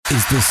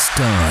is the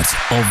start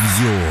of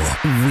your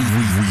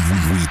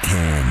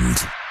weekend.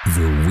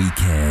 The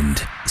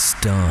weekend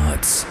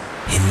starts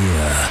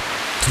here.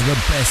 To the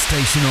best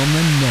station on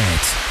the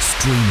net,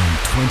 streaming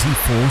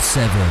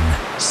 24/7.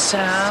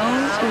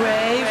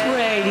 Soundwave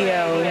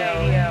Radio.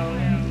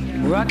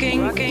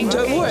 Rocking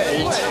the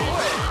world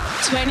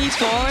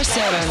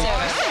 24/7.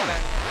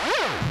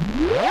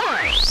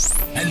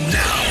 And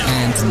now,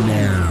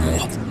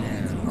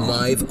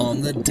 live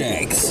on the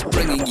decks,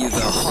 bringing you the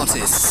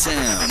hottest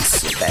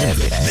sounds. Bear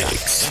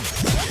Mix.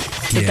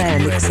 Get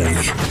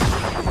ready.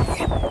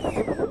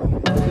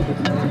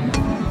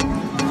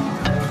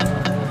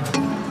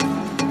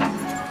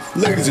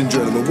 Ladies and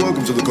gentlemen,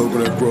 welcome to the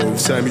Coconut Grove.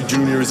 Sammy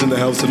Jr. is in the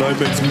house tonight.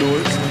 Make some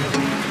noise.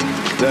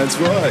 That's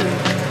right.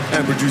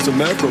 And producer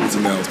Macro is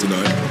in the house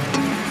tonight.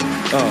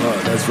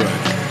 That's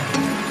right.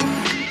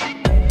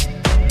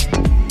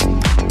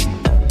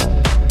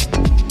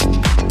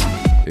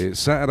 It's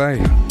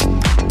Saturday,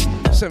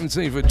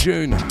 17th of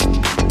June.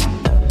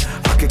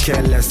 I could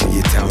care less what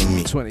you tell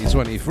me.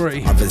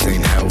 2023. Others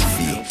ain't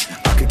healthy.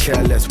 I could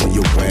care less what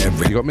you're wearing.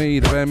 You got me,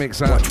 the Bear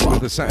Mixer,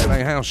 with the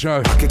Saturday House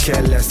Show. I could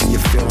care less how you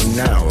feel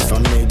now. If I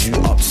made you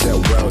upset,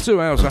 well, 2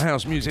 hours of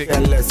house music.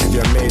 Care less if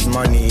you made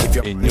money. If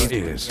your in your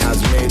ears.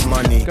 Has made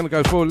money. Gonna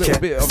go for a little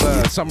bit of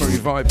a summery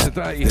vibe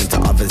today. Then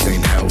to others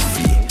ain't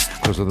healthy.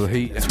 Because of the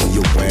heat. That's what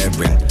you're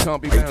wearing.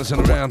 Can't be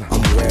bouncing around.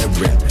 I'm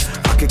wearing.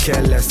 I could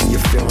care less how you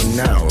feel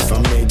now. If I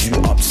made you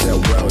upset,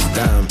 well,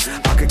 damn.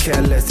 I could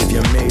care less if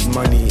you made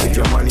money. If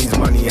your money's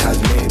money has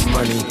made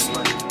money.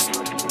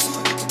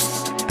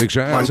 Big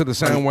shout out to the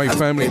Soundwave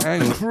family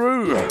and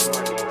crew.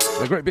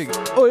 The great big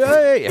oh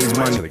yeah,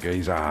 money to the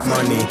geezer.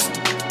 Money.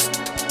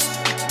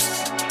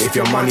 If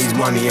your money's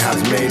money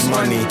has made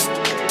money.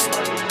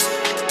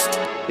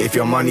 If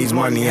your money's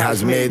money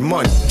has made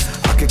money.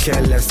 I could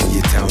care less what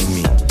you tell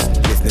me.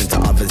 Listening to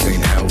others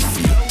ain't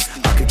healthy.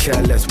 I could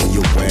care less what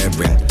you're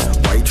wearing.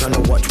 Why you trying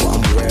to watch what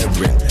I'm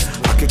wearing?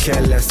 I could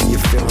care less how you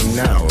feel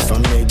now. If I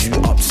made you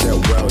upset,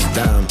 well,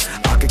 damn.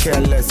 I could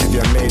care less if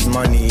you made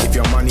money. If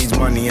your money's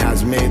money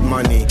has made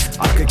money.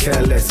 I could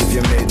care less if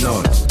you made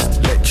notes.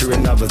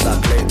 Lecturing others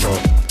that play talk.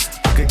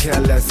 I could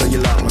care less how you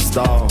like my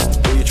style.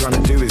 All you're trying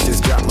to do is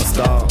just jack my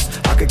style.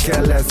 I could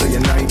care less how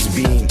your night's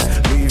been.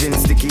 Moving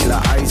sticky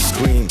like ice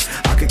cream.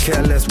 I could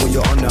care less what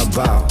you're on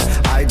about.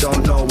 I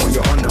don't know what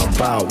you're on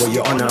about. What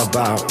you're on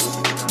about.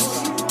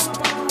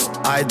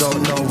 I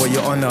don't know what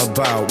you're on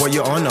about. What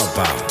you're on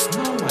about.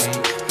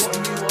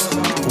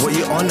 What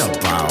you on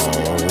about?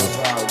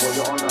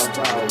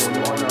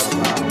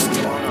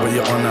 What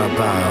you on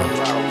about?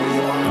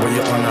 What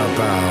you on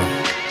about?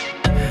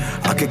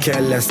 I could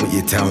care less what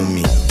you tell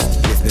me.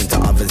 Listening to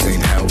others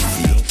ain't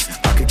healthy.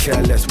 I could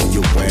care less what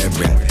you're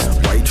wearing.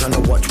 Why you trying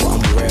to watch what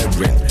I'm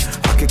wearing?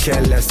 I could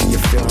care less how you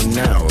feel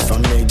now. If I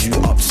made you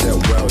upset,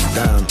 well,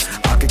 damn.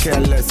 I could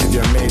care less if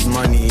you made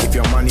money. If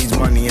your money's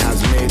money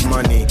has made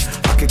money.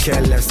 I could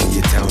care less what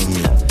you tell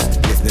me.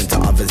 Listening to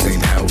others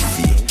ain't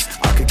healthy.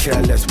 I could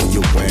care less what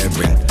you're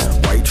wearing.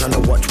 Why you trying to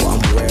watch what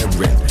I'm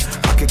wearing?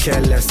 I could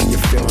care less how you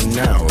feel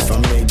now. If I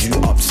made you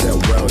upset,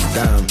 well,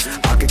 damn.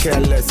 I could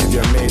care less if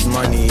you made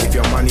money. If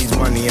your money's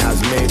money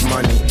has made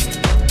money.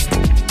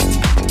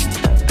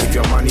 If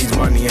your money's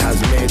money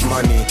has made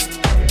money.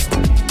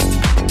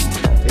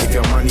 If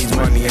your money's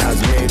money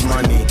has made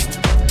money.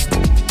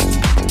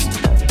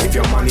 If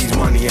your money's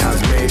money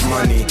has made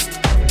money.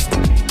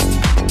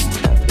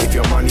 If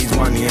your money's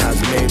money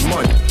has made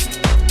money.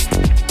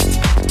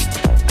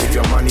 If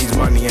your money's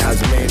money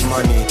has made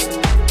money.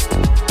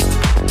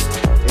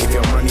 If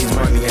your money's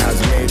money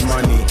has made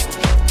money.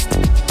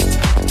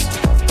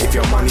 If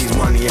your money's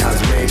money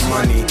has made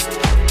money.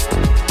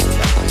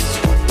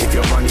 If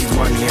your money's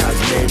money has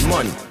made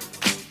money.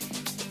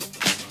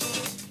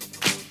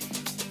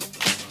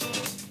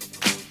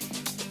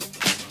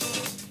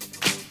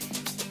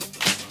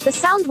 The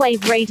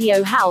Soundwave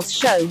Radio House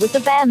Show with the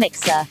Bear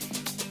Mixer.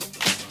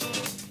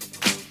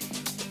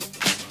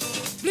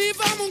 Believe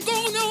I'm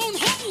going on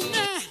home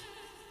now.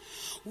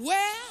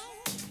 Well,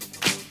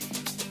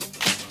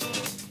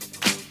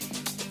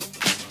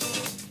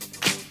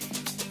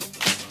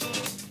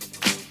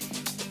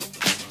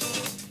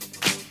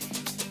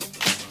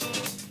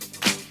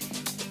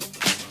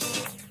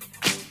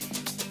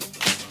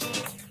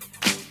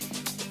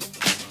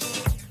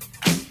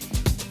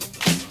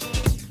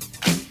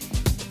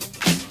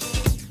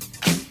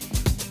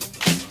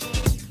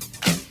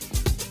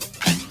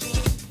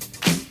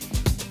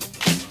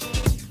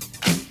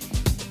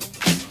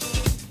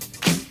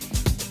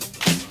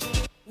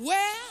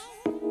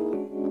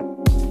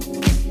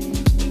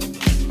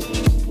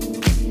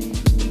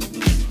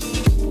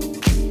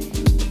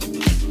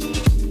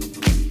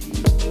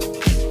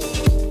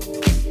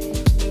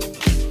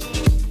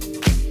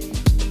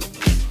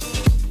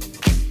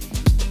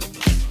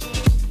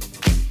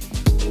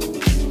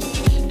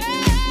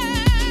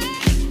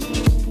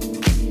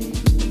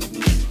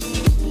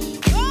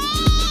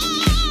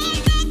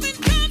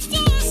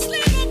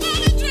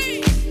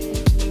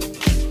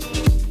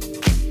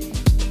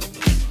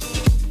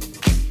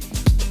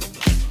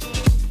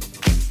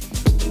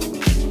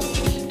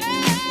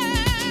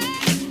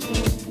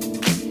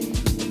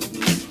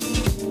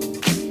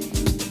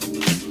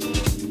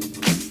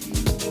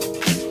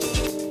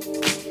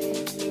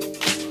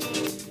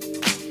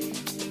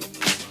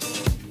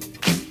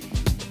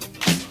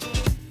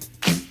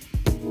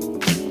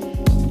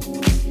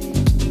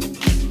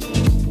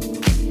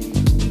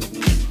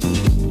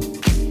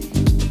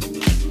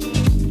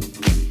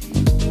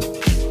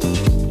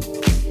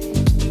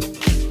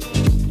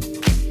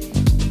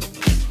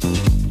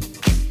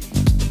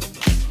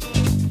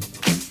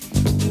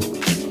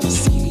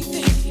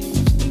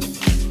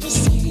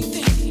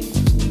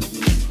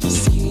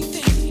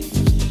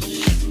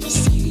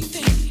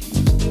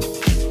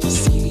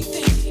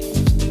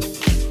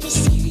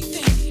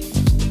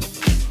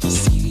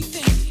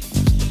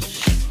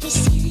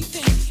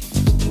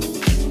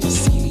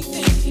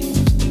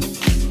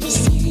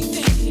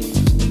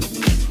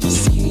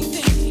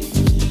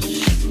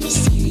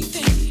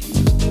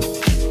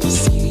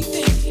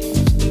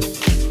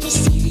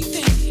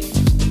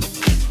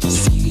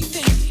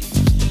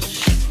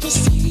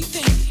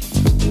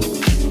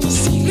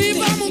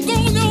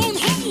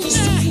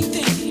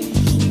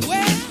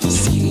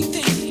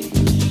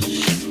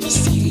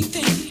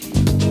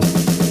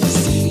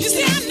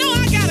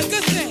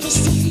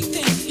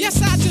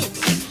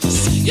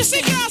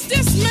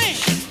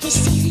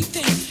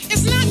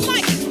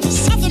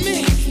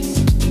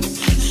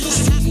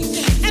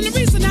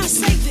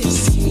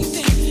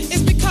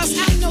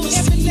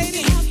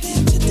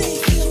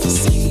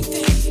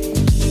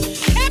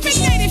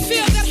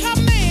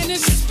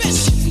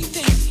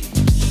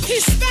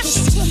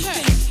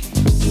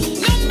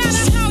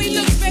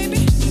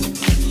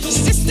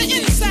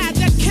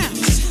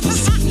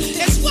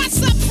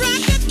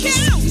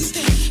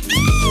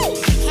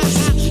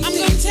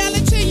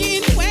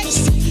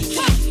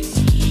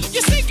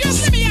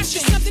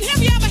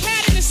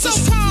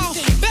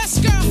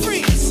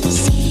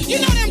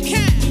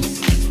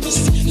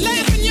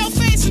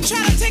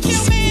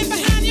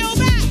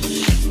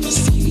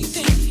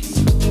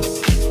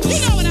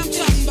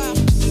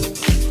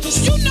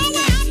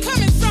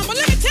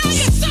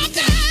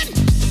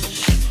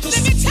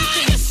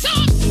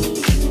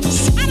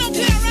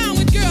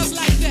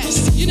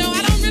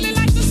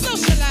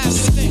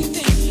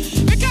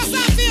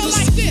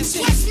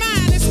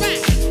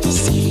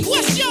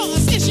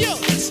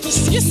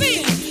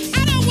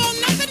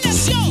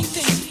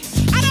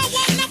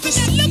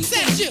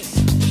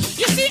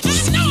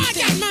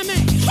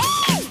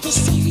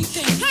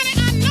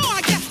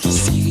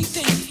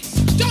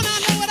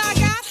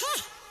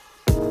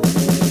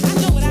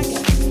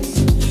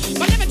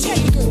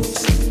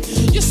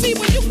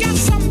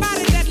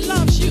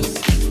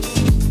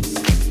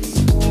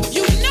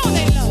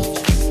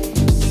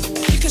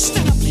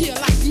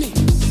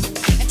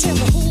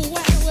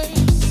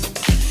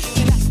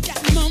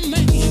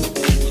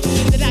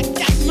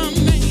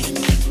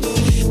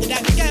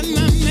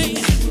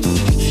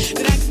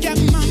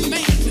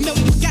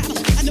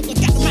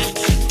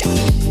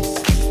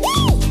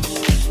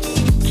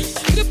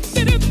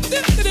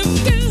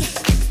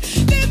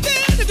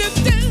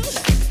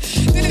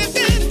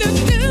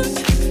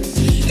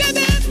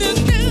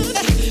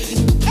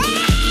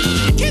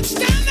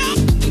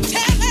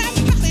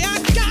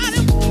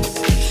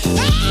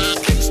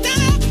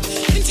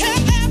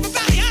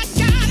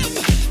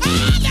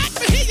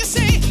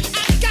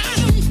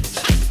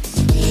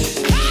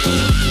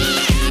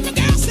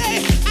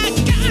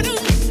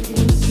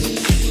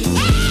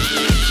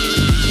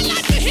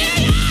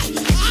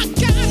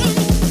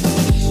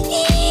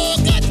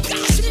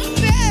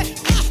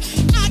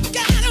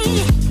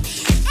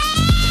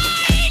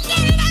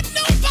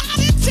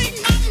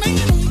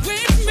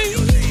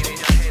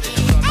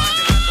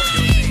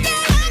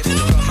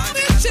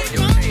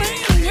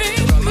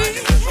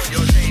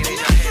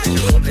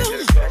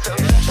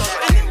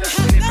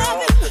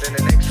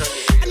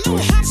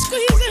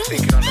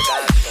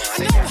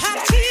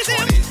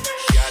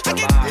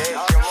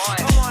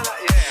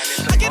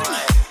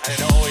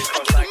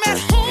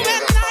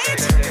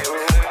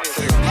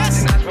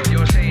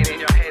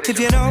 If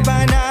you know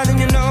by now, then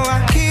you know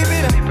I keep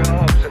it up.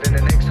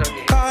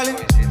 Call it,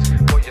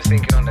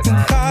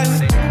 call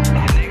it.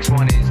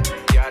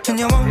 And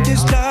you want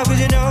this love, cause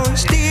you know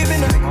it's deep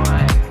enough.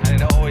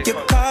 You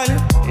call it,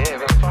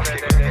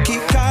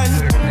 keep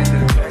calling.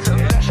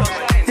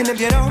 And if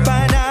you don't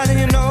by now, then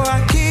you know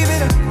I keep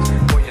it up.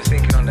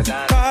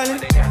 Call it,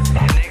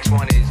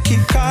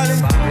 keep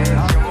calling.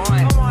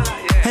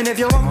 And if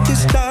you want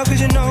this love,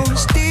 cause you know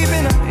it's deep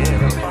enough.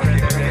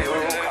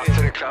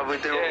 To the club, we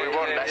do what we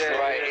want, that's the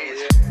right age.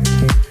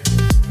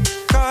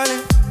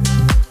 Calling,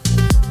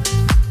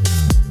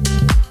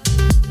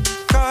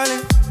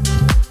 calling.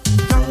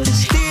 No,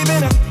 it's deep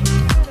enough.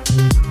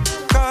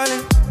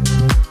 Calling,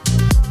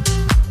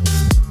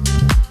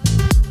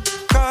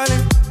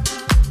 calling.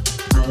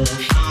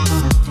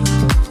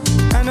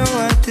 I know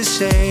what to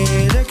say,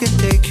 that can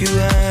take you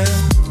out.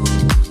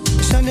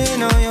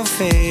 Something on your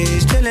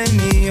face, telling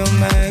me you're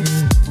mad.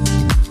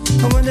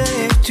 I wonder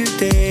if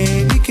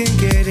today we can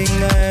get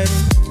ignited.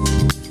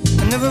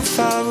 I never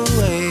far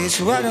away,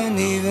 so I don't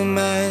even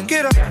mind.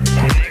 Get up,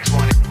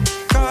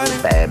 calling,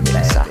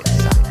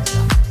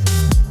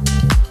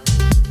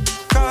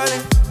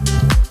 calling.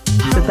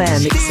 The Bear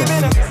Mixer.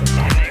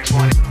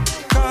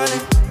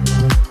 Calling,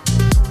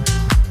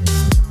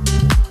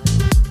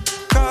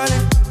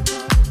 calling.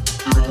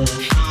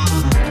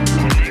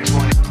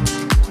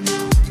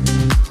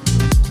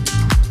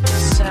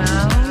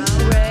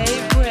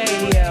 Soundwave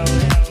Radio.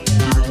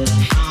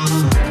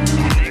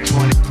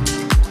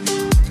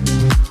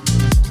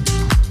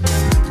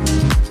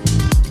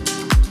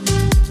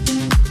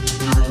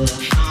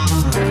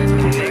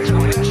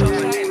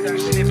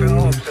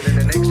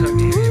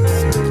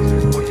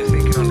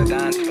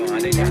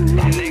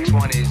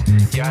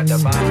 The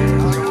vibe,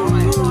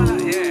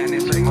 yeah, and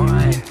it's like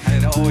mine,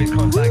 and it always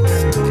comes like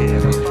that. Yeah,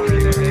 we fucking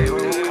do it.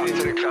 We'll come to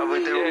the club, we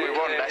do what we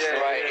want. That's the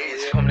right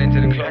age. Coming into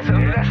the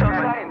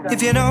club. If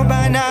you know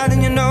by now,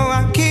 then you know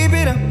I keep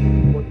it up.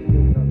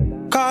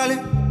 Call it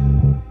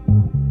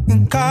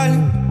and call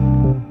it.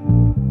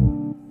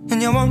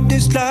 And you want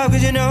this love,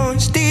 cause you know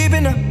it's deep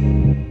enough.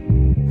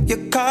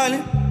 You call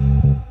it,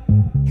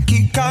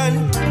 keep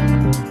calling.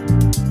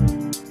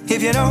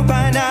 If you know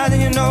by now,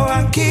 then you know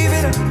I keep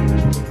it up.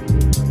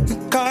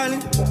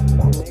 Calling,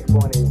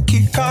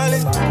 keep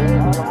calling.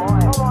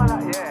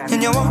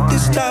 And you want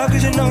this love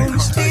cause you know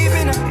it's deep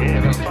enough.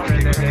 Yeah, we fucking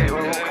do it.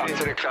 We'll come to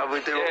the club, we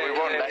do what we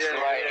want, that's the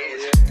right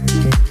age.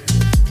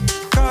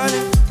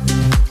 Calling,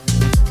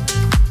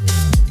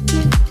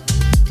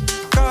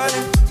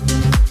 calling.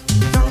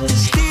 No,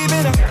 it's deep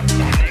enough.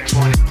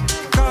 Calling,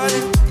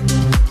 calling.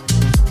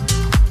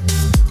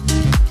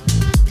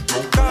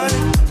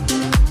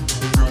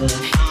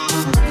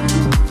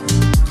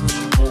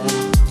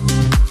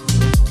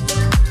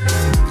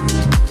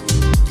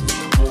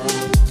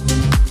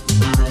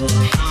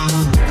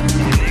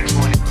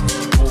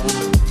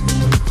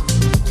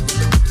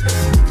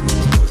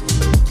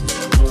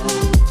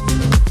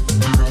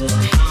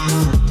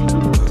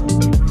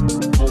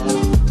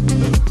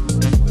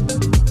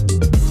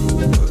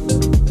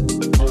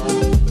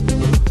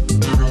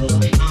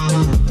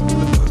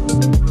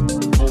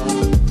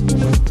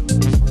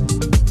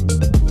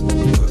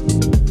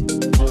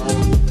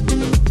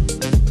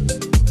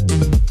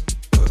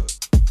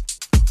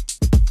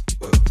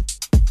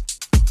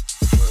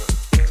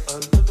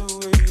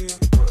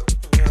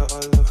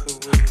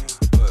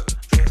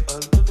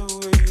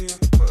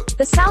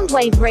 The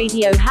Soundwave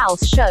Radio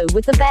House Show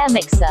with the Bear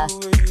Mixer.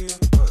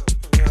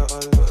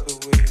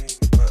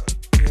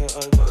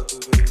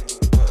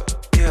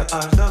 Yeah, I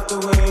love the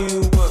way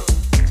you work.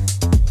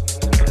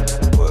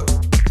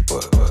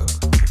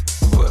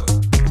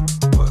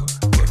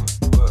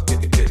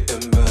 Get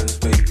them bands,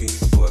 baby.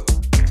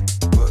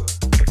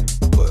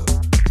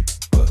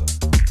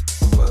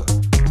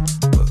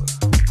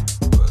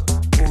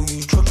 Oh,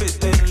 you drop it,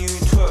 then you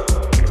twerk,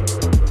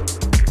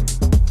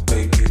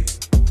 baby.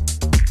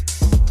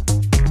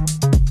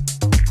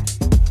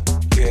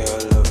 Yeah, I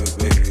love it,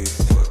 baby.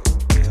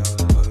 Yeah,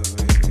 I love it,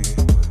 baby.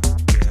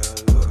 Yeah,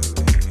 I love it,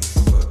 baby.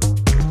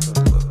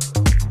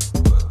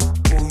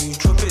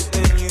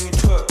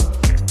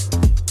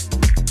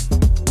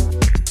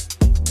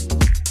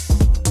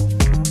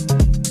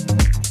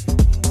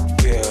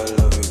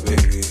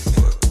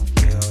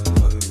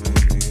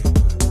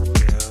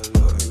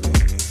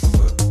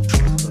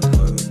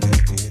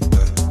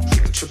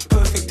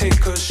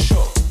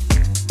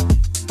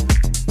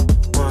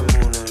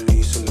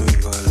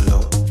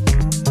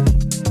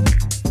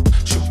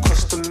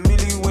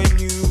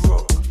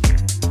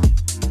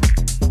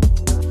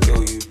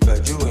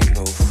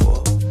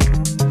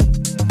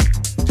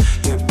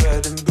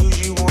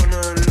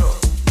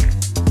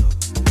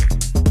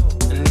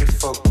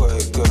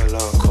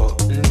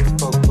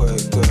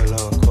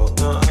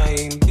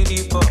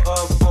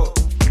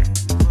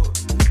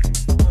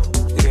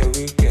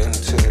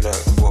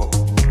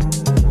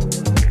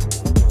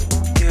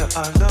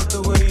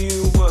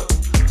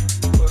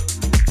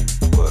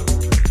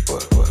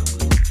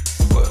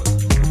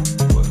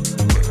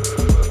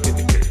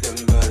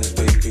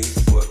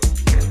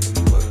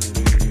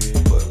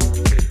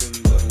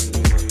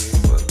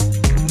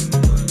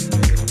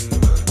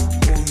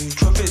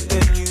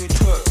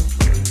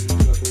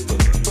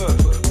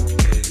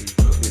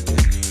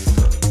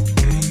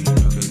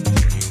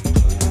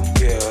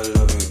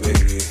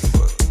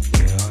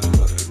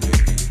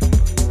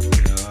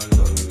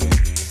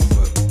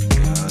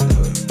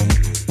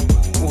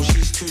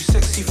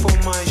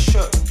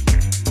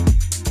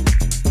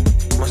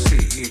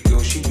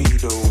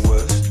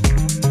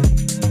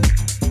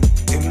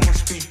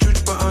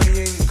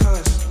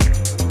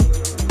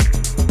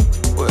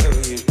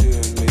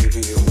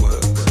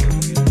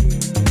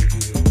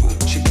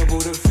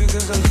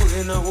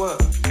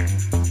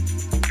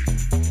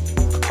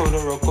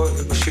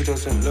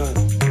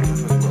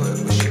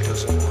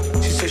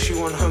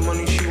 want her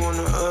money, she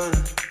wanna earn.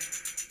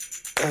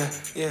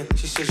 Yeah,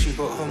 she said she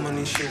got her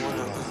money, she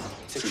wanna earn.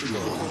 Said she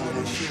got her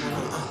money, she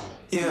wanna earn.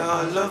 Yeah,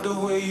 I love the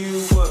way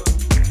you work.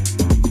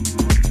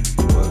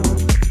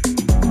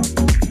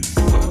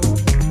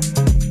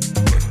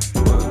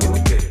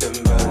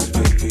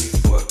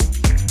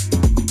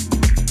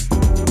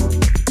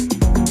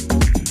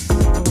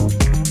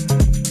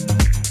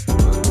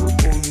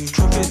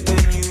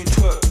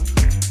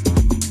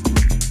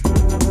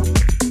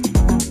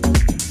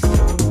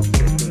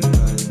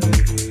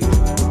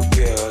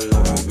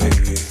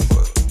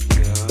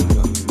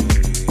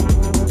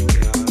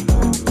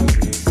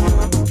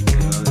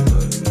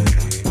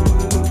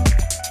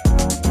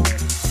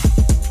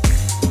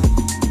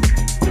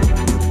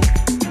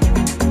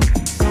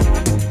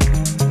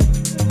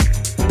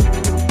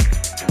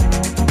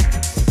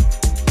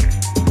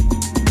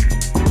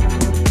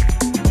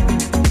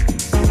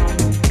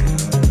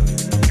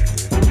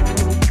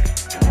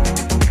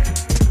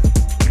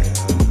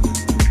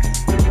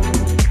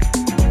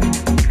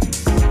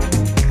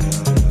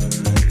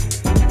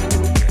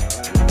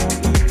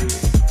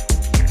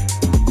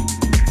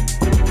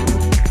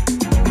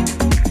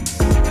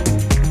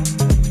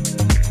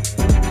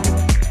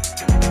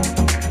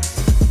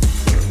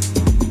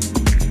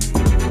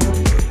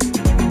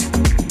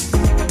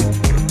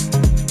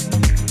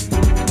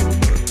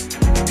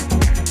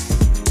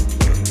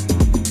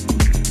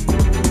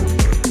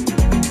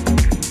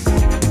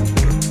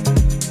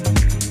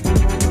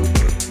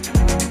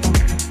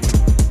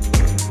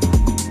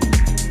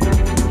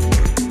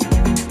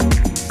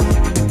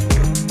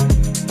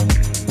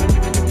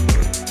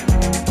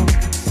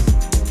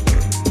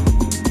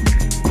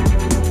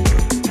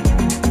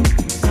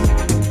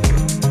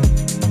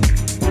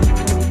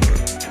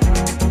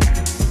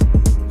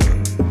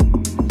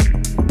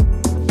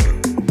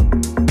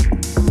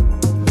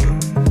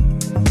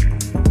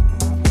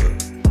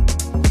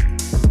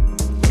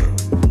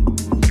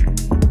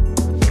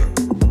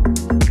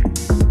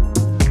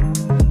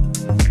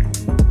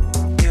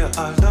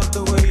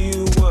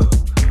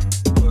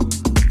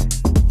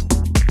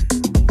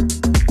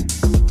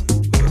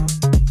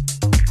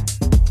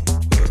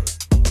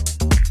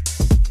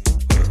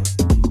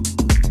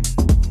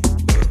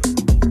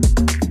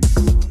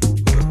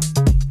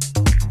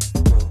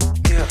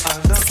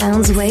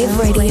 Soundwave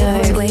Radio.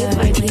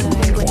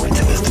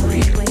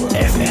 92.3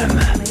 FM.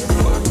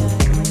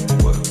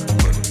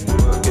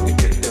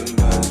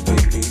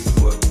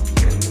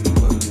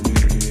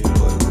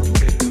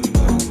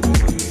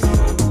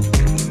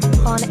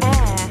 On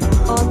air,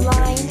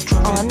 online,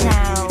 on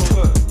now.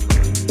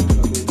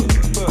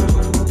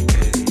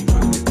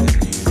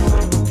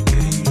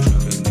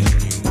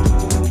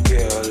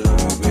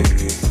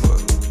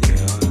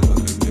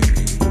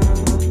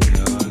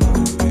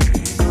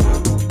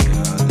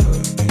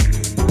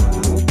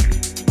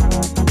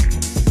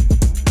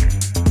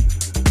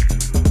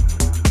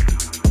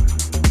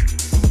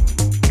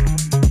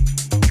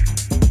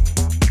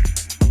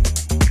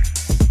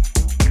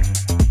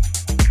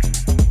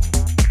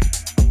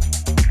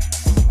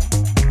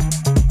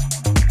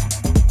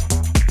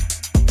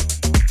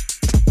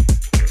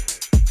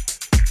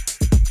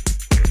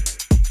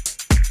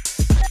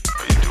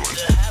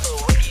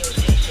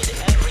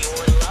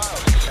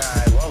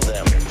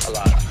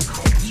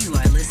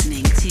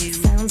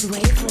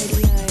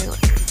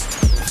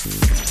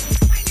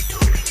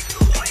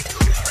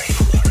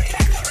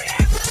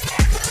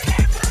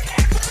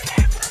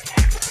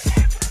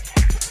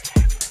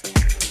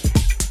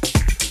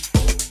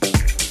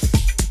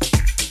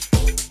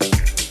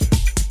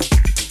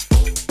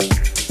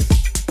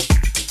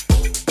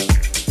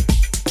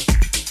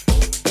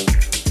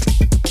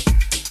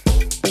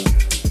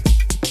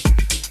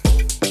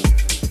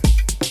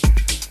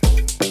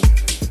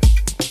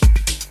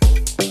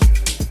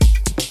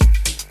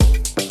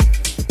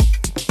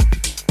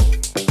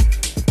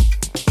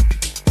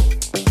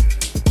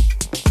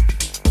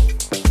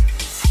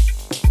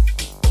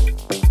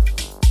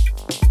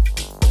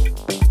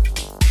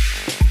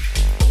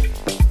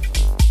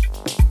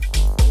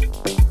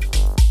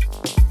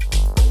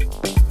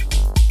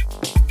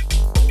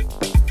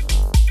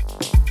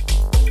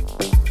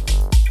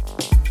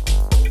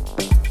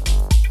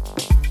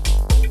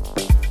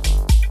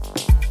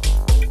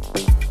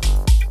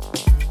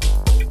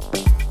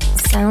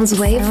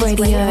 Soundwave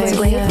Radio.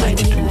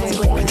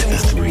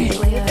 92.3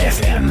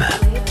 FM.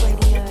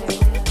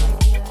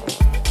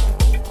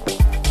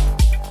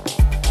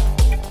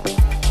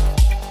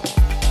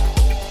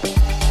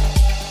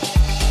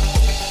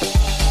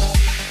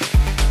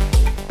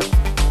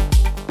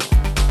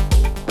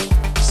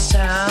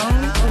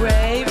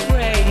 Soundwave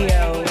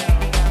Radio.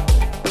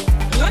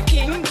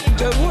 Rocking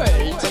the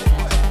world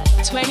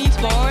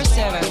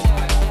 24/7.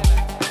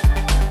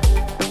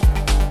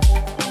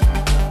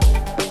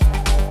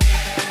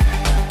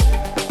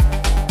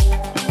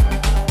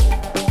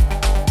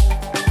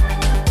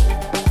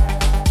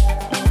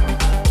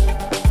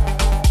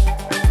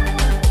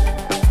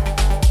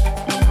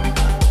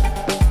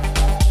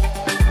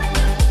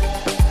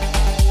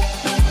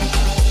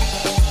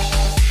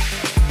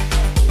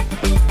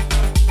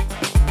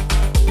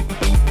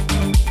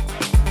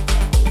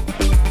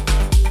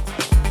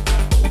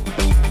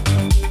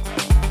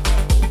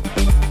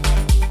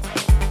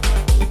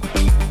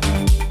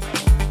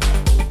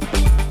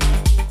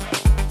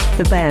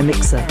 Bear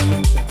Mixer.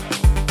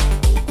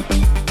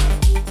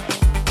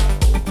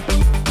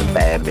 The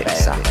Bear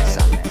Mixer.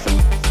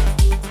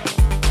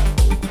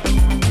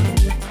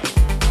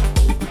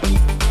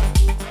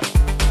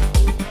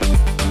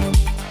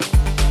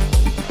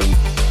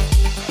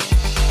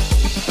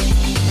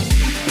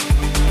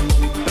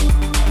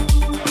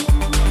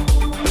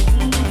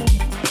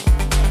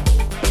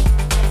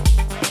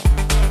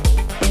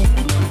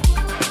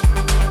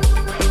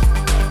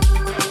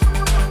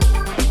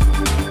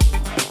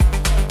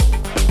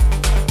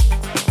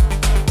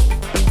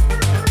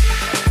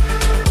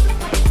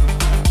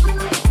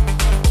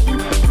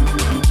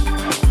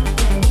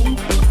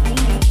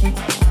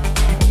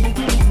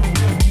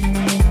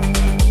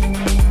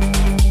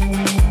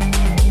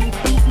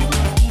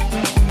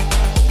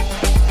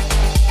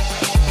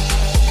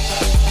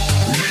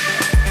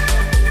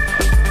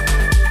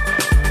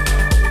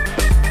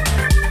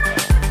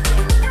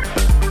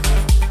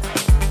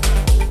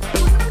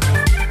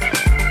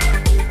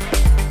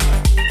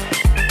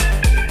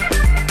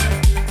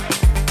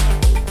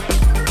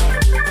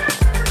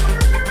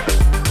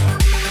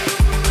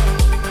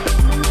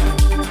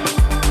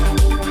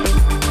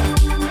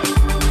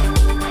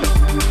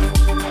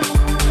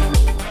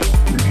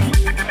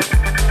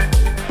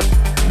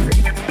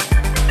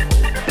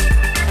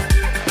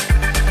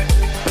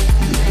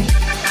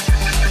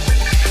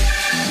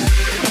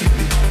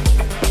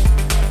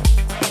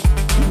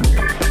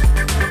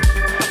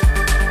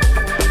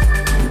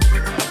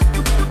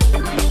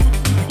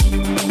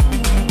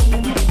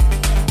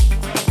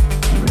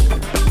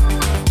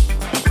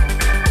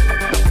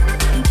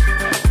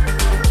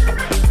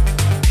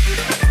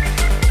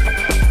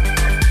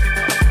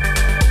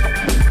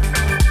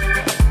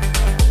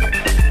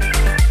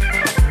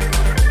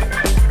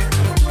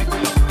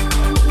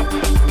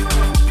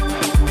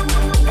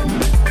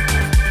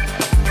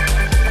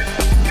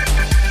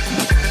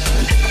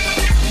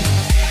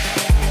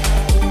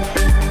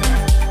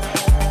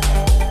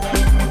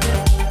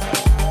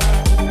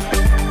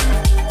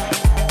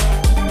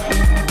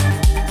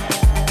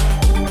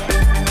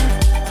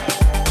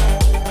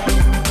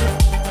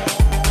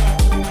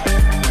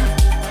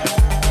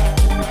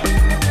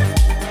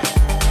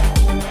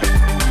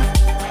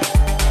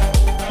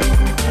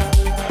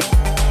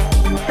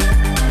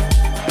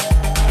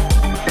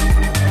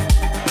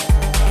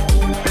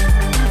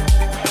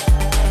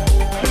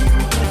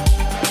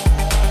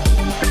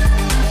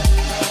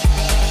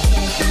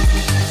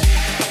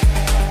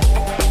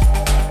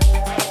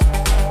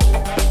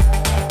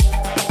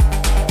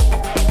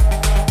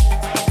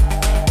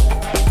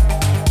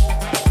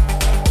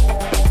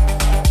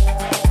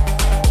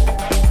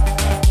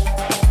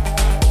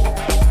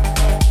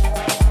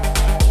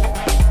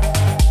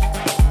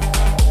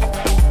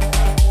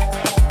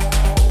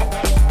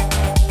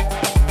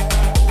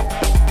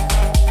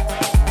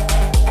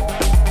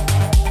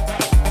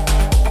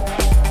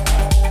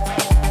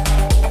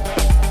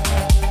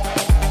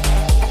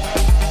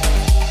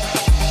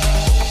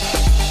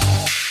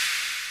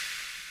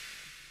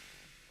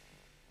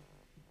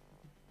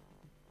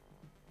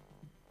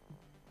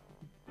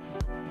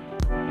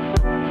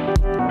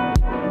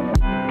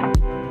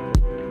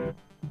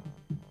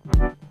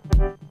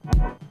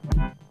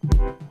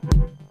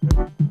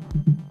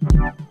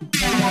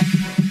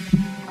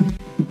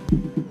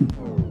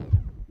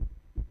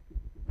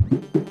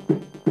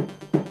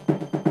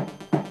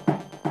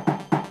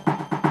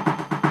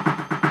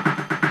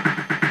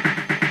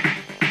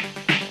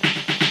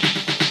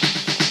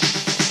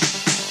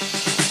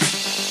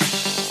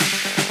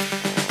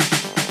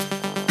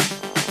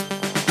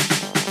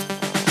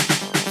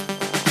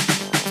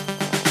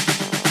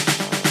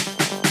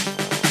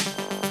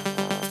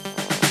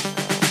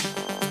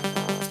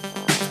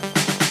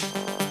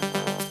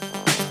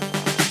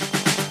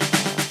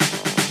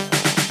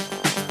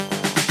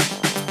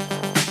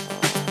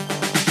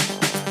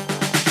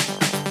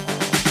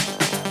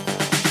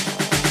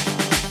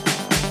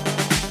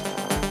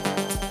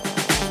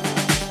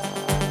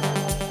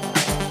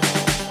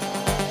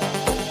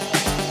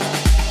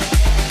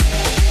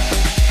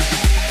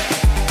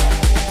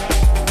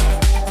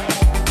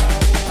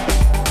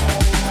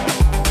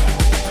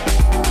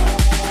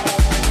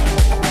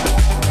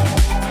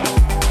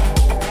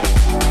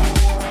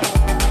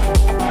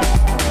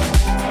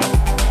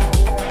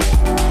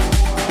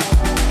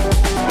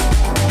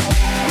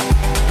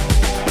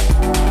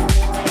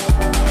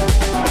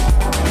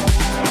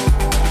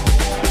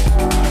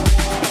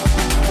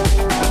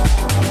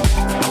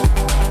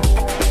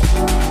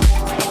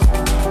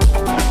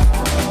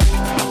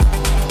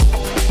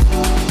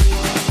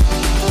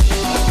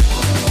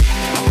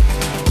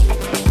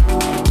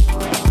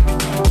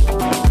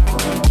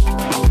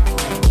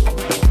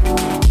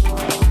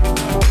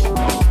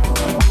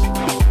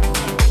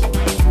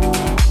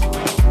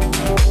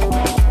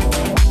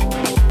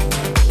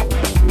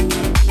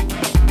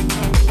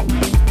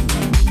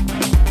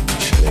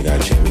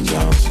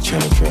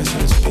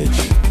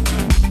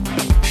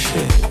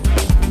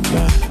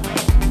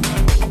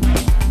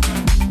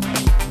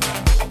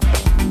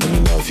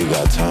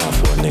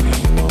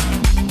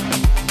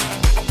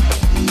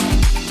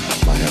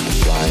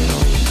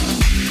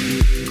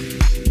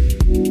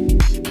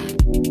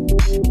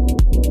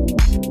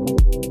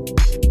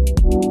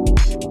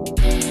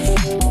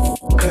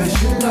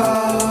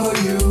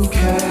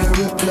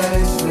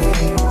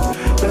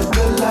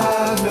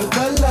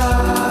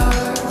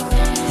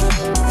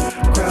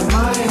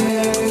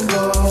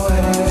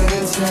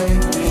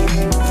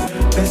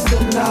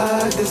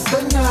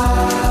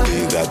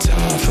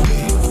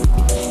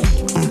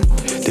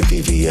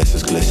 VVS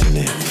is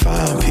glistening,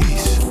 fine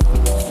piece.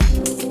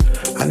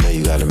 I know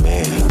you got a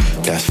man,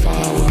 that's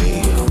fine with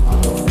me.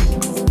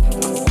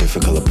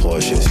 Different color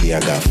Porsches, yeah, I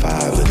got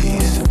 5 of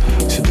these.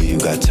 So do you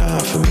got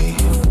time for me?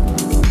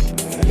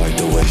 Like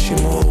the way she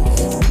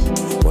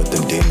move, what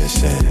them demons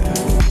saying.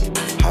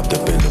 Hopped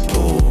up in the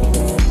pool,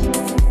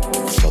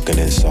 fucking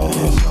in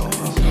Soho.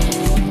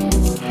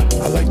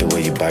 I like the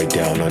way you bite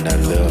down on that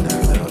lip.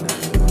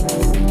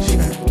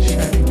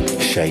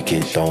 Shake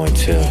it, throw and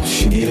tip.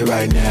 She need it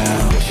right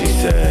now. What she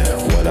said,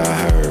 what I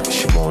heard,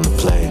 she wanna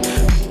play.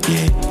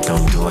 Yeah,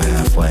 don't do it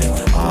halfway.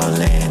 All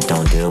in,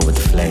 don't deal with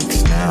the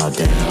flakes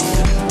nowadays.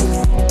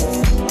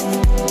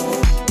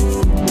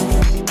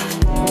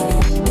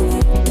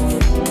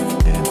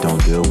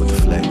 Don't deal with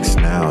the flex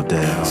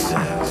nowadays.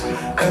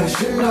 Cause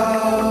you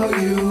know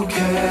you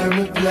can't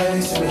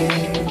replace me.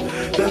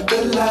 Look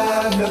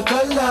alive, look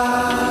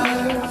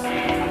alive.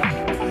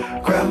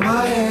 Grab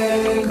my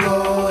hand,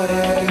 go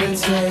ahead and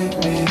take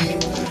me.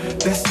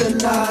 This the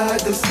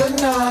night, this the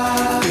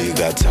night. Do you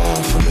got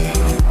time for me?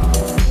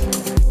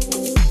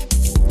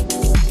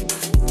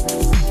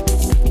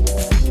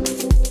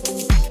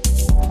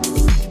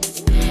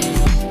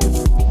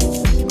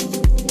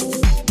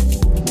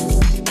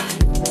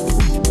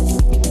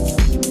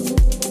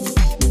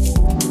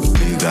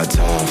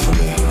 Time for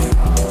me.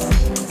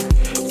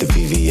 The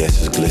VVS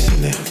is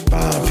glistening,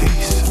 fine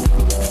piece.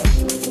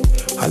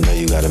 I know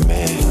you got a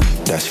man,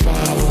 that's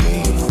fine with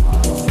me.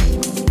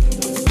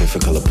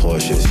 Different color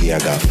Porsches, yeah, I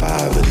got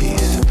 5 of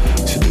these.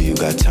 So do you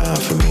got time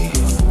for me?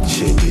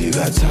 Shit, do you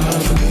got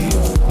time for me?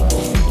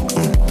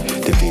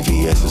 The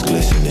VVS is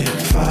glistening,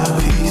 fine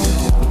piece.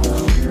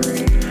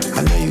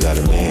 I know you got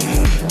a man,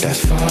 that's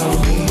fine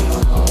with me.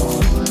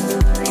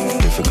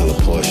 Different color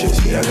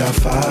Porsches, yeah, I got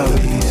 5 of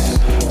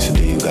these. So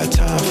do you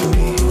got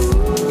time for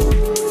me?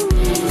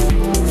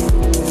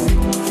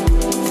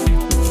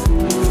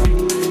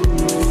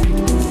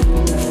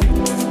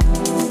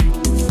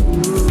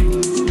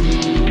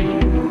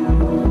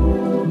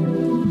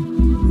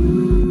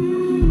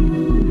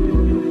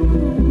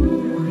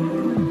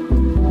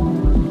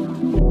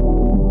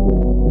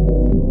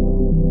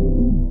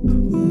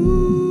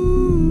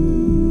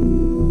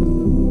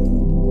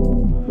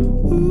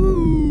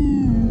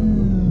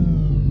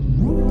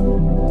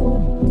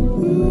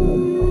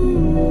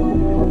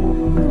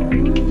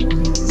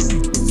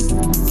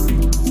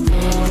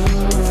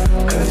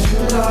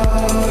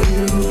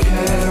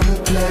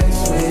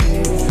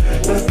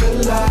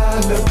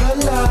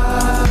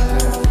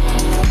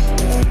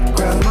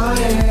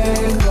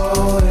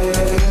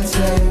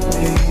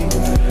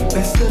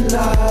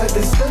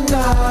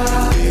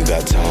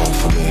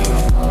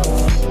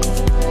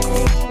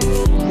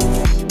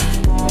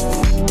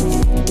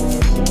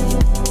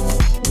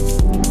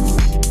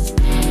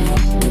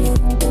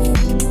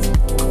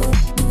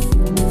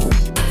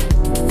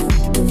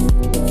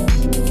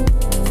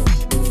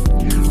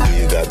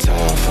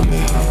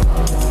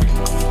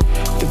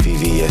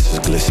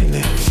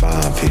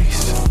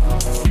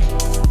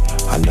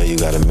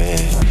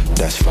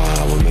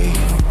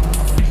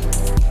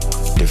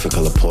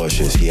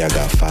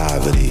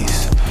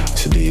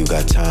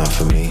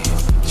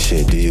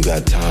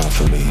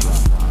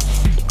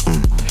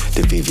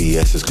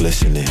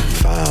 Glistening,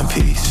 fine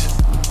piece.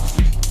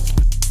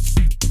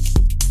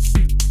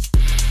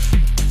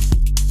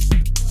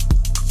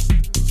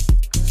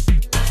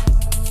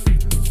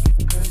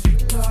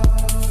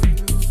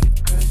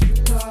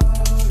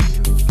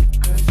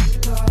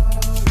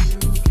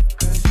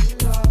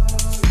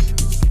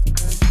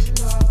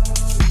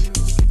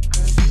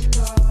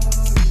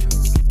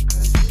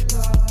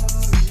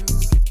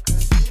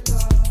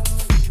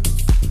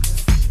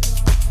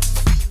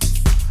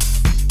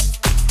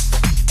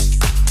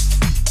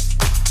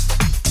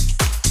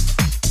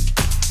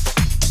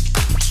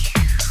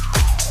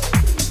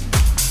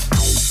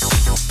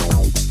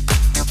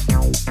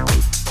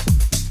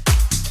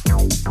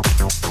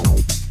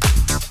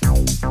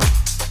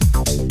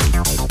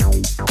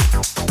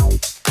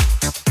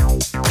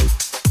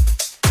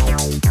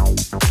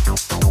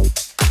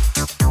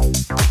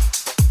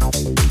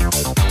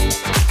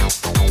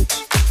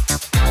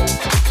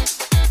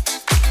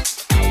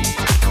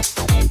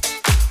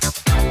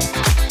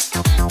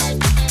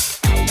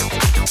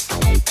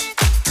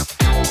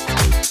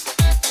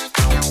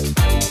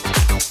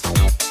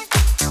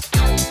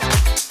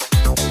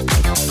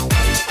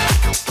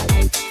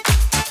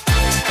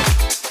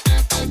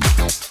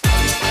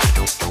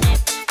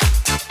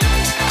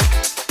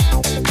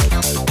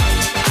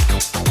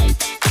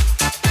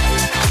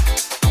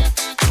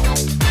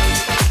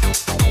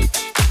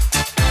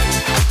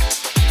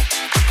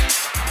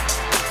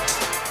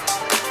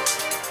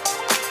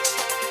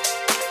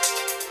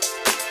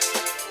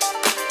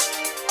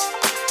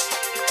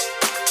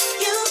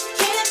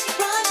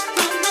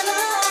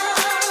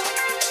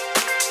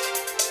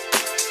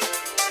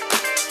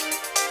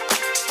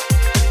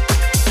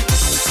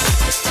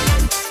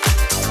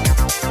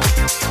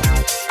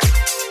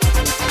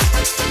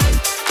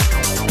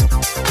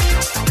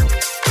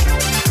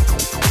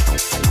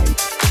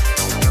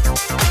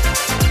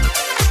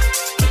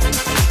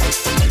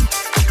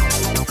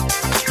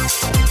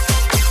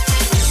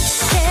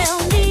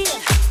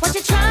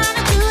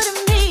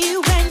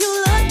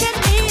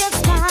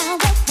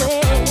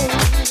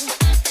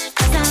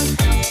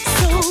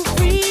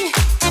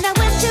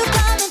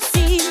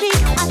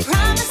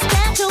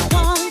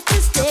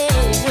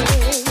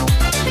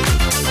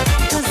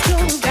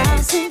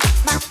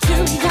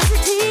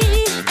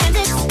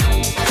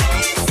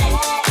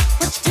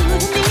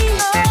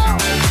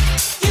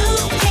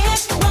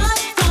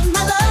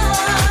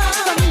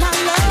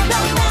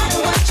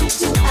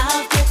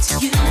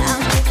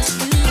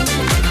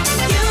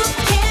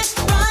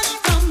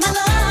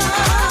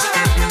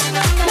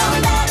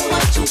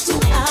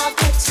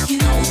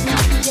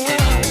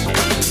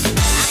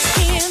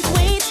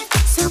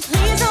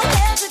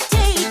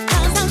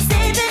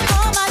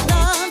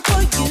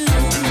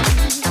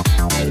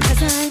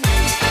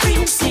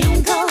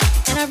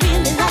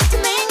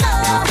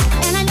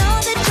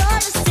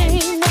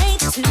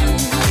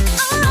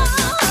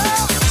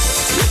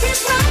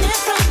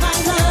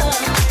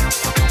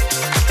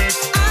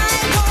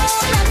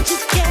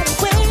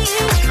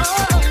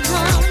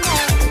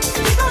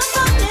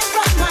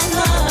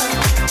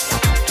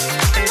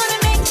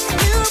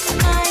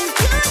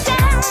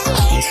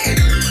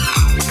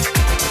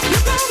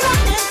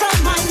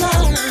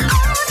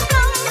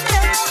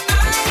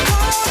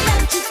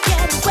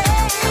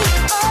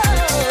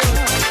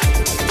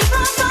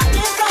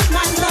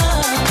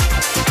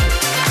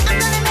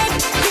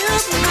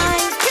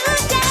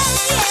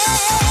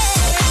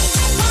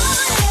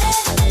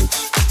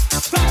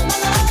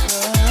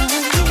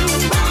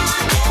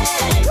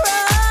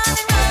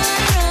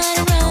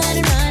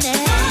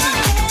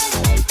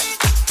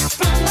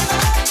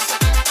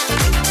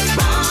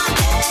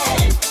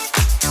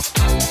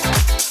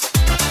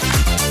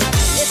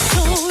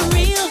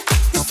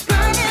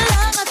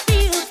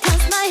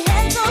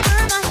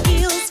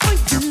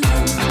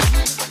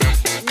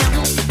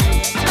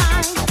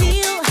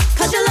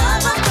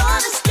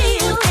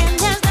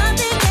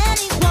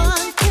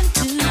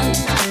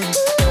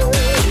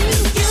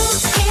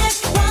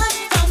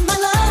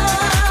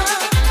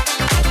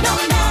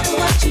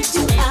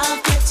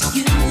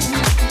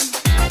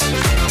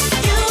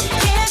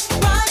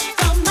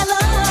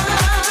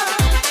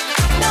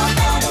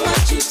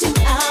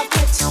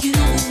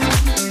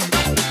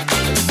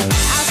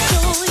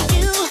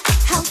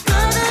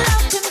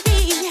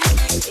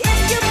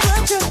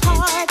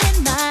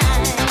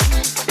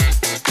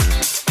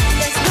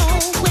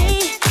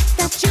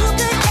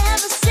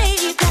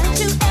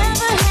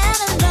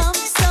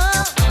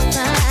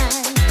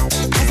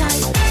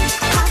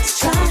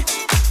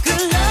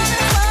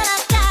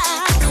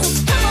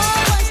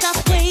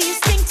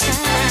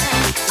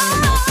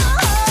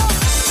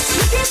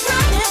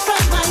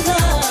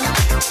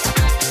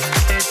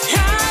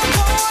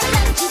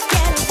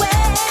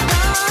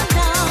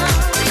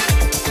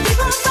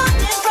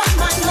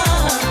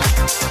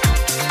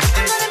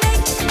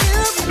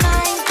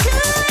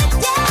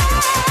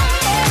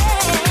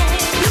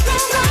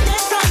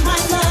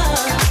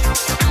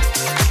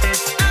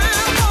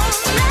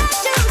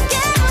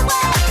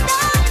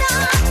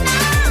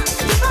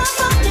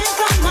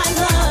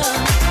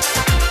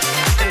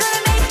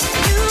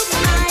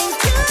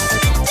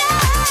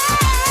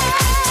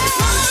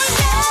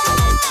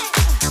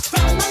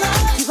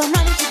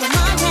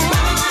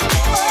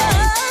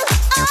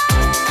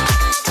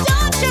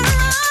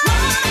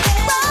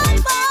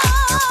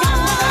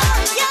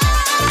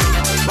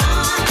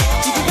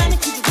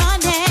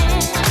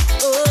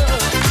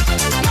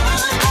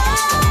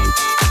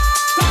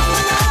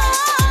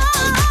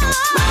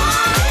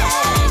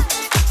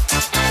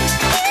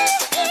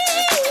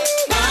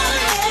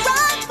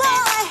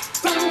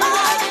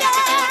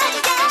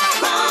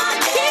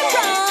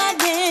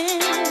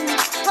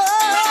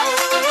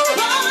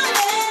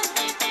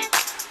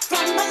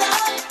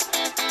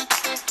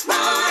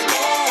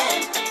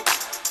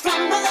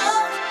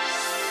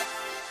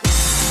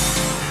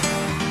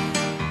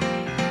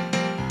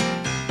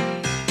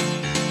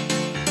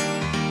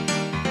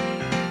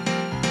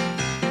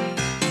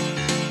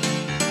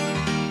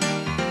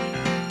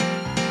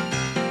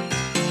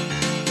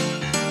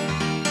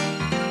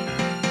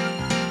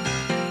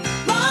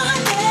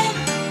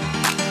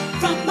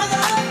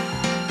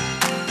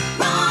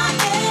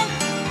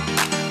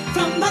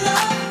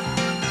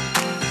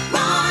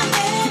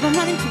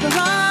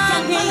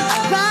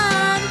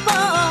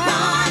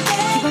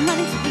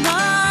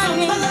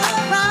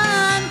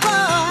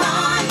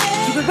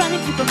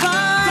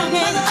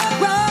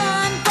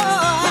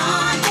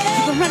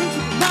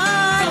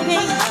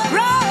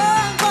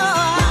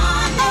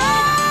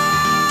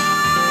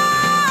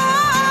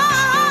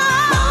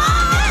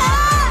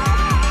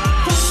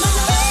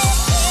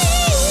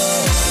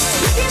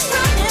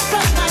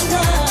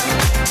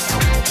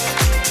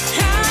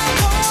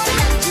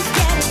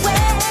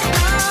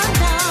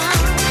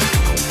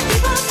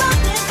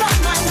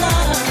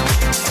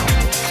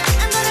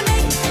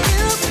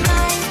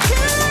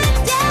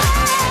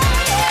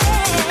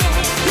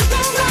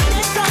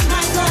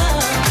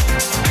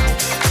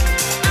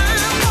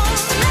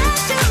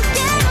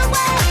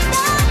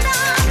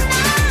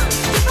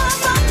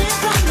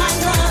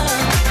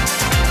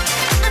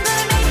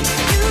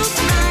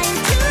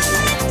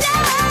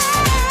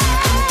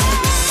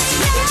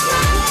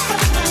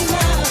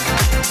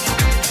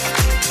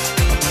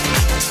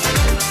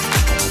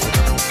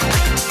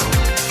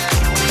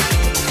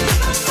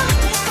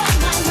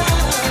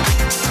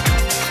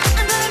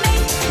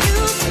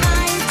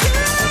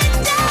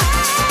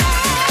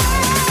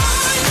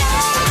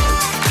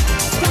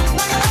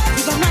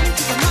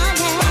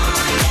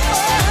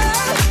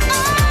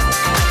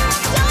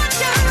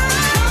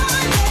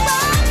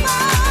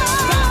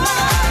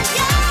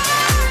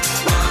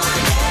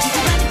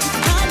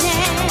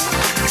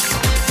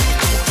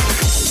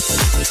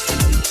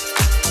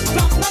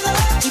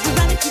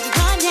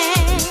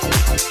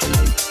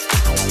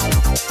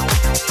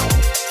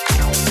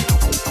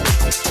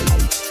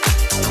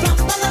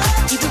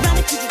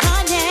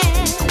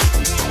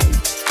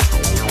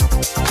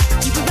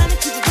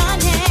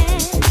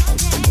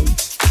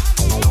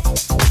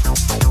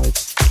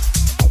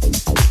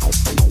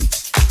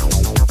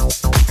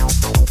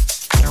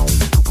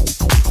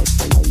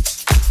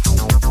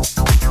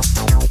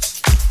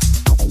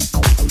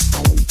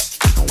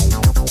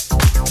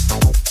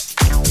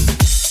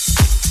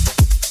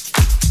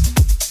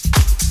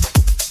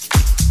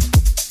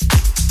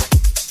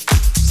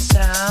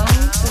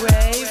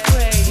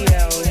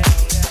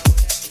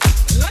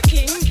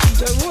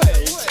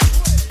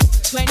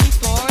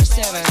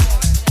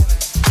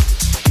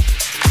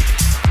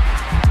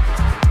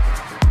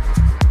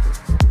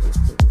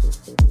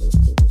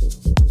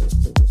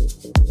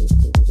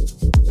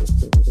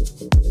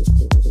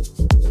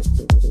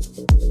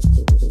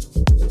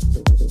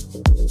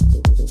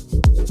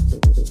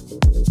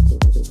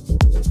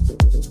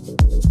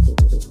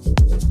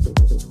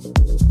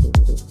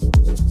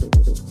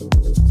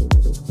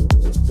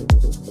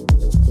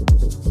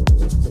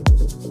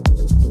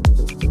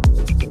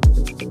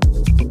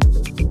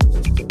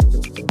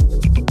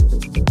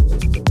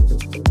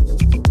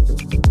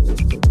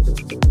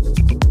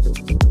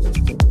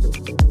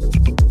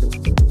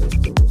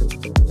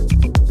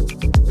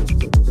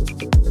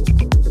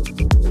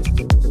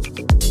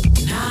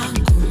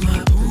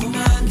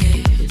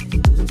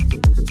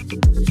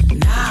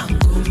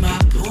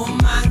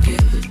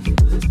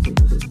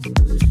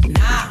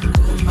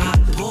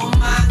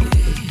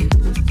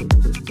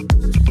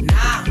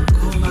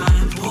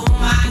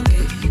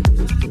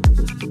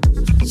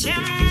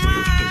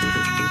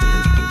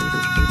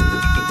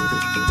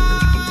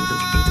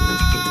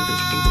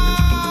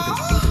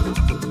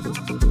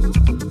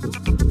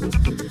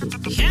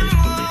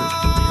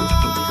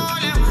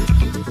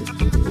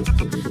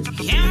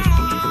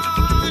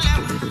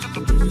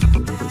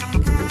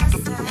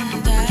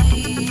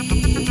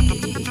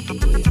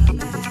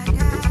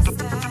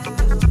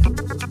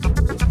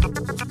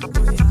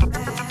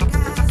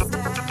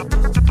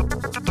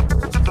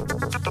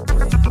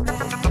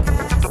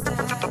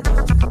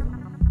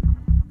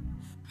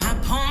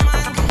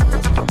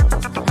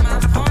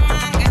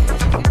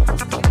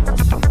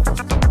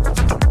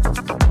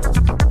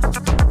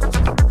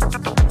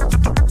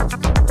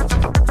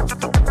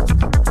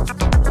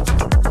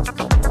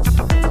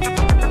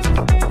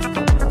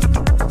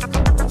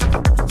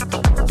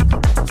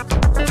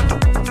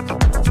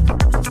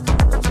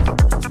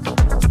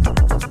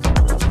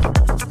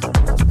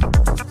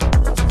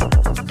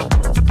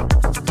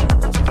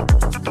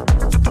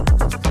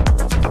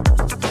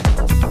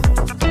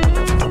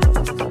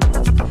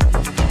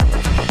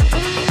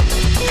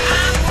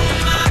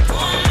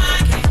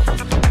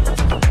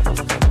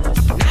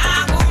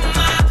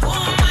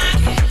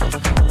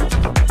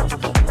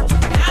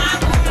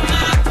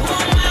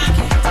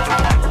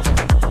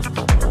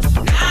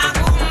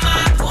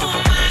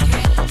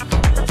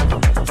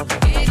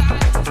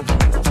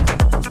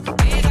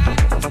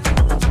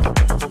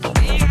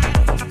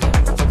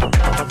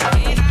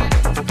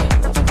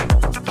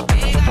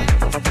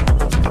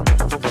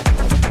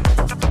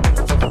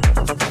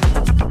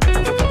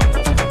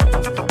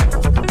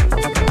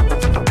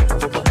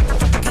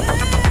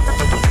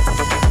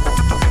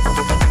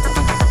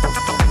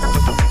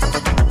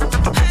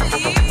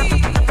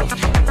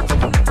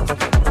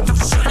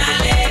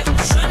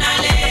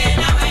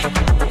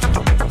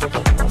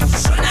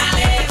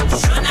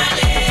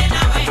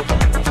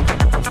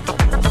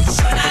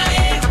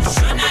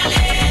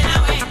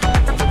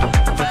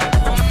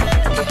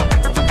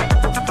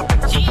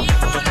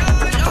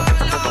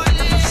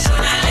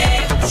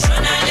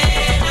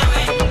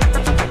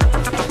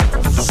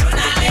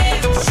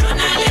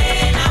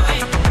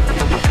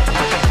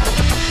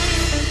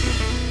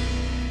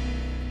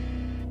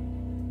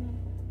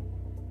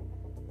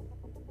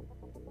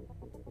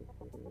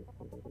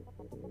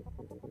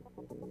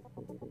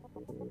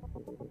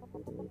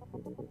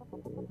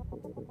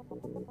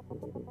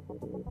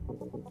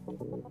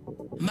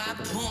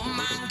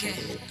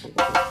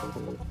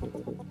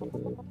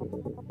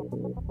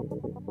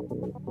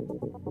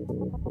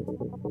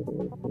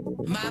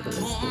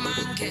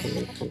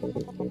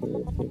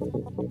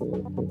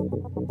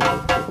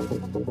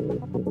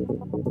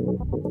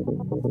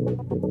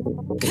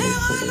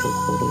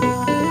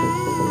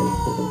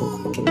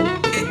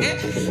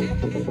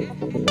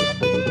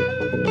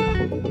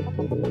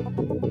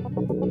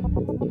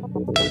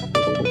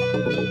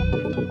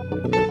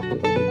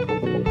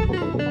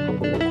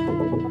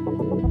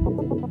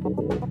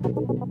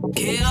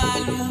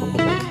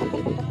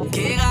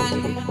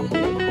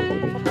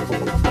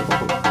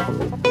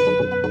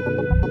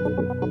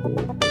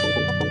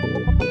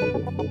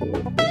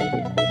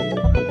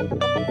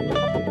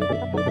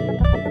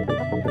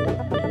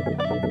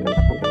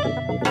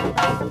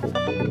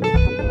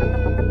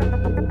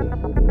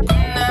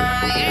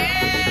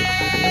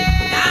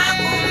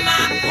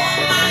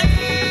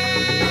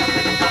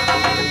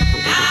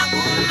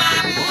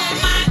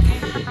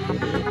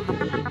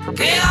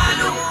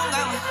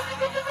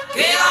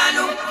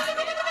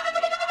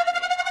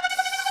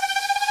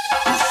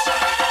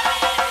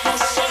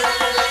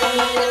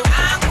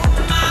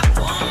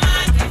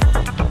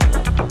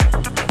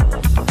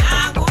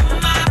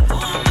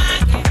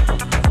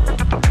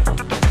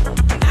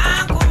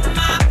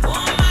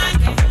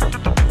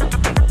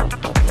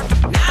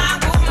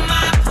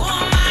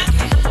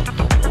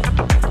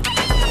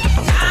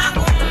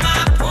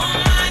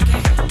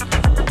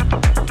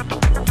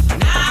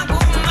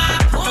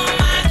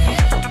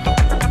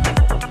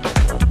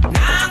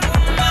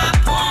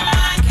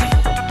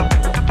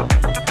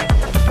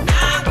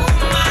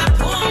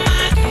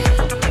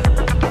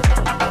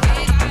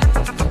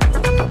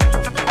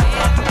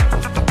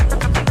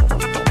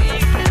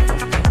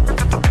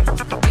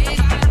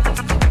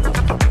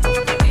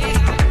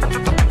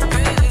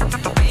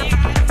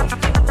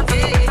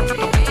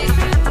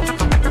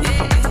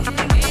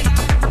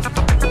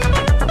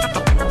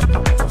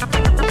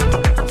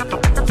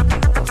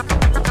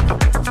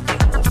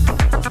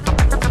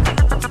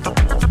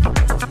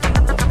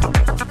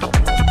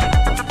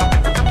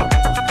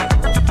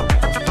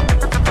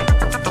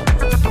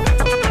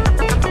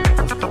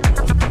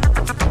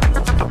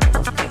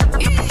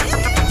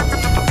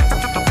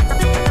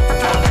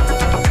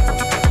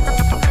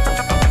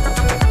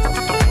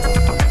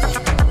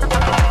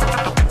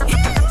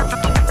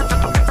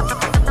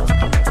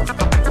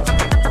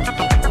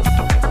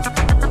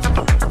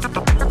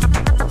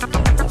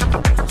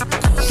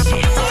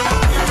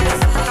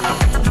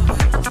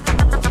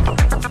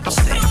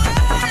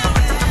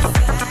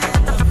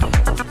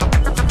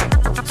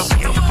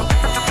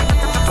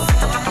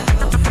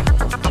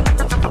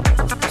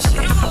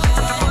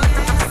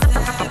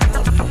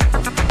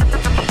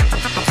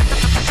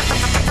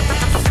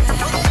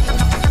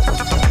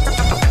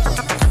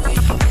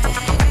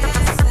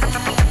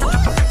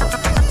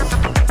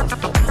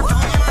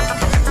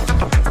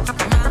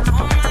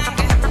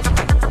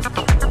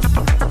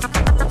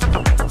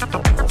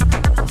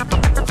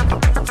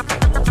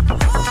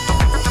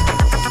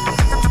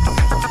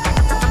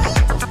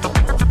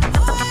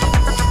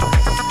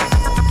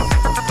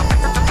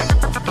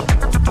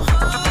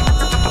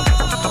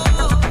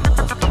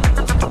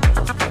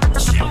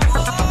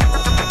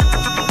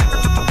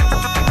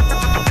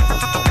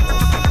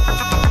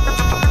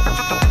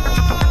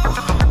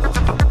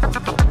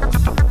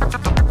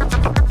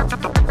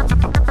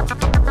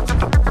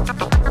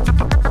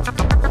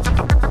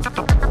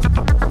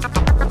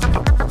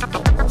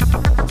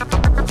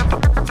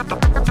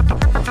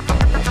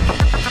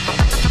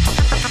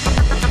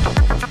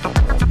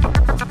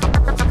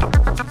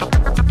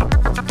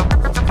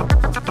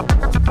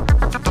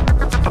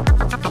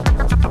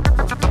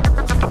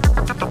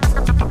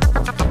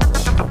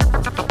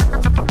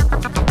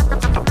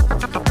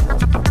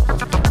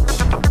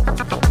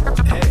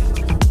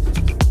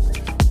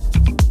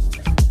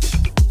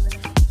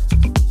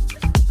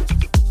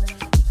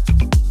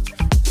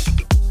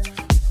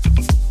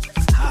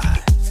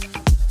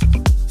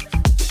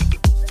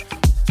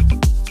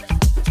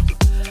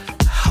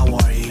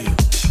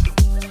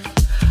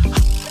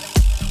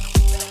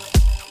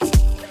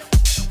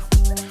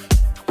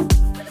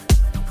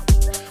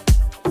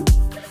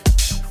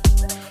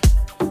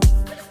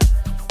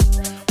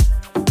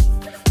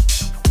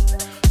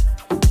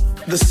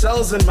 The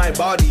cells in my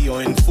body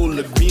are in full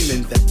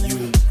agreement that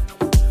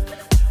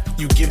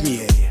you give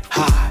me a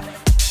high.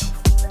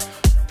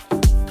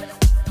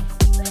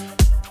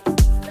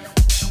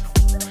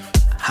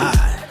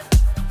 High.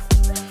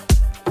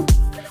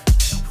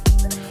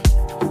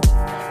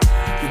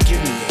 You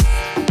give me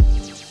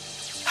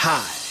a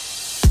high.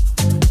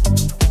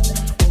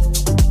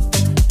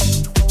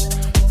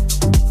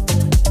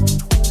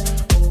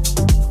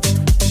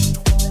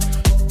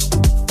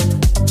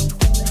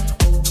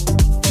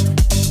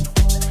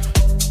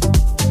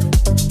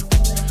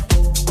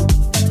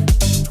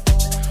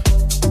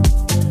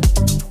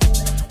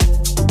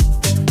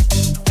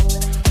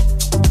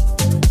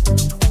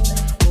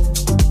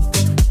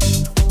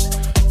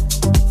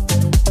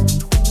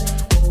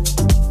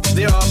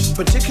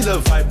 Particular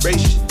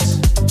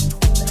vibrations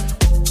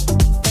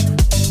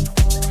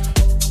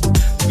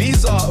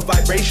of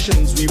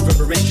vibrations,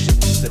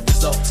 reverberations that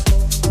result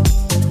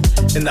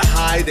in the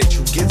high that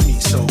you give me.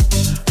 So,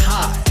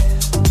 hi,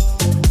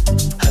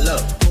 hello.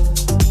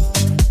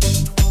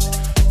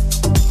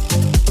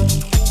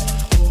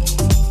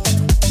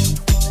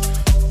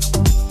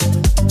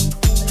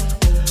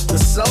 The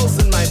cells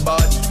in my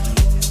body,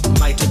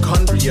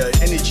 mitochondria,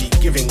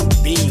 energy-giving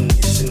being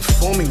is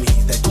informing me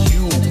that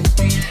you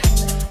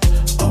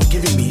are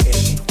giving me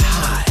a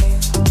high.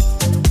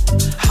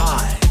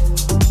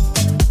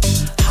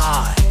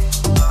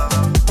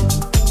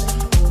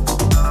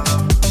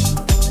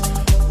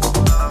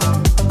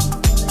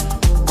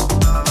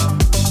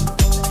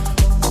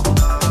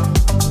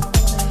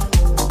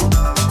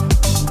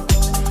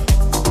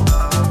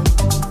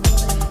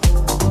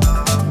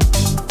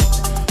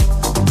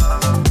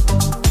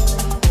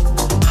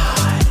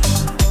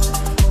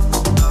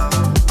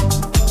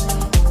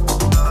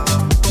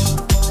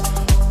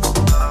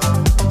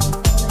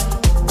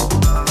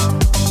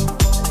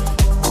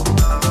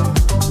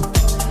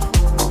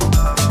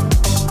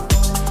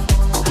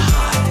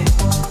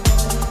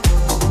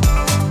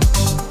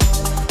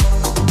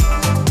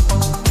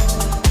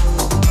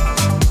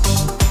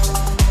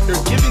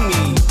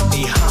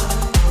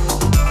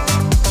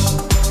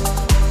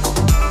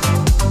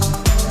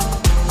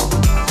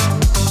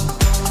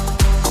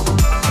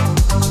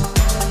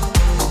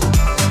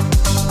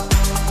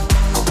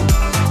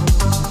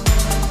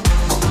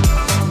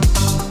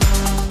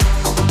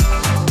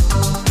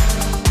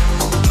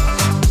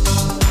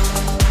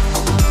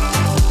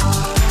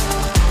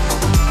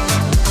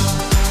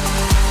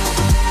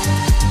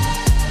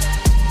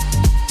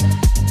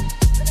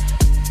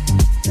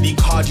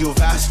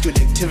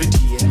 Cardiovascular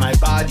activity in my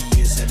body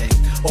is at an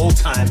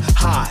all-time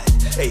high,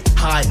 a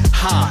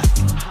high.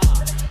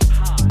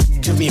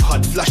 Give me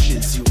hot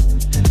flushes, you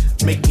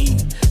make me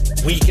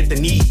weak at the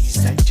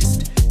knees. I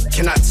just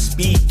cannot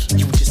speak,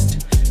 you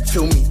just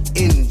fill me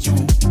in.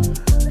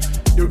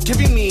 You're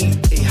giving me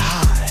a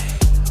high,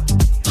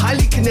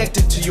 highly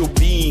connected to your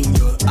being.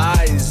 Your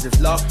eyes have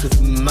locked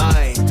with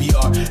mine. We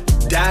are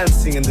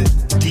dancing in the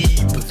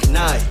deep of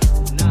night.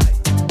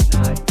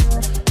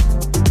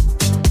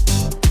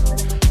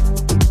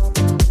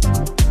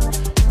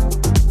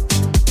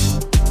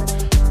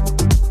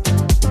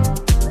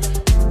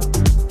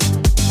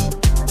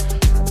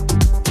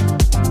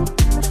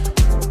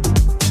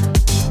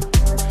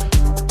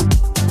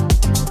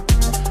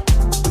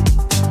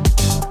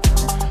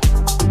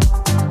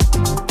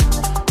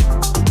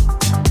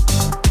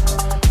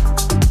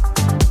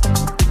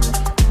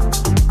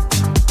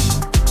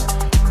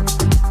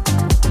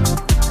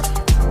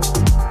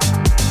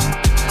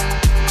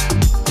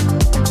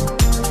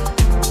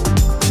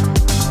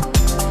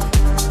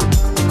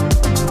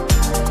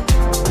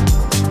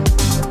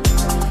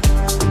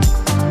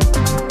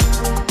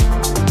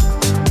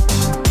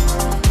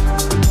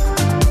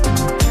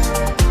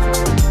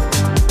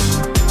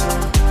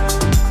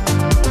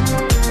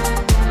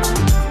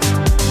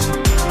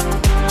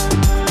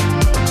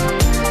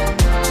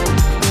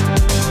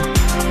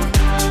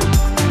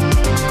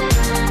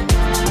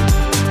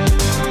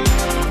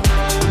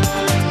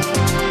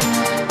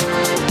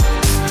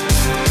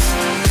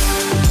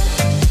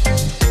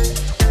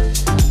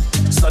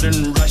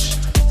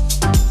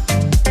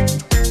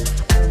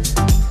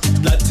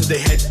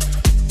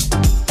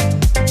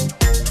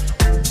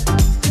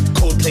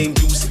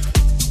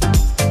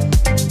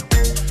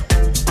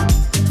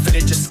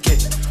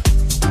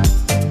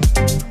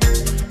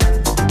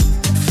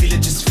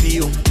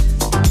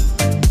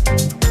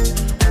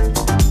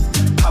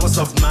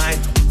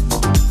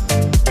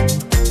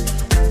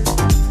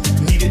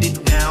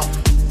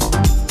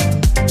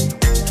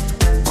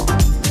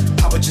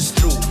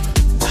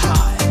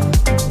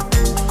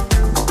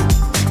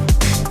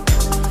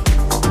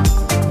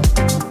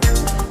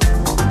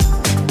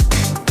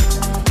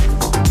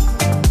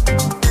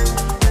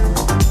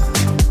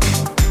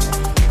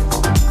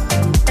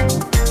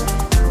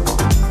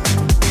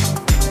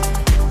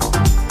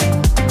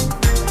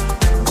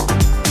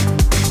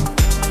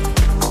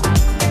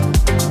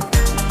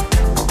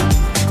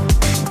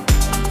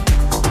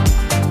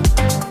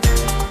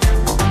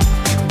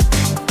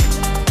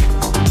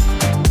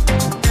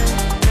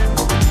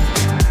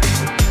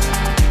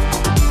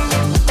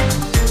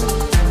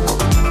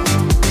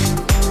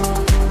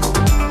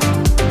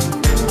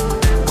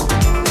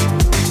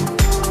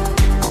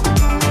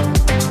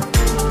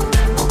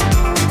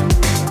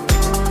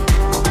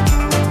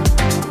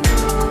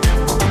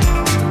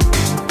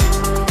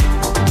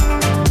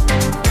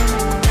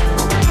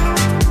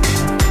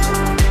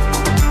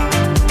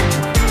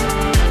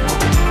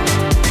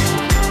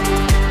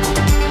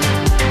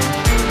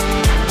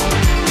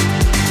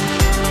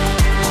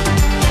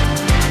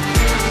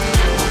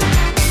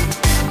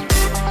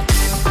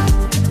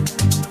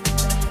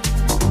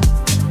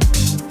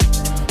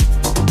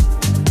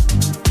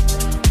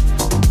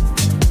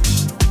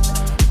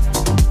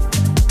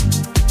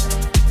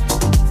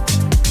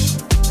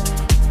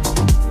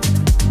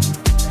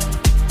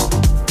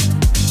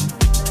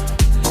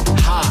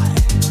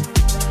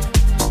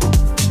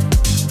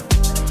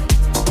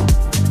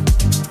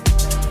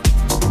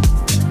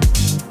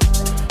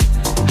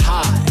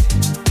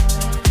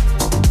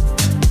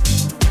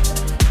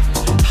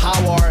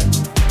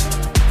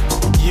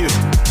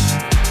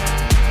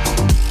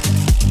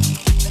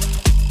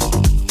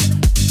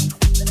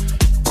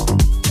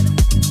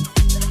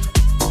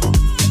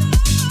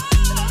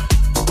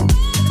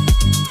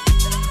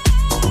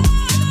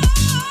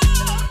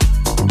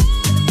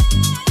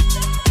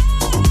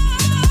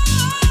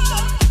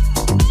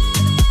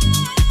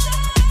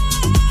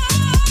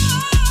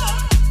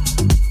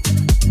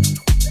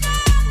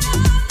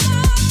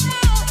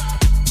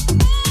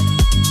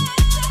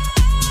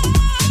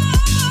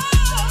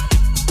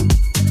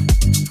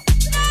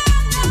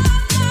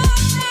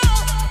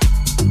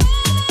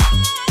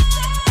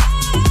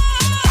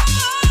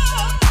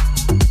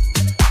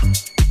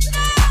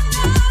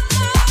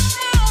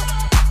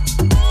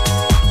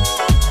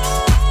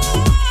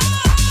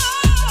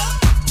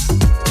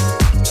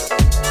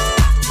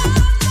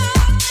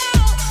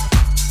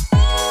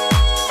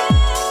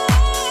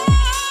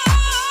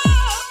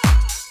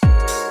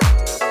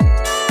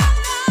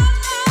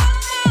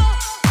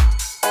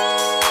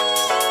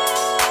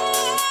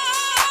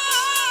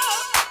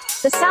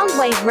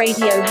 Soundwave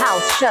Radio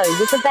House Show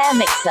with the Bear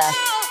Mixer.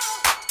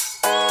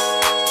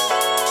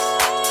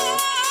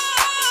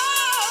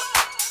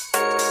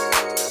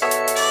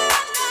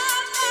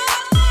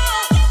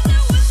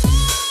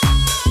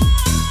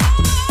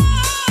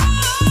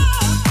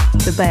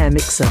 The Bear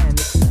Mixer.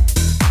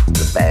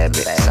 The Bear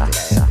Mixer.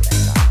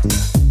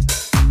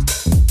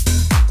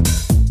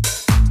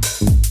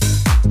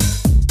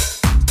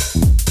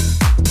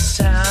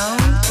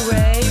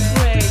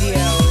 Soundwave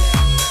Radio.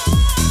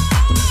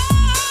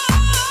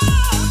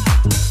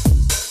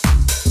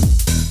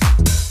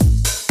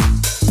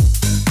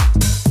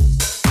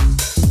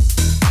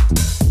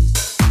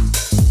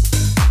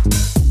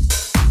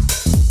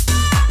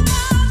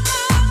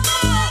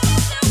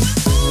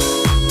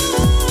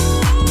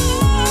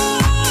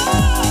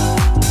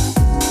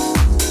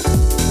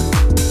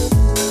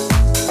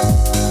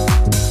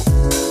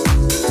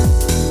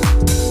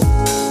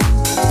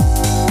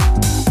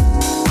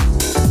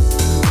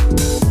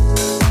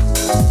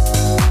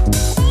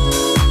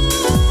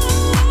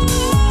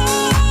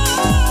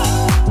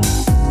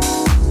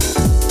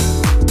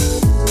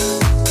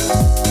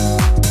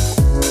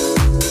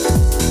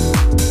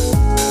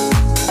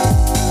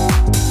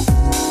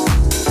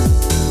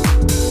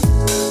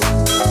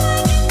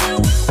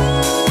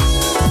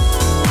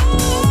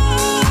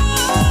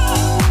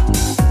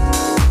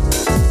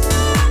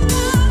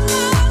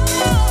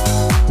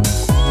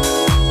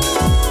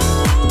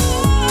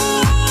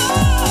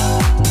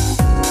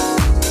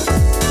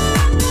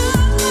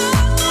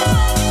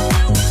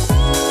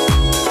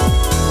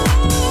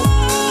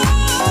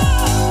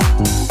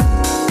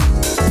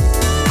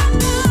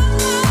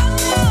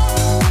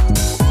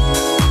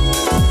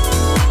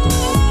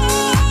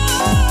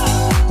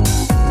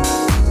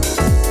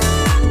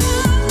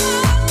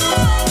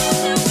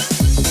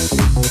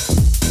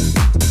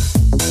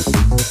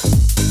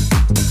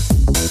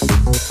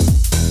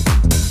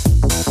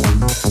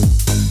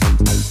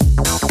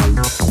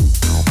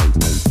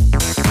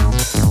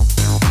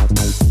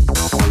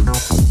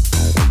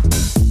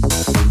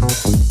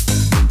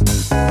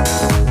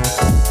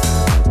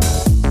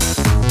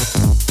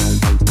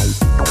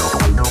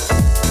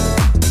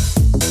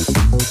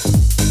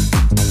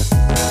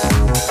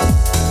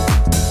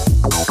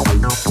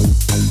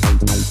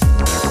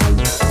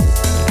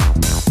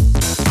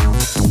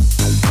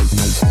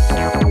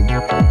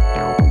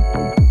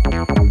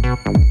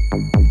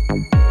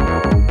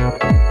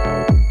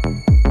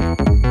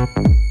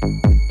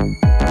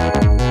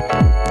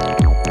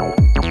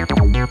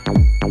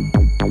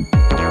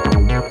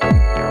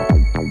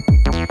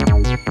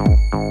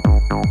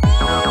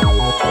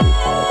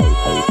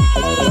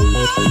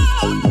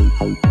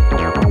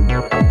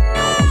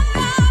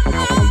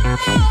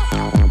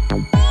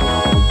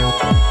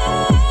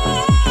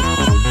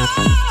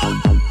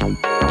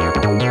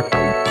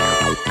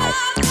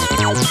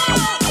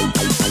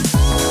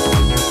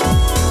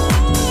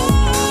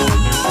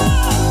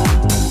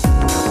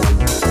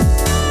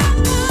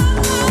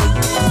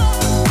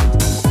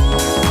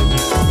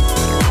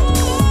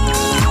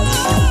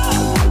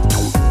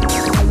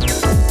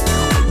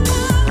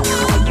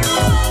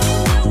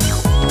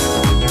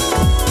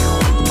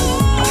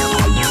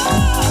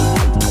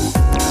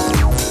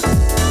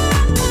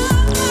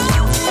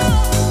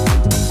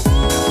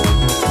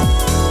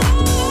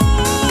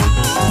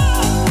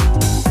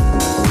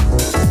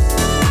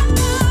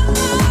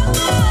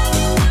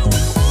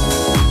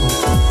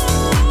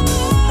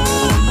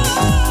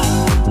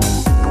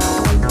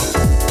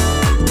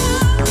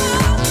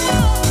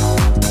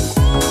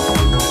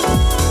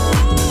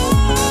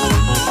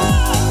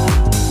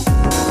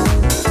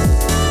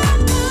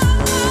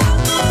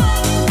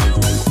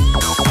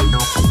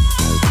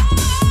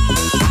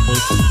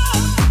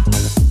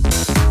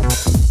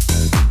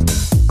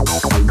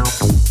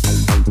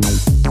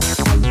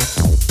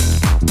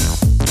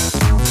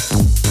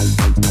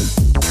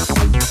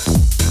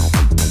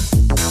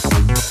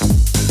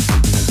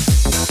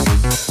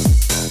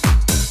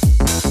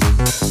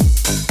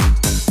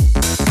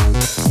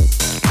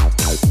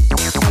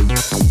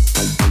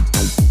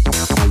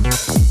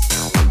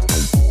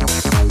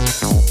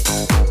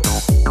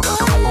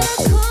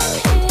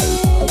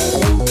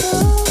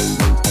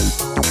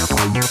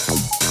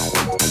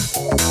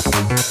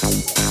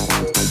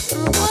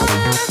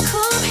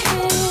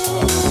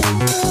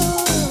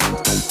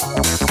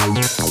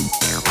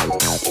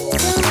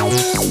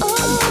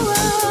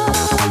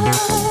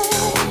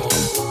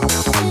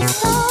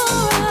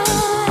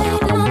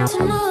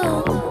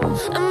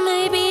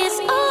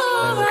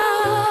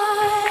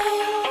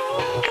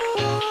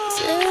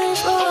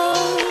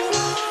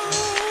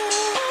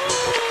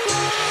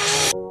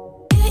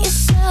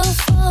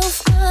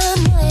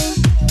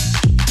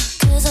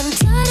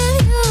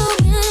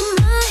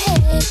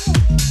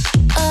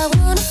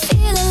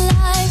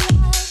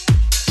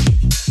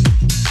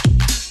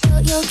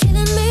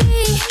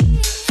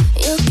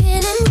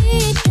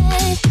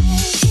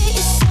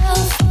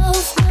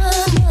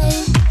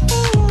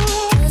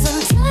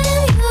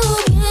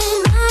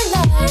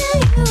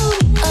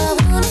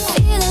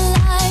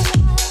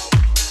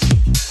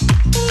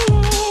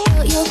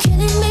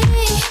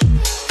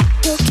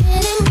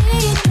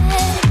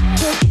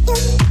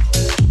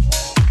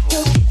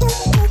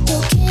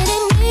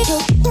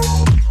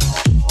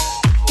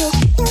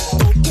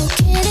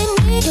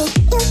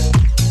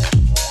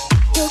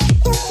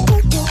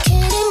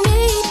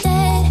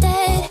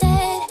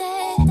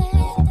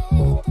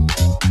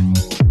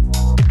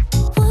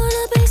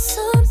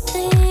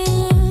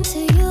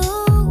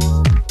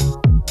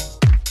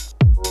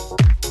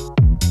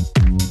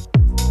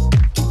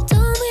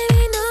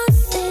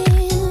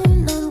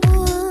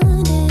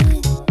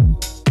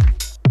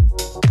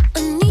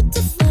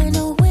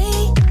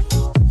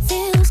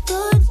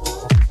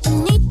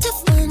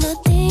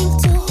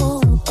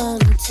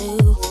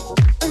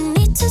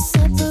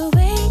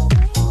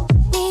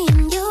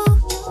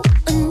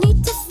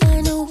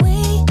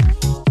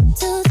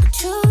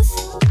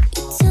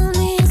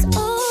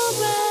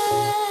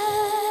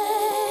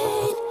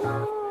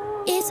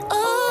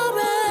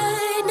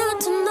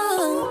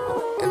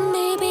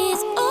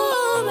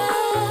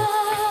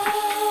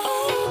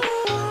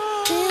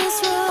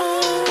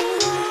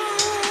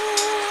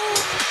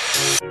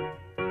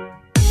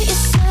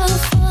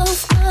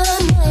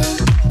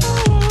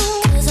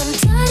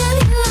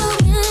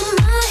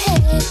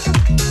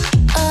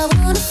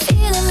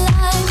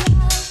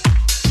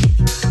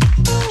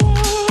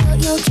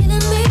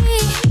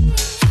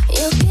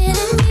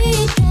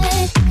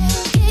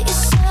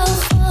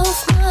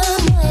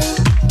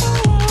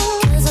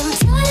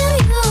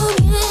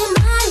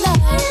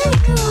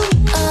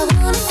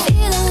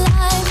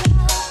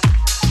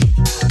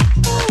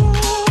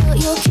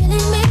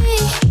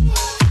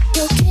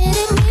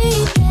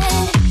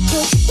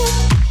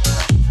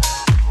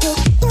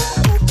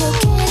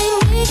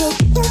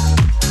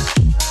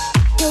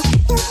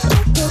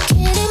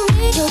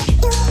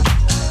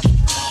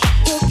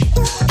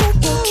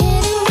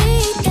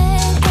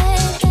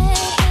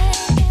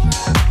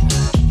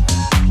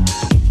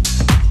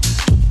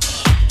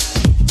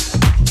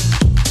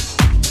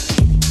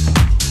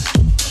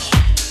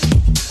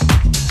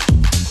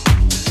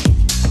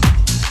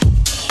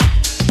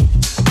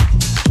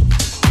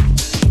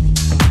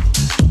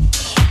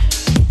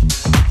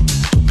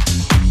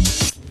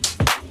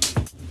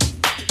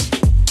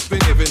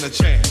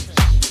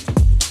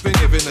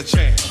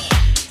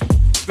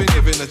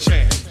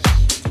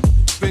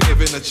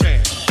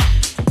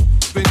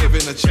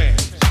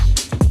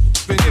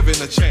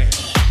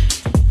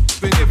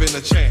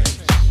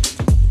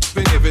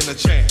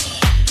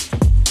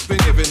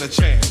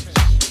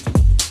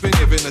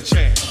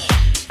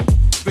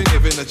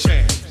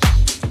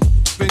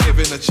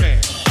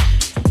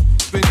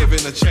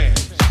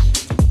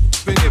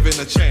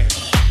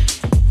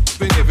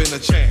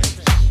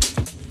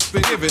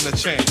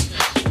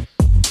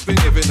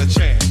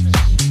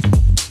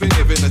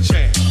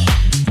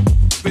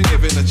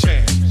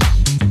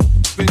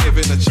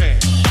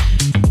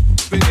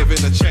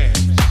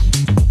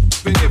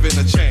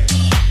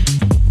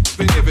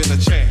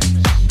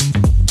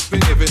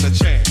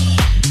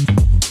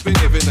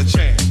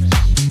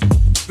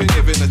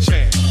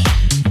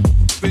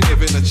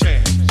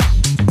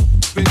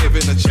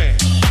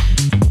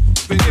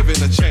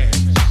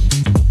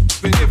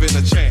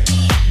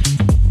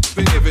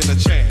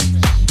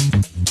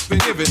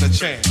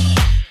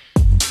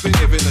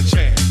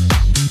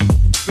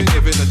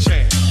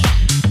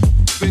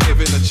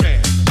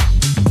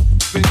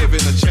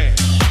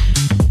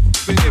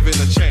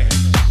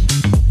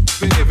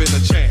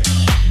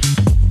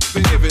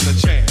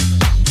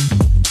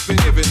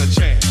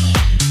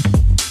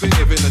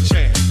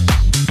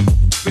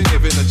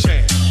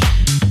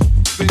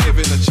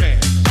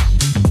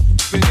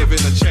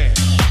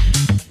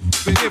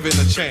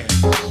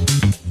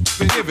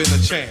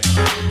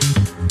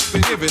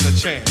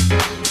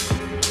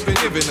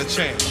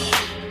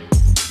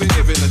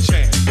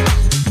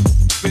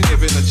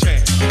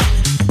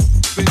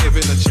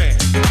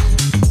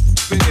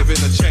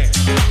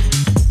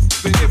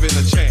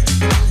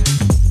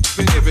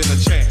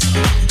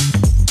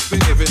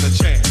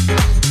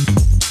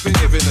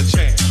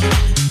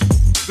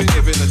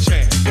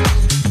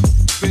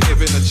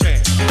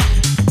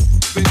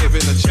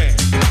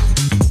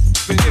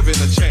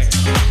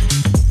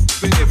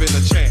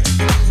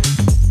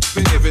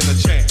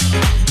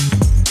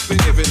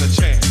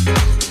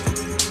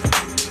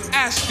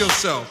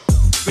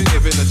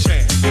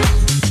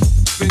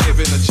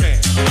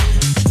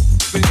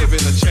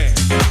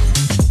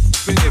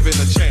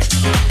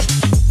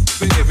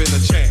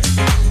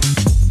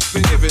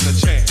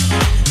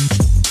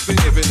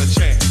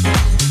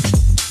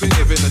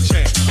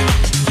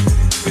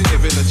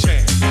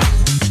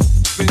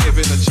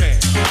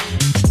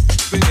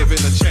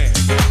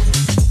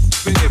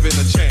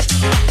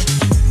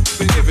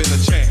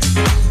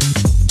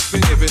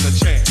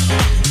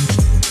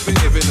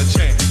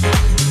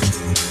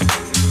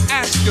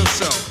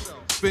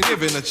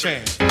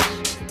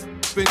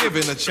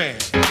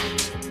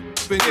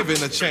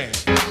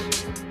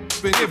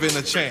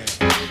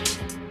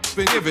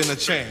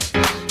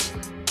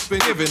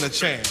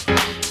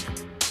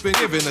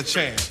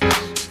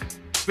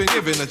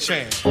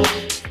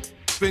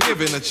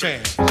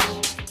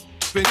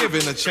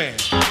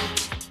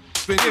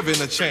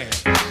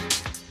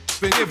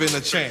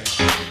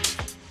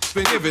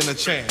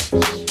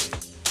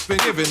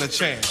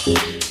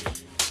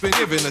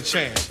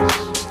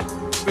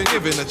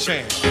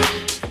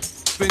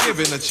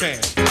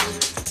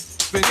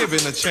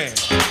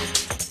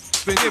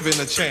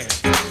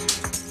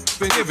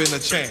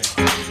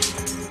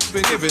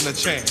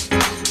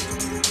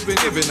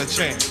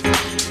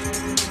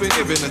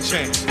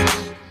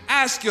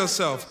 Ask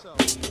yourself,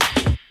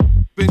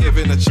 been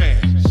given a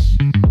chance,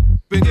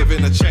 been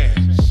given a chance,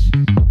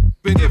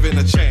 been given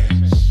a chance,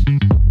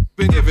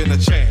 been given a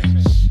chance,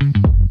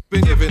 been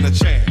given a chance, been given a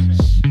chance,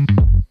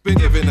 been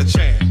given a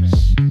chance,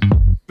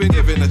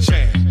 been given a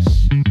chance,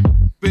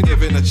 been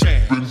given a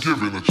chance,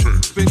 been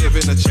given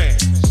a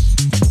chance,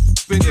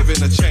 been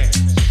given a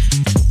chance,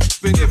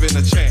 been given a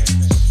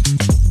chance,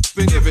 been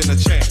given a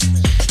chance,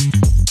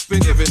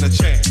 been given a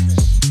chance,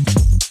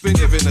 been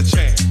given a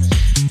chance,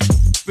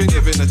 been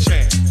given a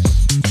chance,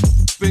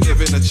 been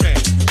given a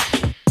chance.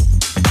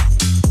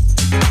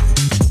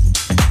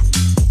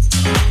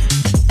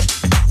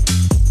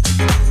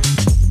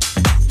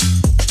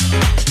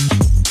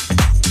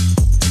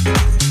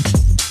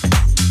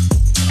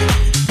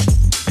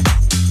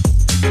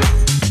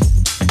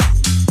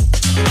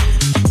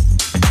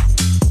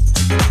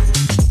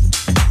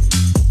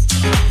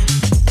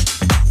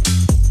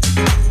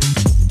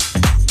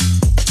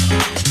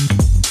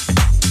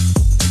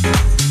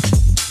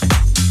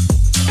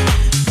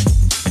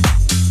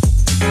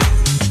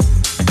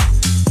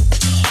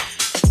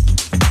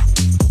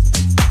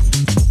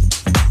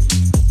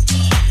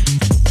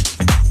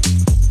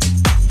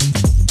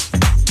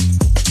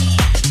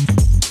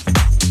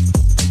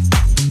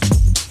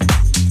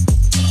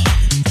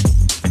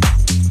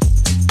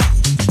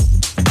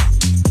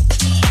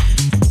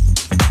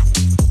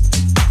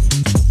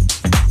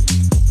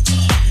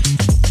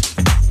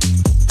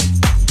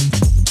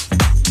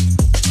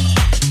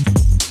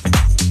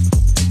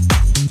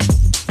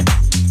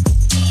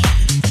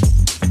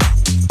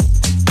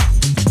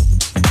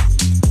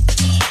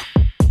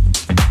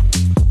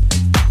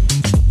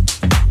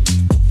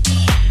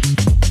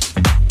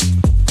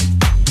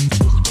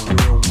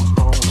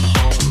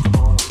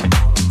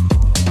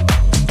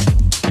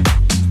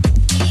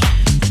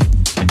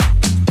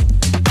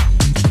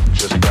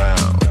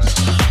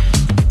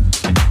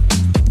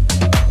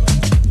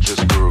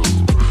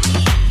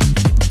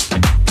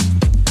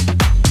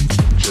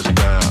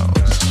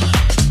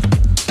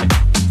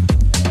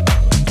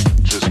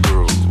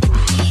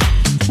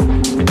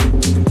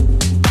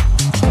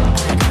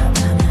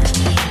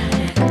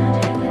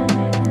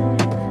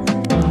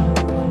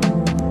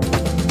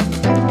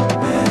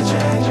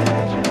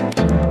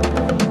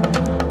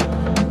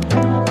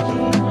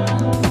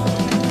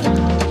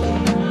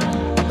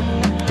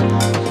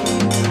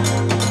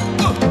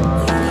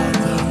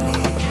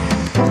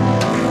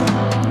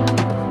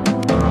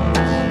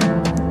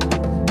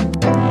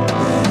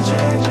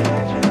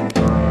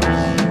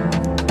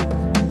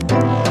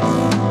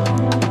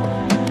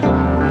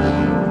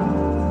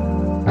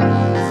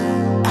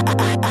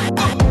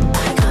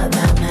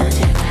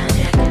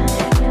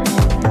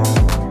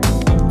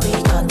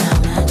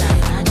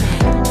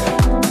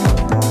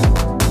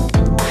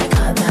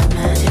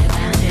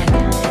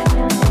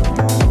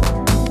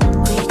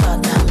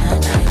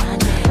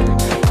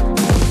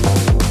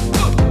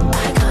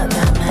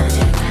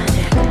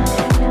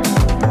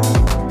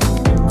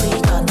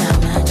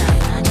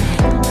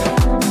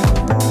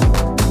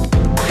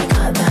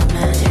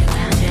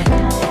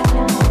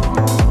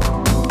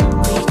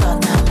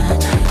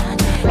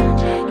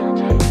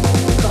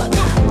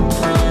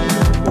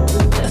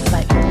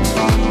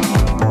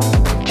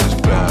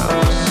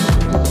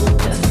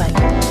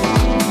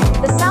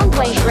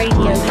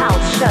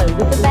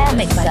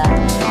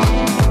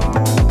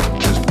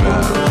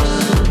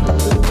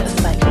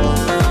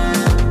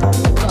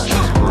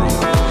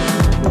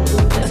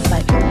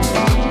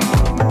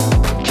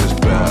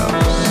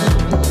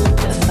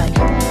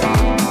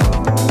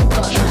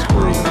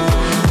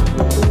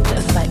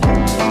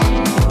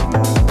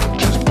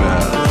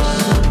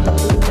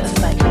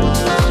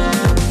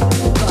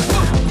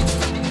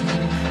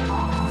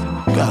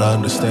 gotta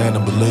understand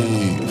and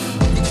believe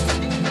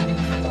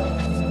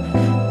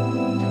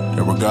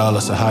that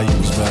regardless of how you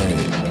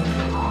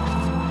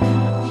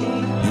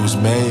was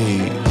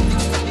made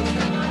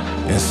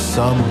in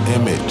some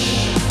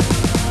image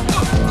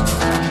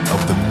of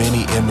the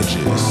many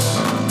images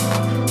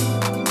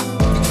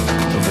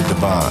of the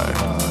divine.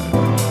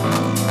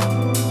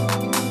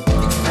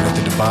 And if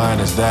the divine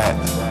is that,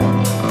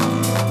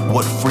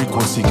 what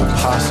frequency can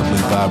possibly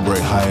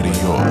vibrate higher than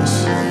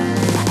yours?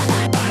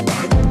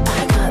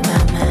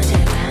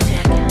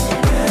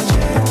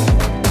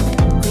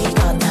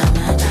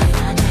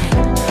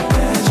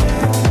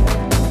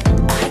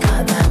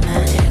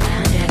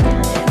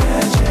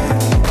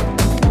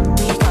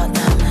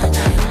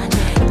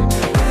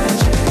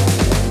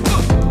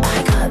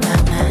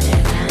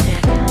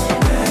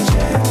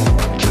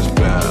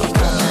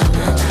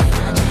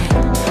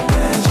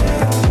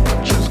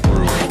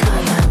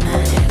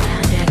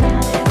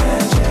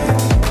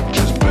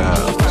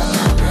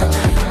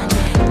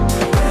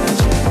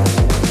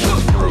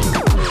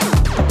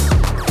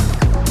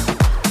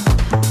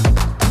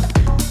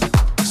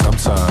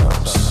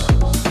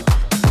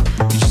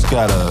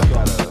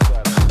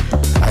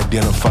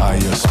 Identify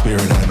your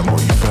spirit animal,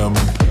 you feel me?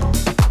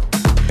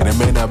 And it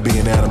may not be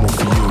an animal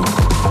for you.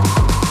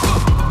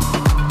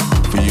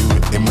 For you,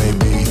 it may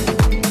be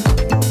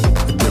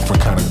a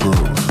different kind of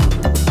groove.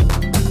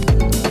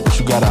 But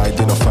you gotta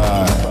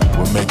identify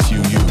what makes you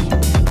you.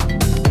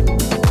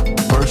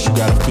 First you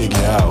gotta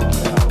figure out,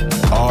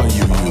 are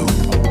you you?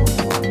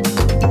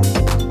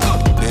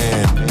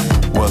 Then,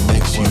 what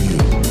makes you you?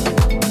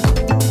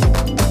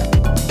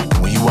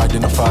 When you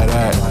identify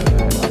that,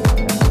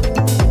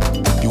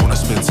 you wanna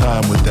spend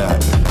time with that.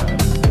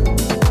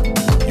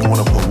 You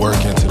wanna put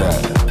work into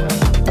that.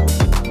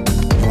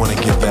 You wanna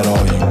give that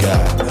all you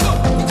got. I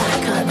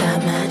got that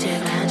magic,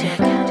 magic,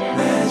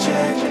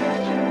 magic.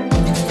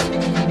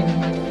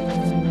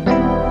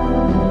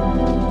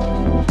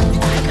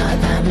 I got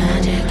that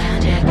magic,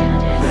 magic,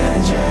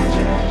 magic.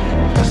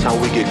 That's how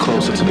we get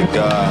closer to the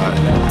God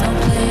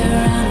Don't play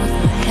around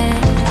with my head.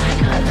 I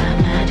got that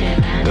magic,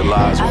 magic. that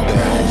lies I within.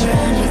 play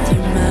around with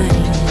your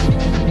mind.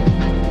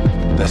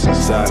 That's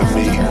inside of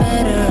me.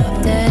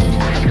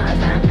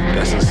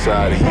 That's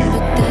inside of you.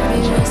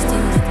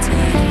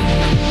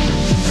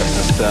 That's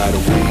inside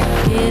of we.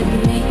 Give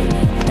me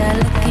that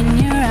look in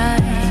your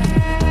eye.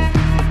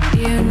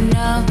 You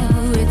know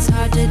it's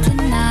hard to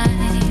deny.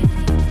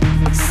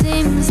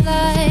 Seems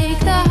like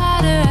the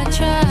harder I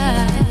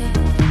try,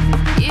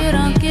 you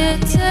don't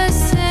get to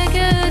say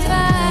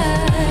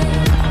goodbye.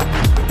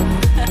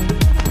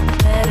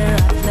 Better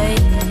off late.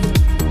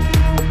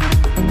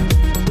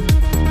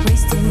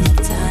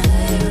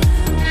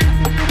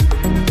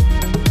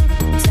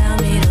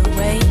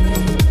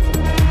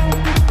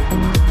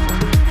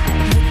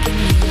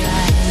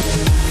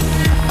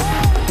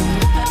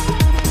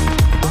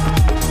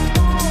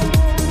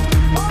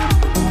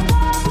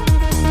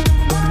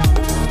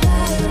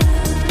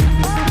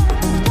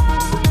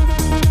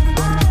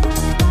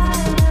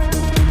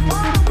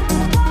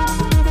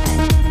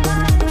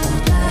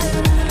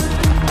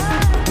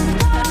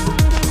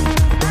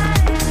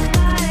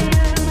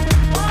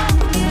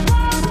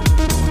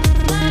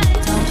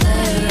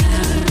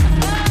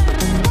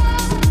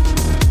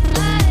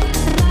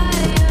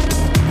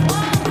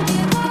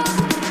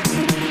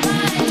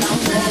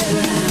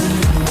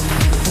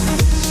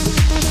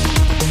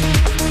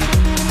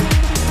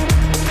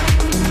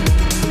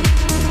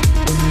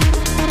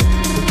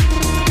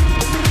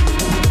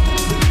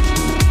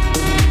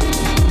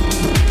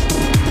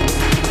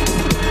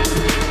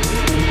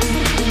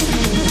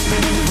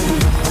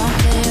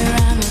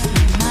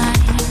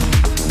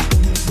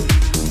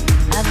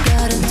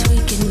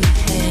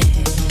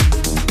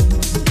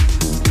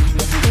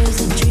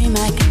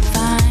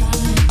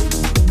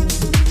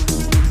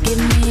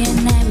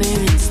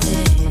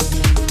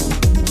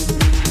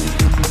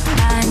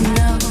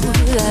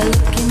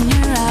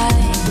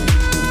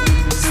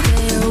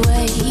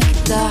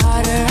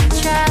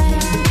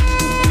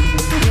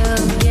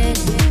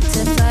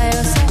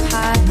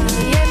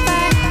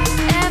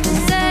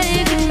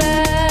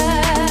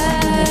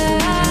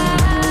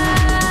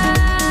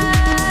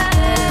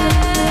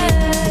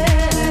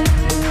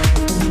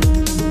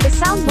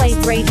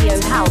 Soundwave Radio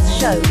House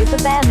Show with the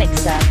Bear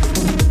Mixer.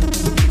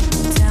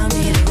 Tell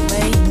me to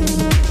wait.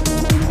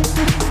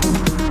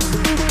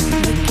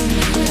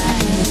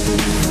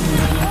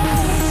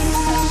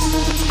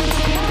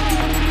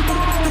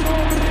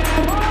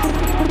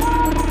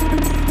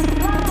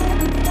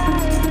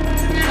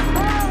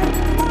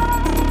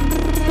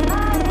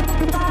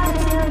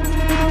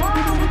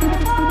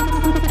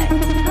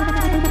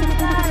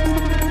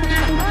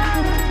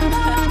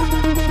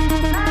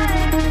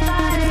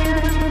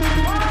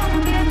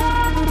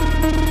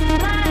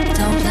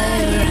 Don't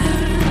play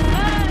around.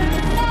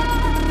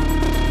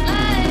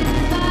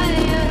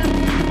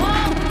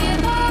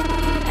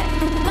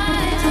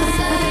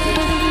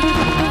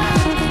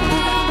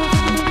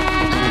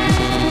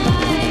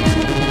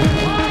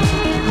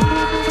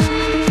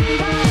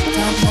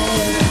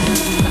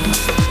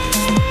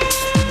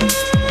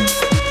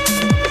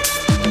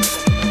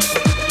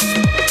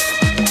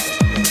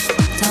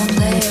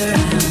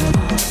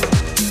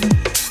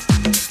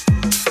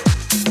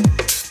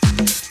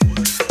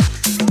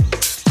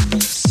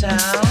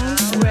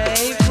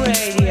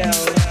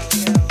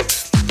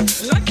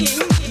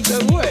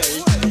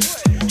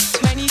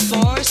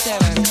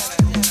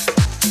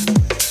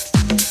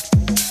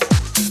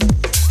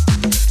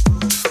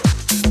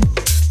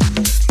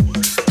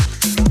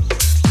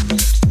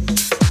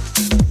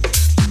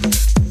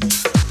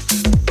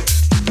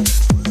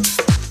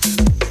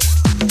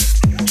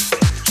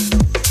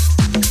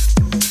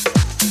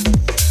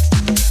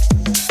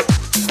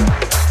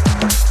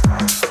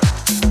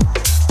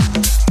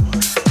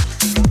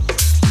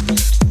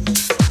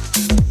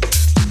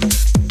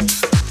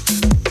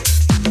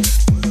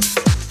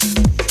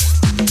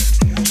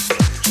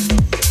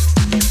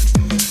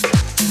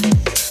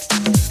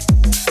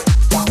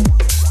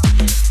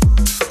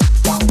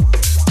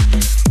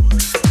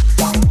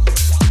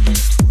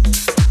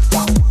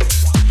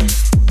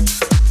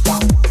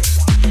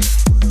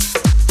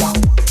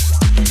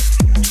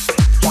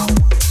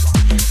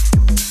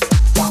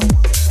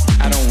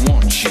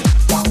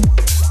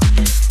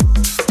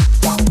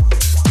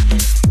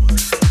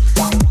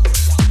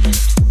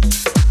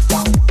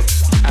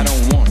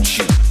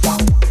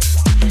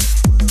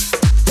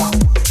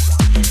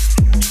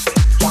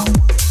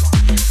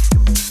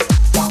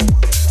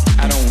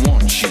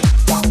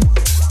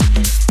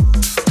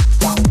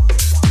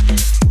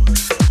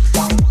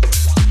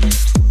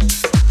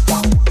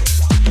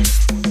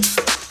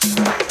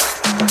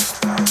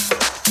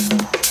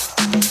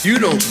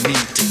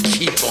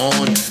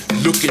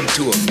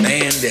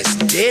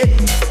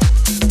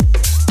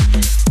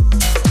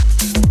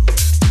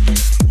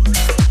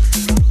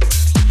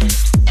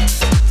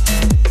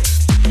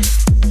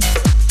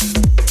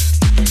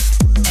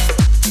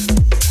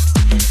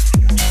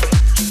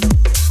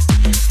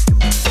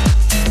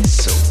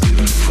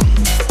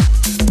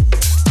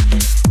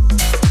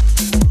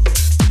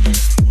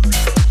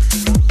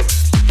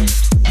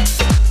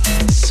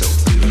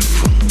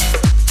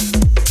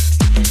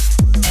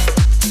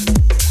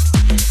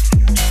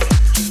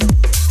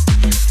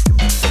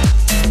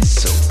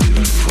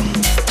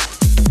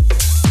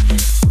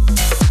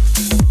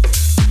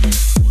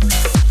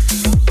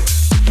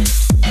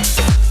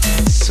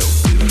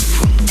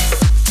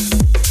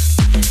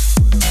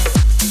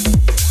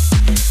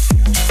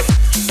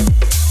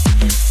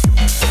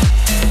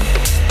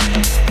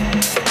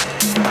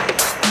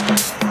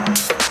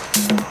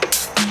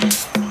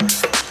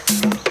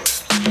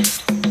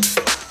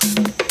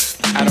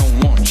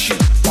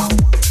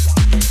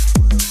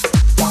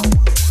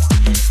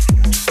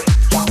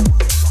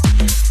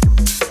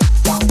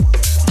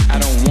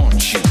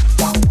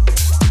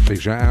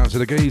 Big shout out to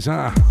the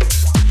geezer.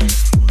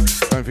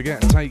 Don't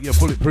forget to take your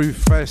bulletproof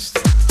vest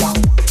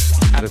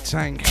at a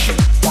tank.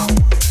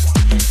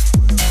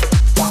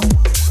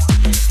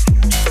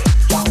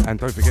 And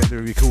don't forget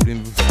the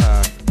recording,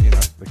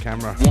 the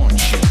camera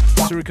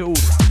to record,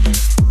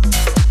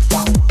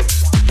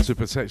 to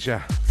protect you.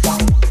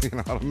 You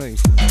know what I mean?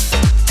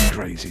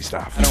 Crazy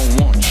stuff. I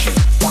don't want you.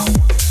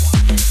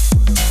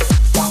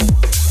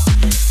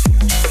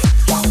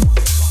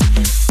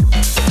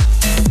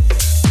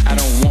 I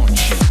don't want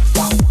you.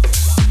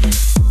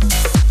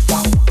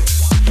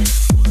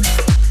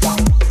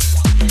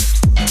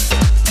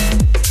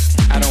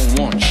 I don't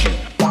want you.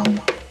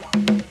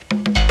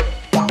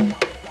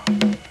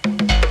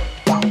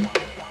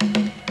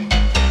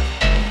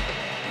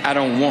 I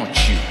don't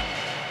want you.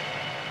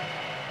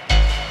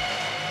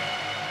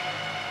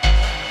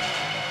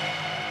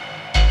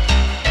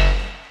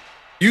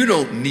 You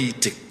don't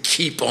need to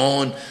keep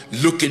on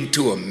looking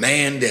to a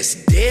man that's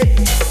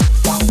dead.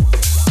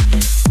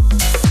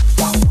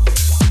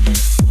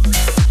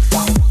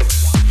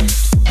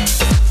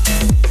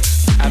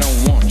 I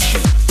don't want you.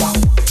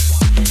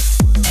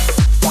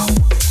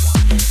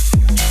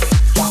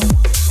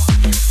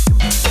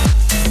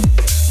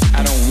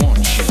 I don't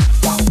want you.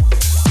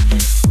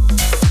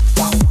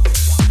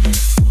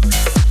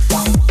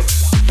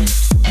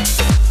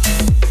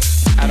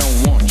 I don't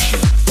want you.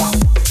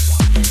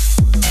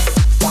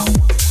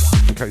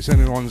 In case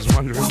anyone's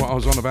wondering what I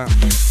was on about,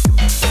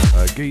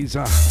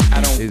 Geezer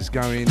is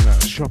going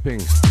shopping,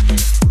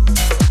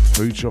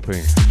 food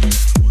shopping,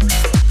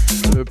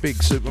 to a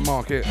big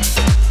supermarket.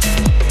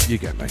 You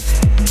get me.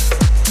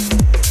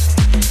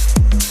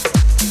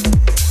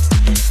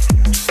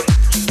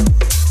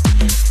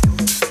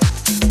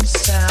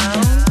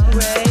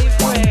 Soundwave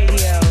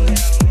Radio.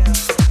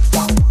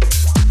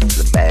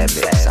 The Bear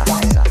Mixer.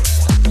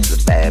 The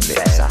Bear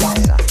Mixer.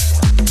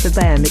 The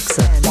Bear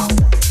Mixer.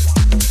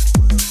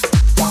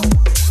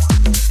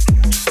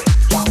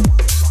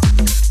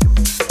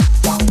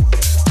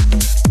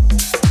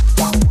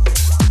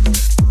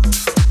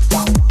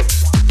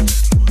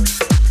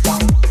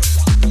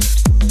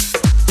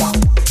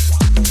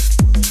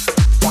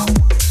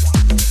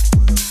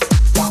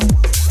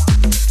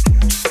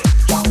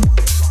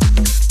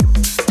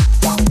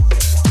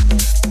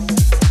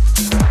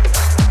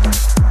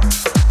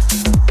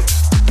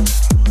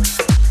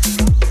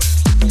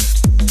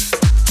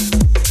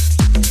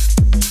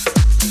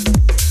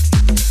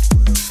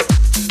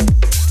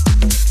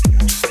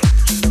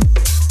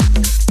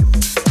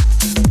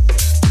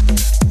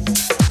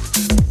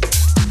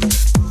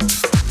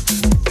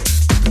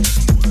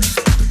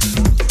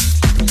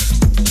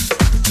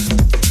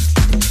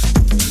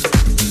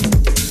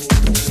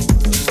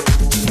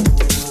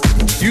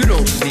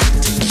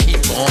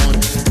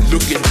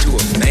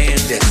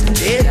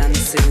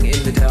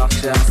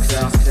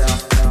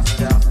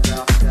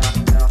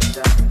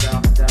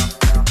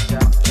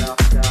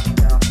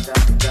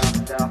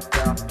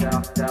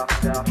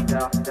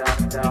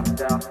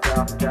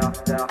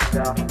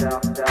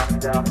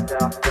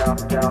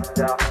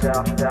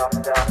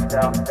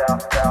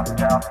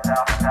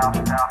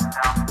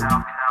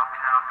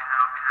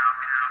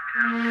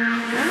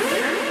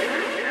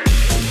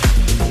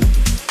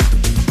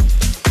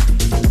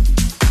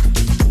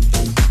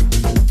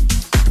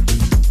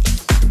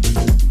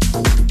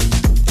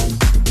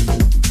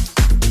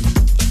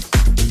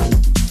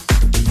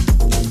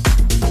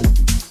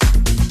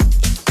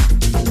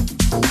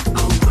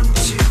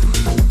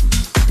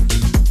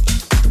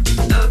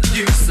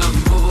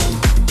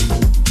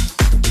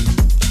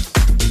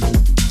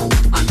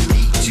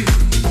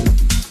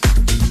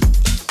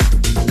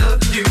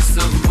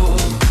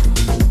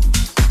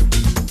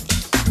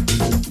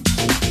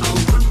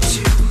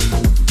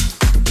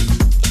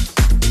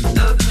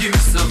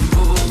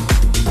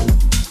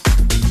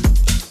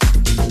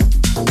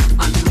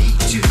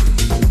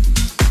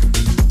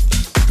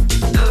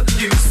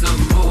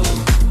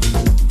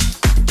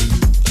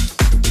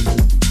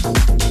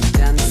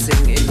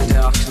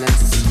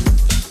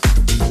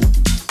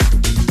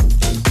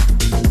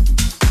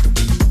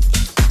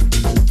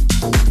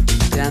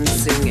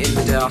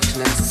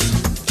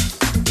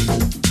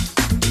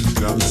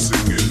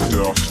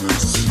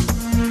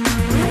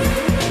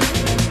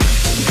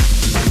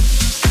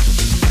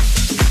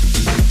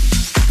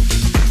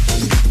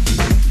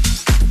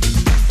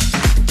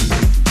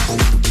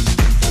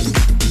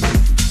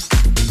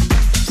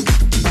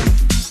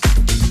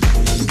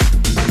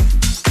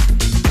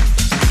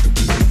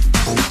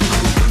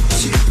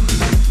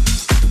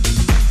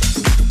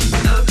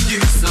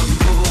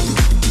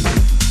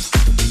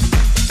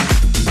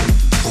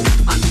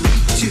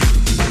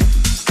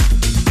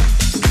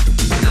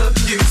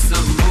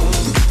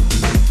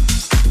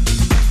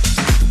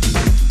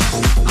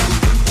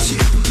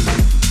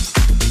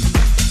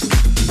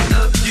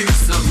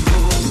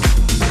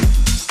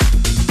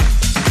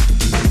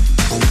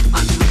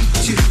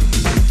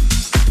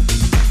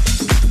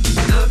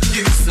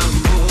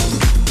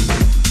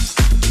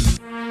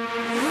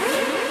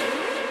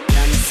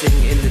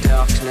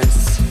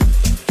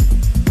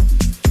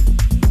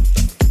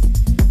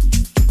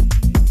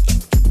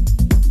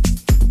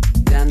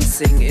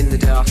 Dancing in the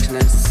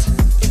darkness,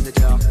 in the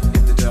dark,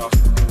 in the dark,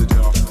 in the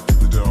dark, in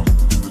the dark,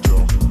 in the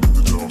dark, in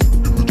the dark,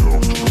 in the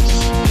dark.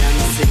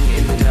 Dancing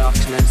in the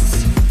darkness.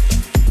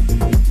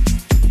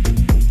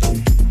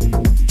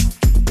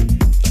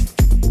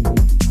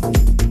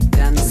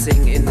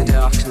 Dancing in the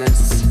darkness,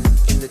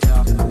 in the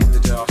dark, in the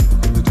dark,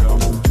 in the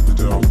dark, in the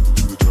dark,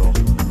 in the dark,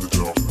 in the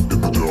dark, in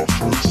the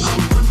darkness. I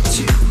want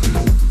you,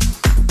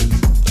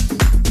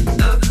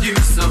 love you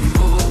some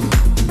more.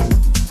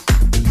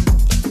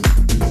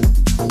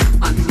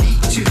 I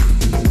need you,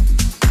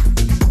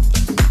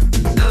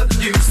 love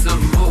you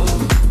some more.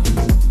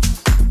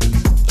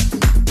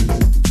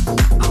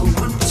 I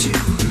want you,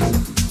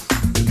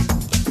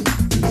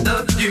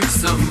 love you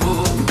some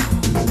more.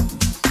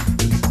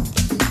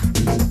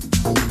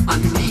 I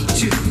need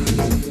you,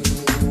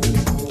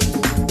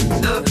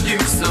 love you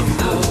some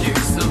more, love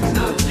you some,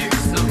 love you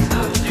some,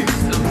 love you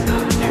some,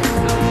 love you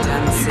some.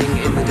 Dancing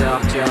in the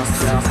dark,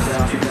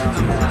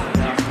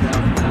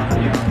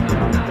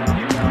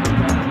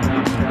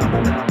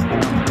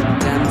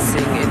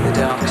 dancing in the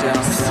dark,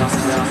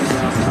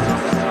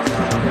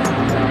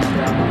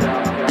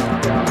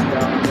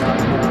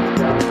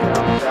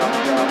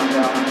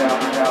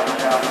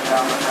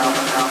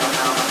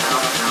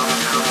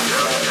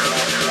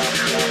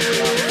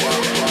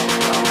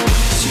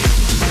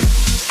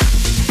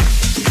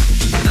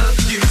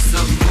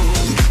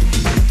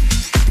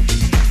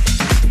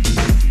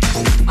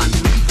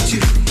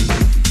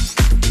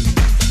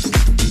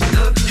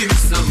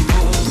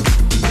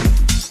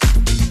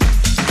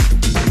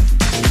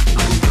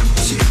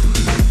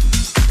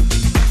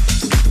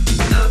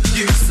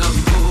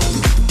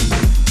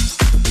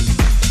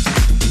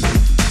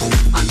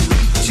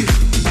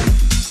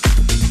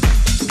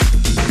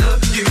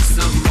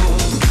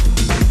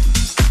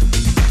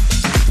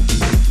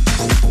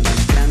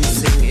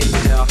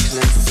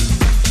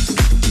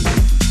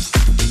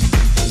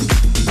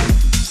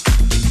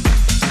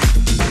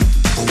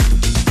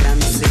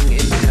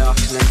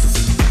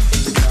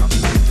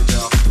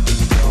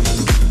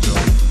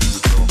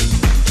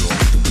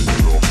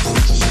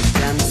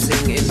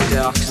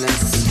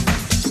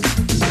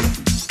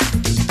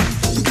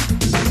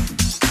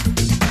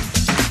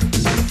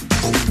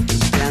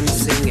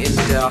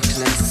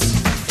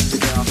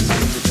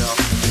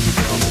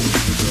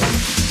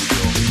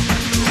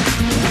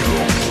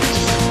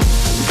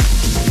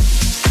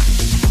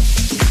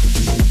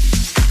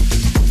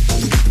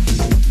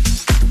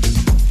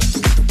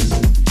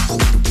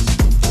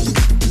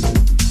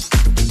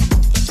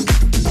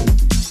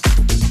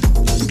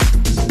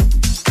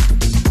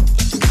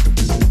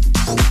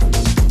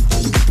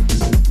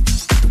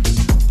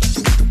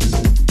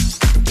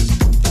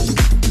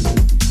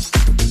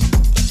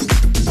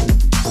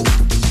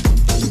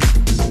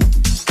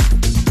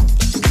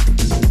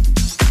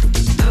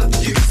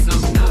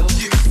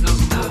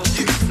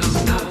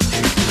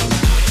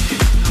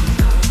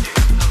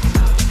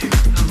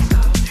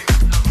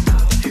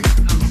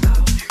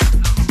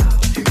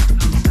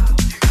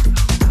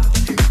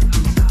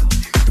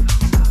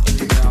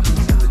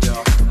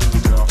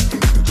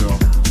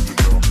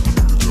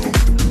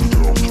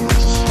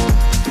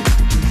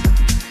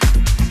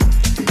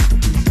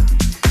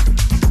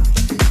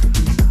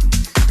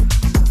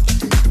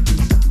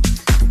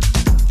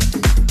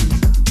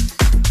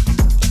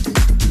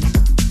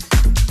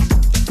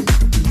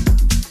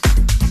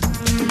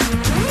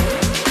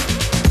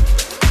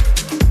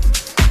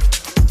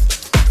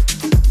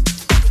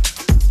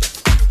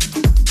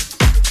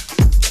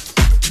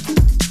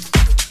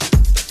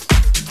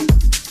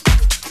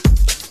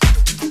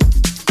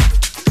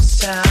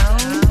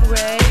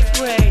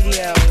 Soundwave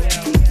Radio.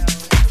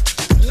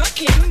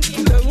 Rocking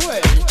the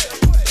world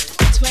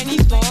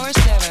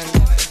 24/7.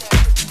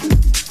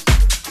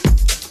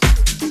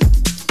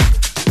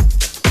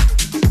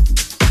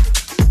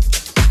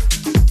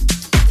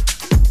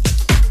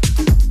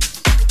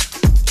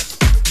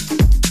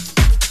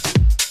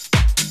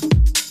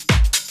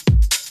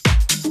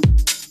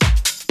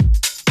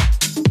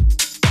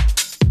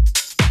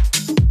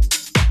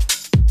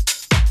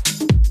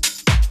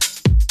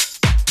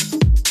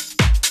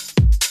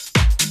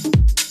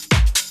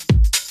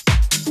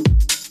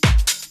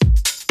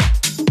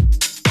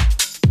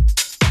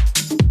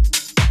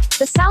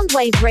 The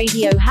Soundwave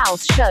Radio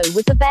House Show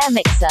with the Bear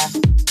Mixer.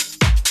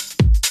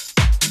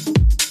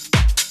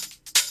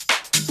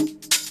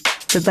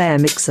 The Bear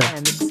Mixer.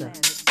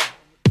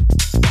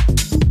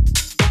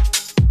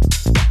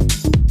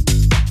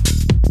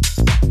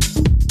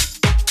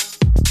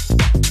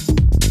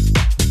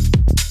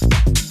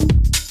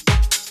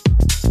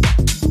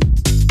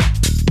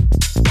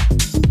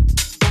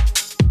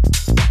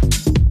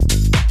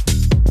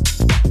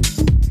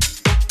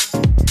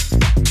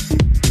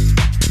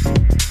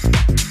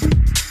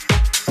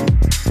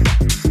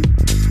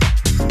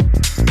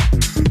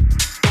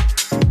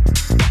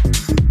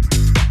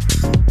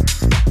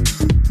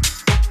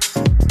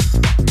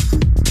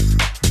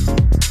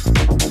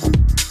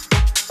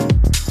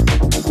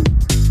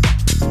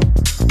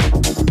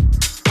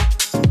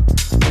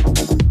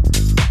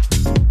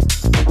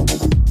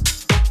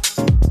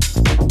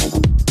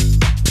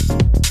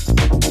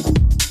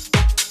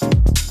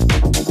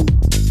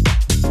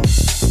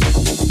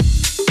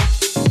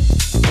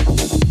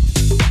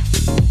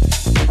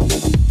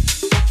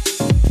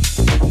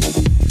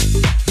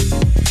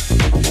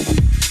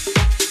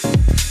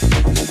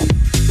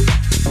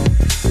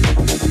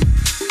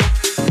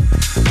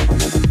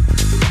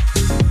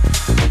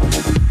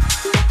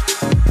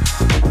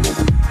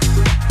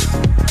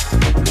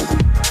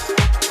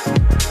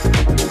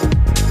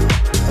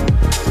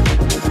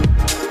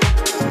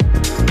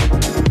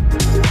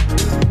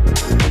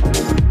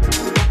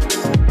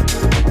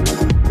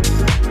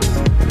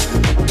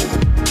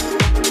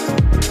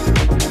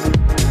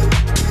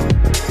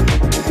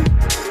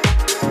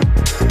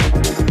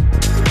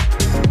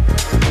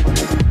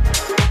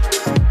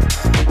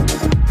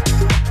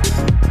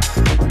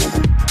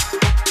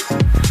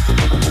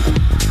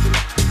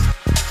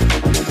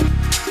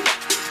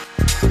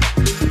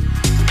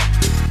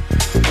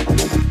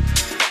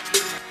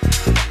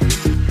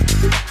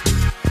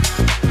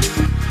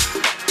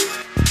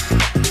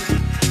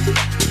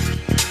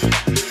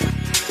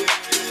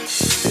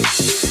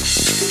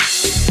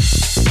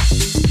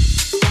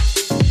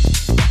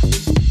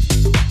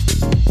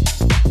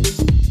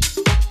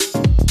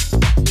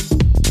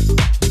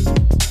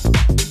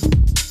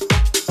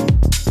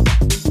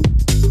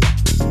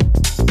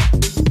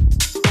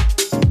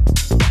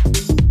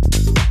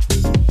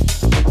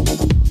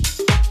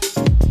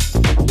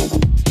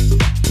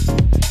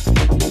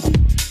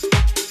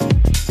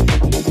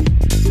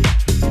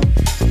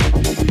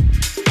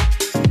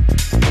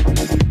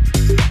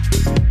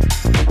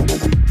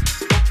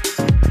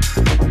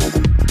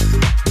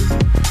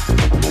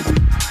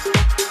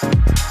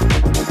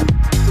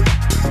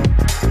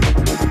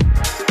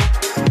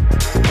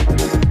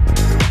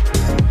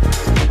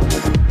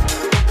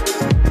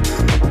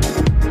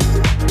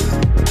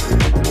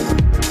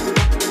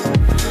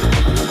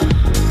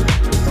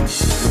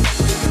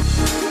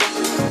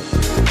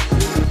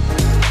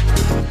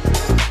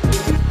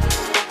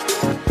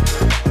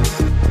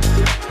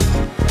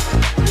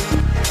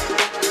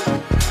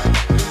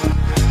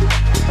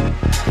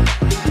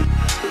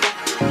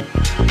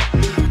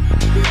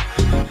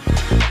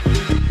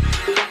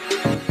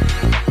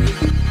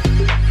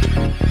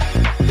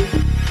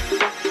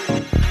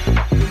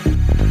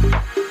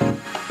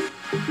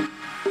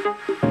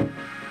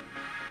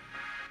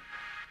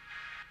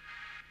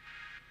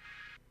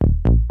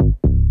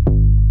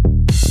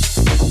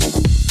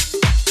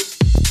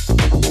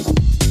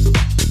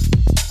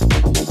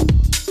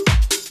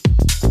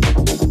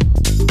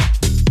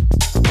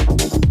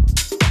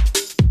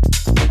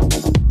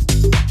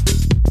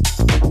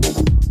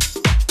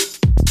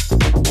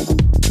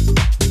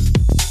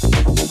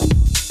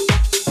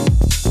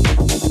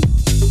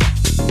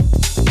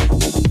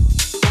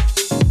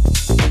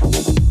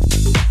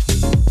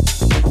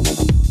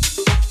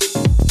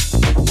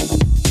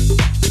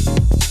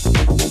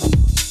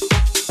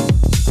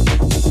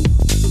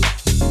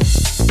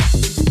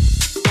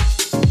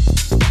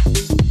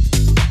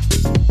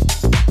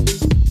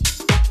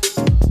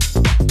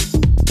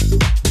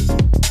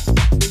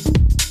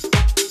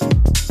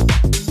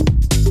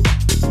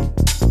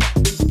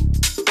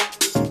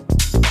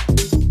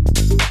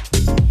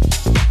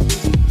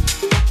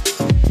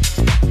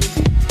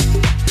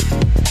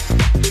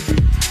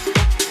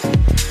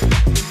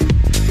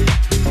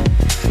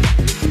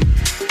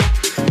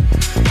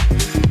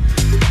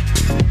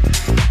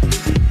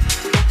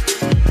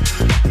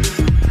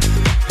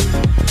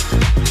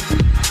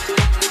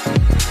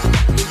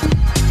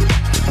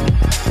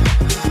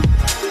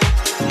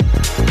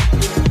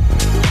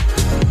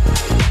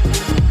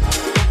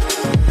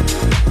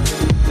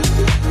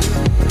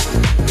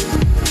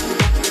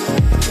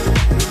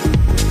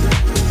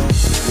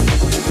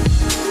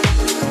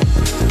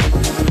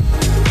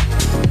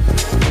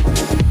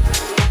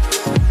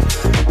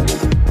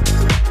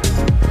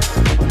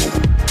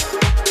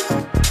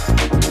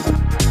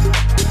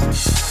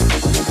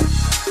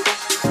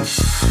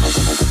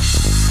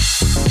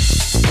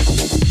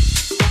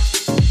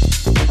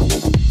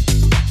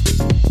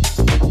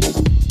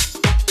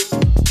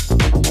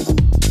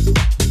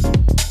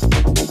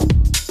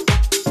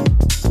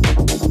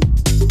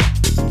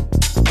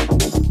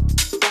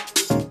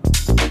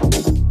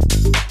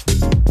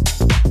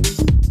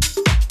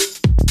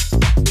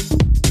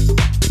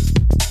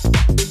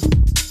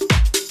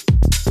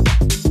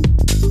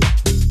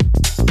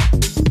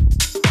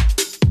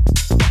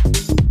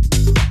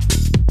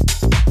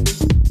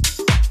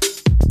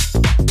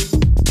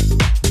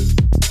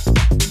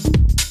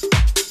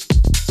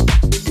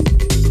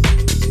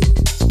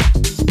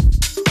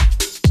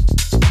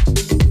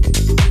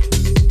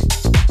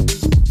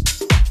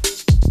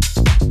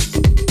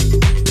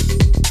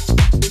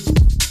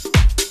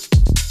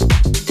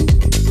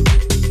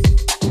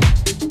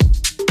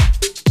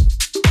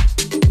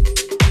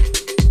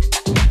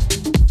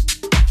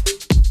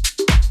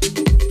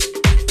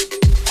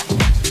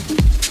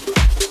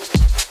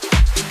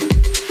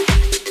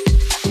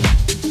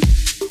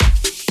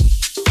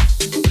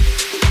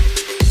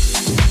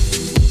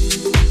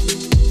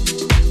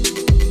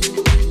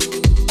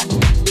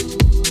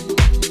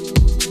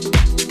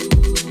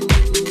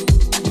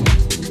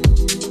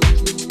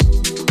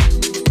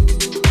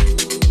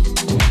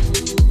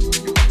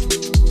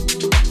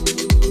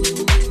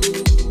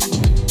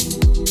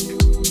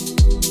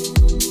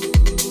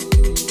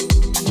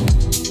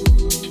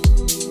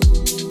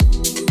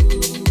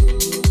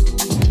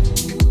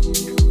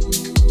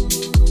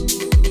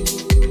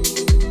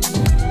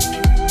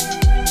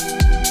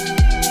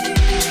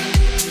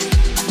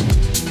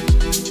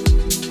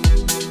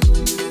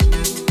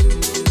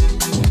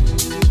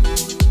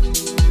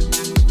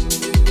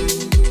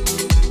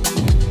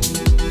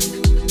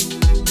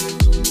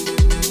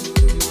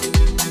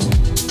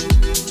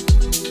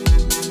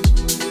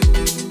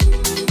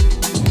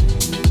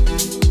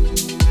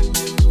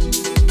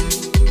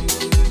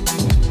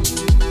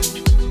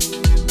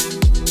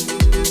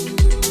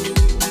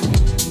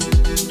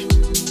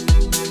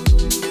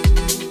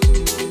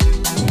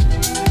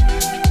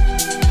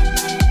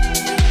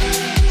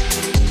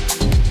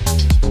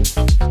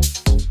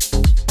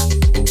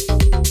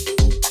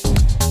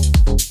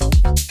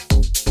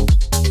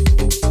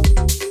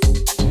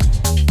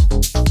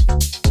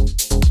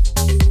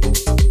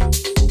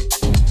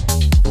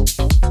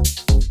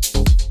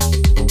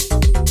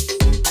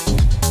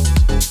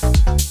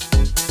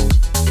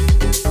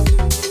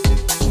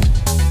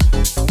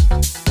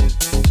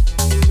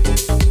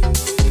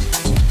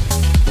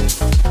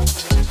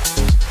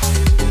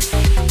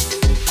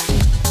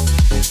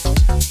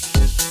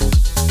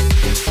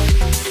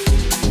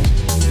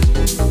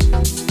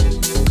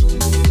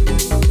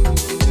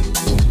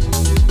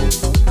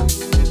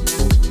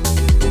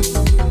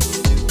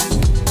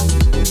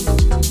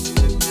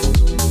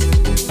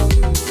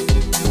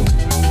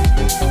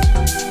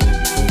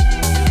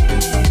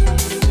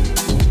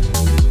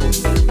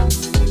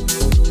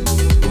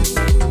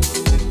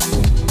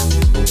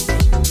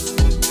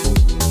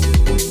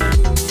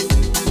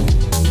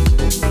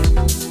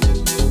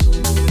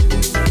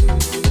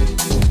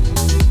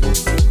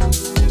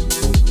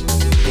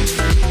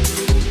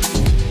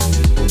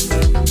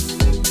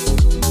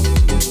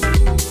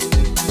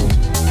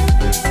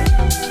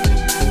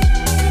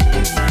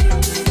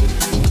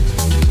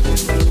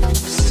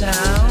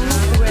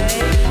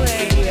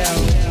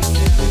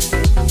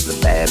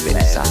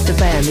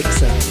 Bear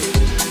Mixer.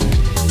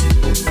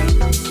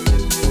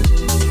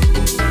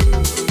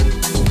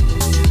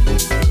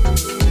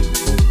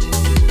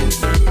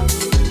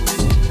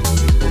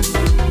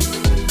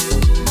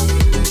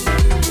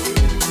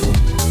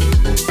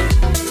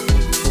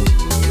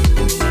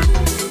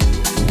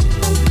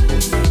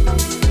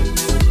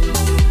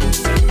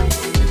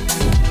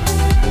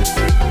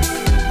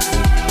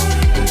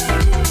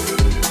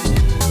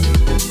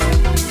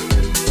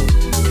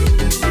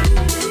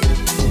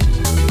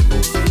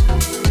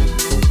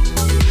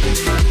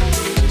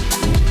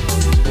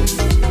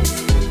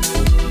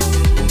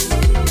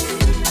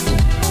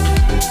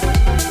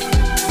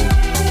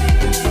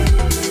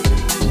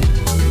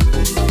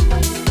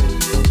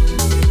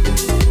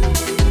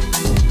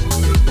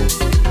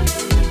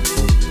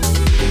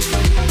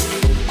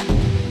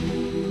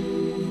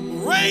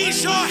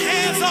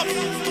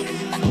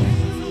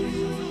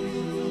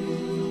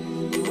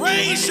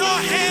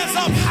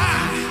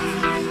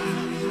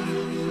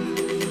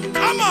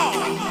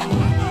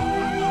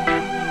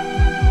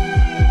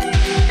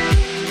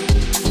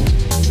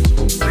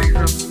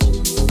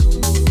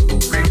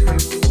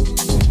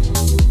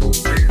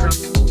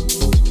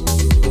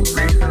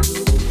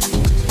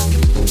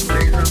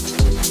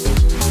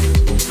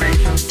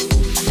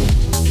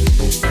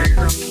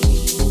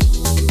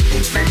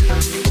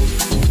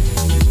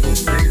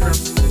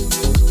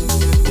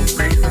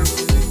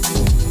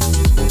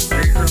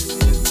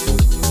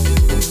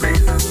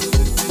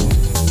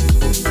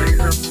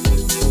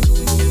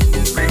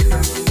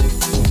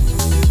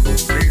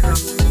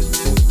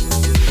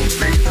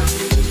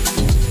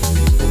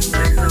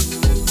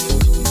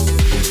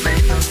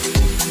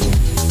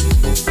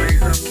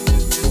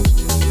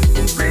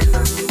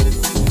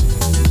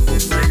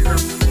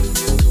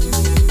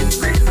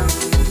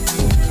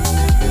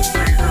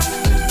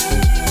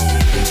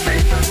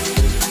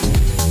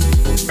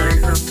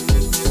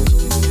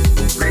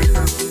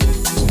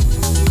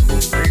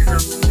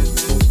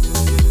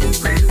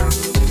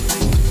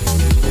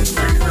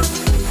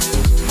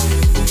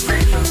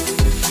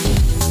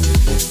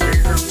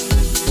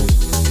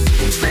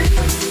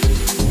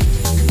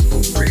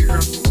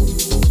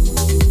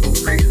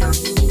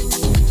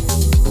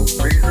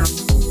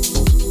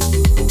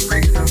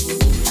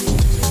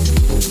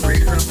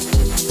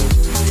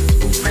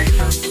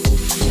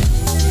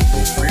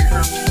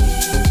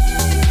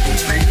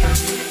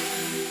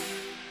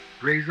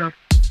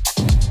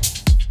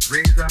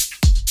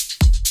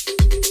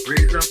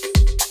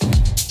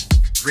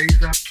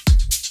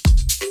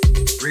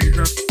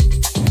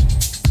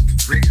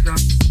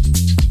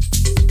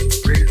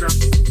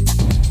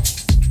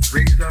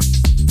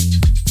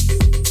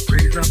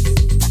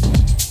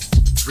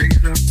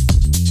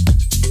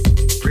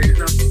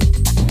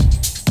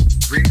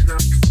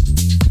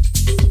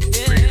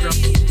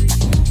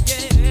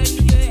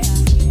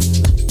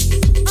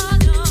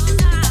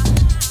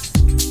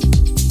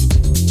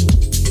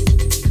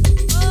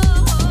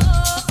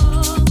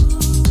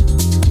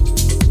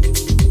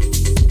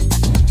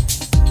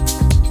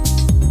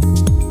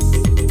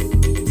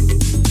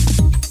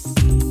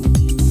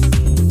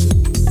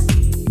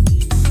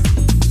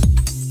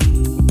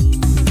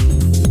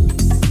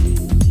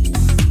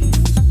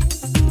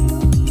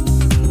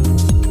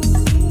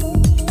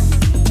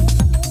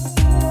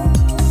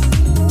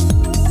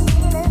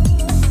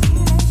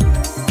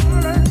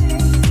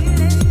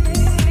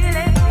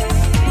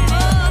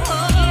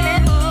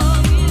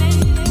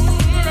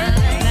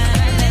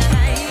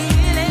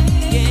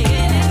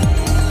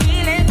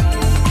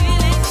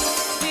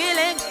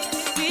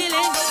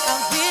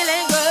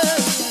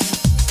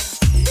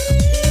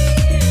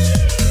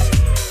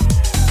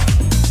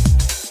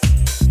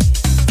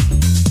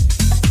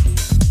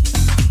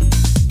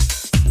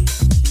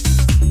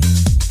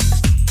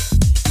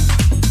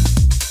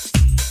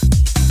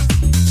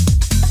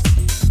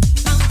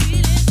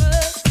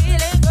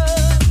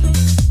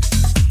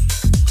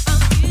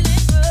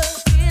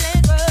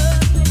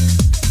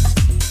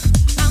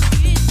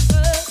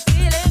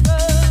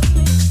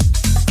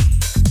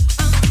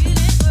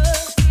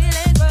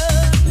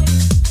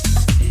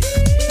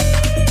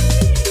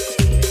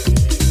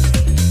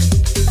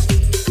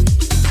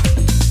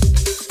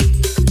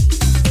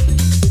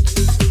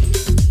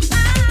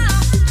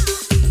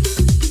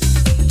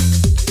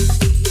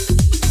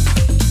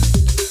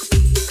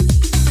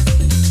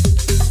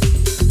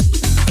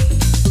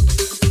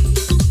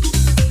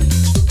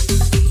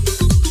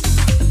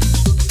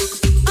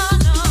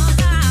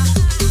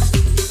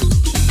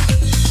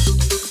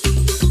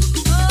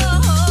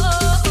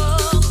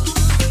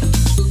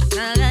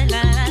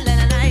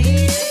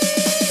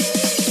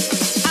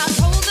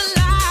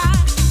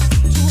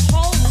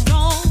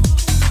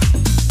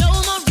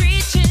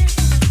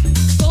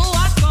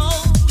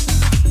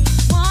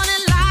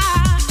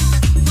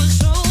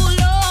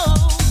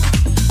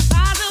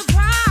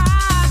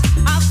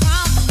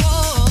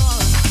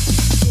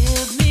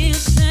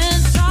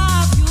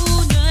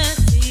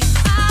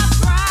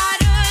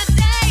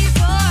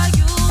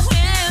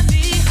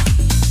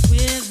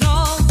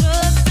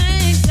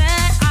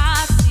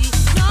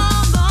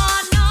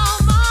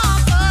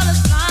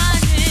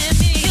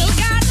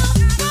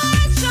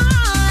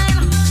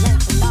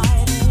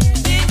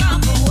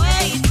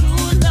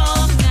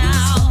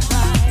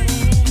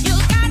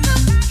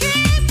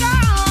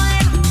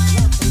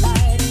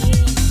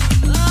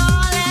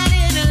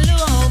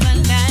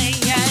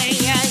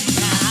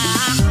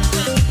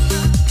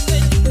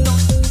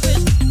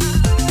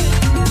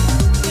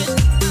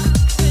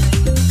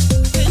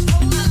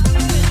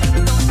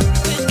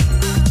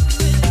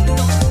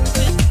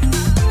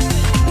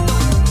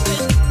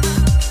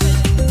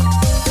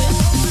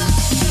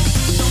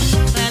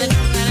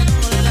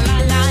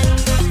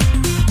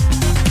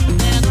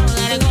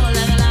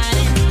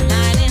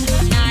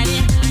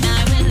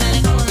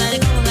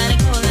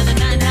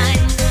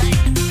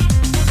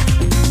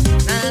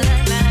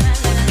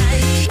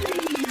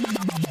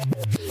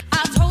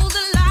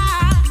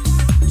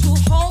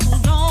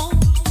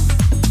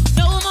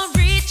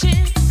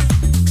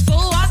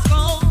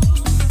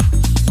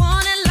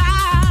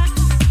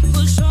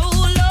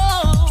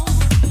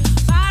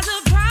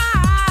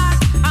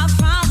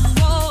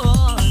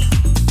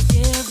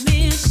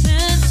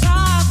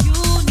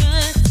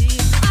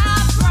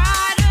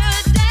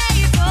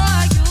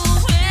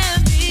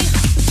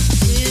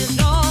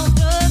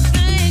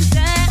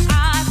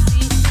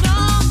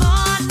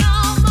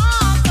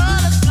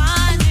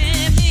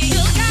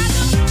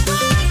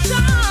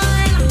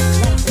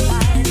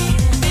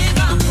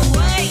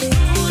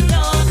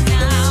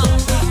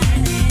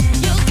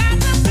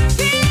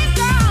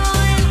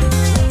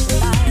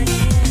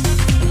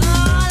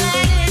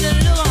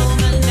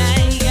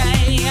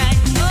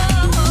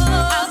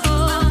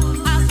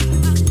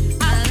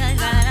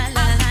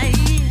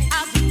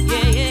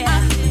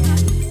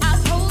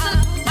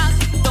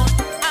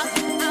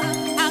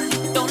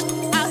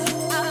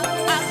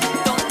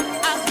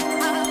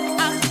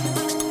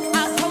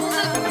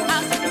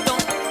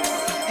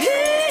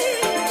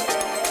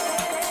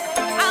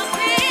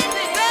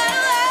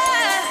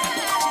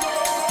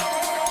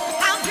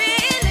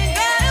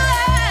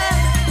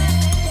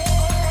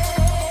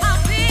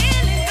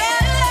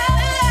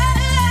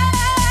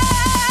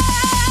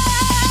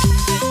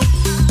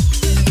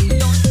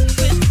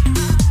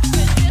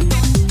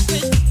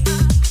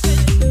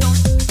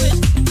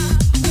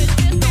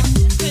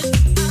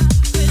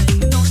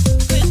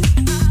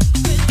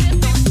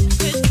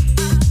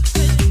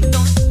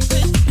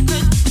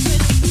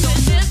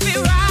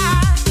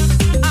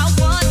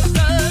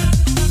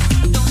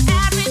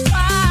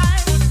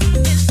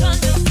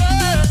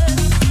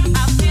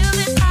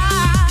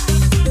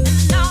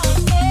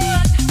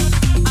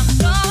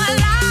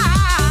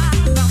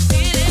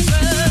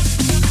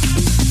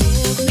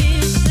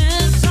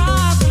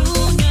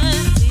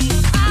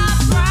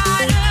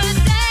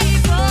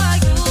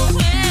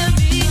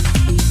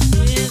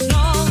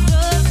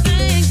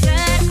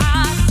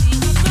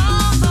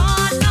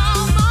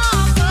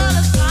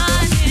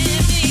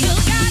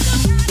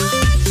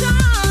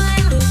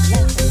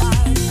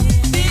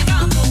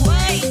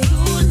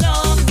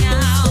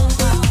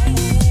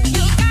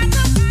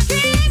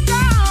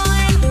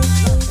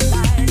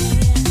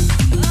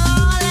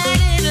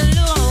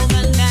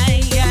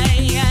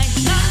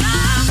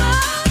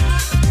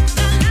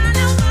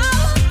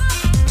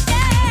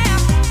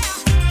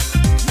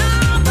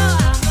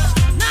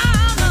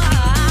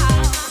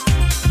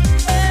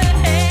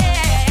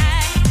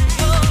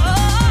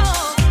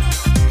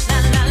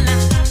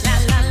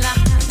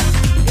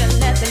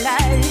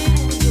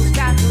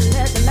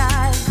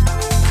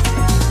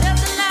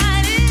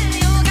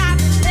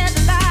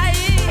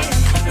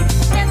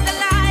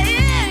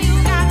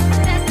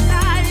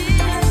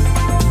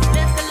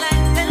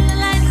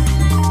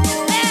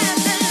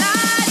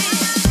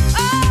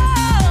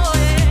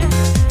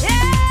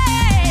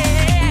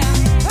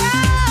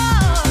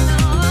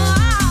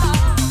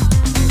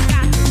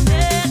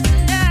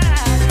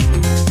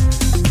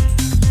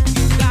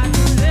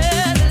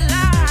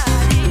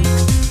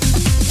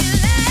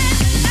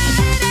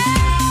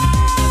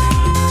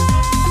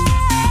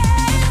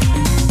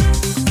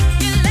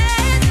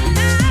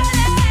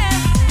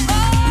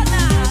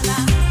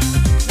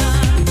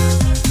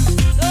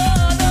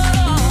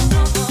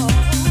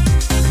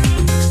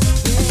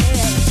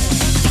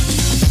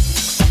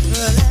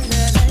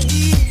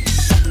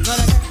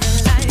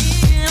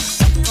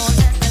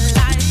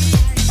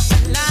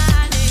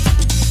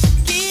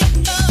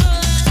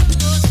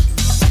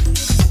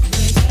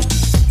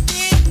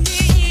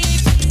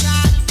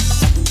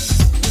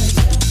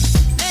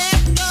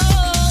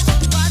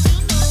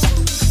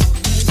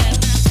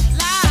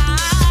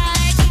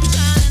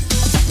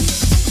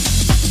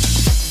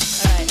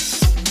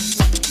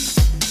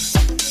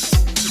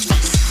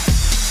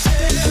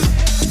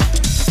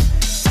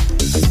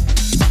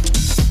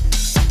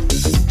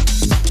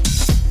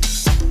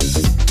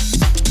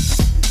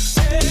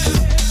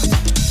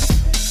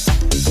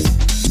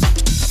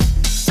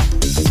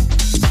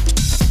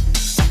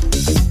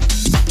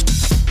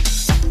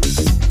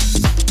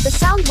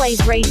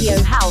 Soundwave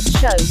Radio House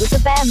Show with the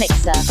Bear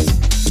Mixer.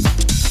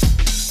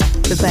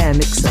 The Bear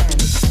Mixer.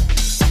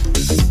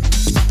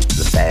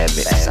 The Bear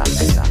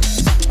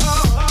Mixer.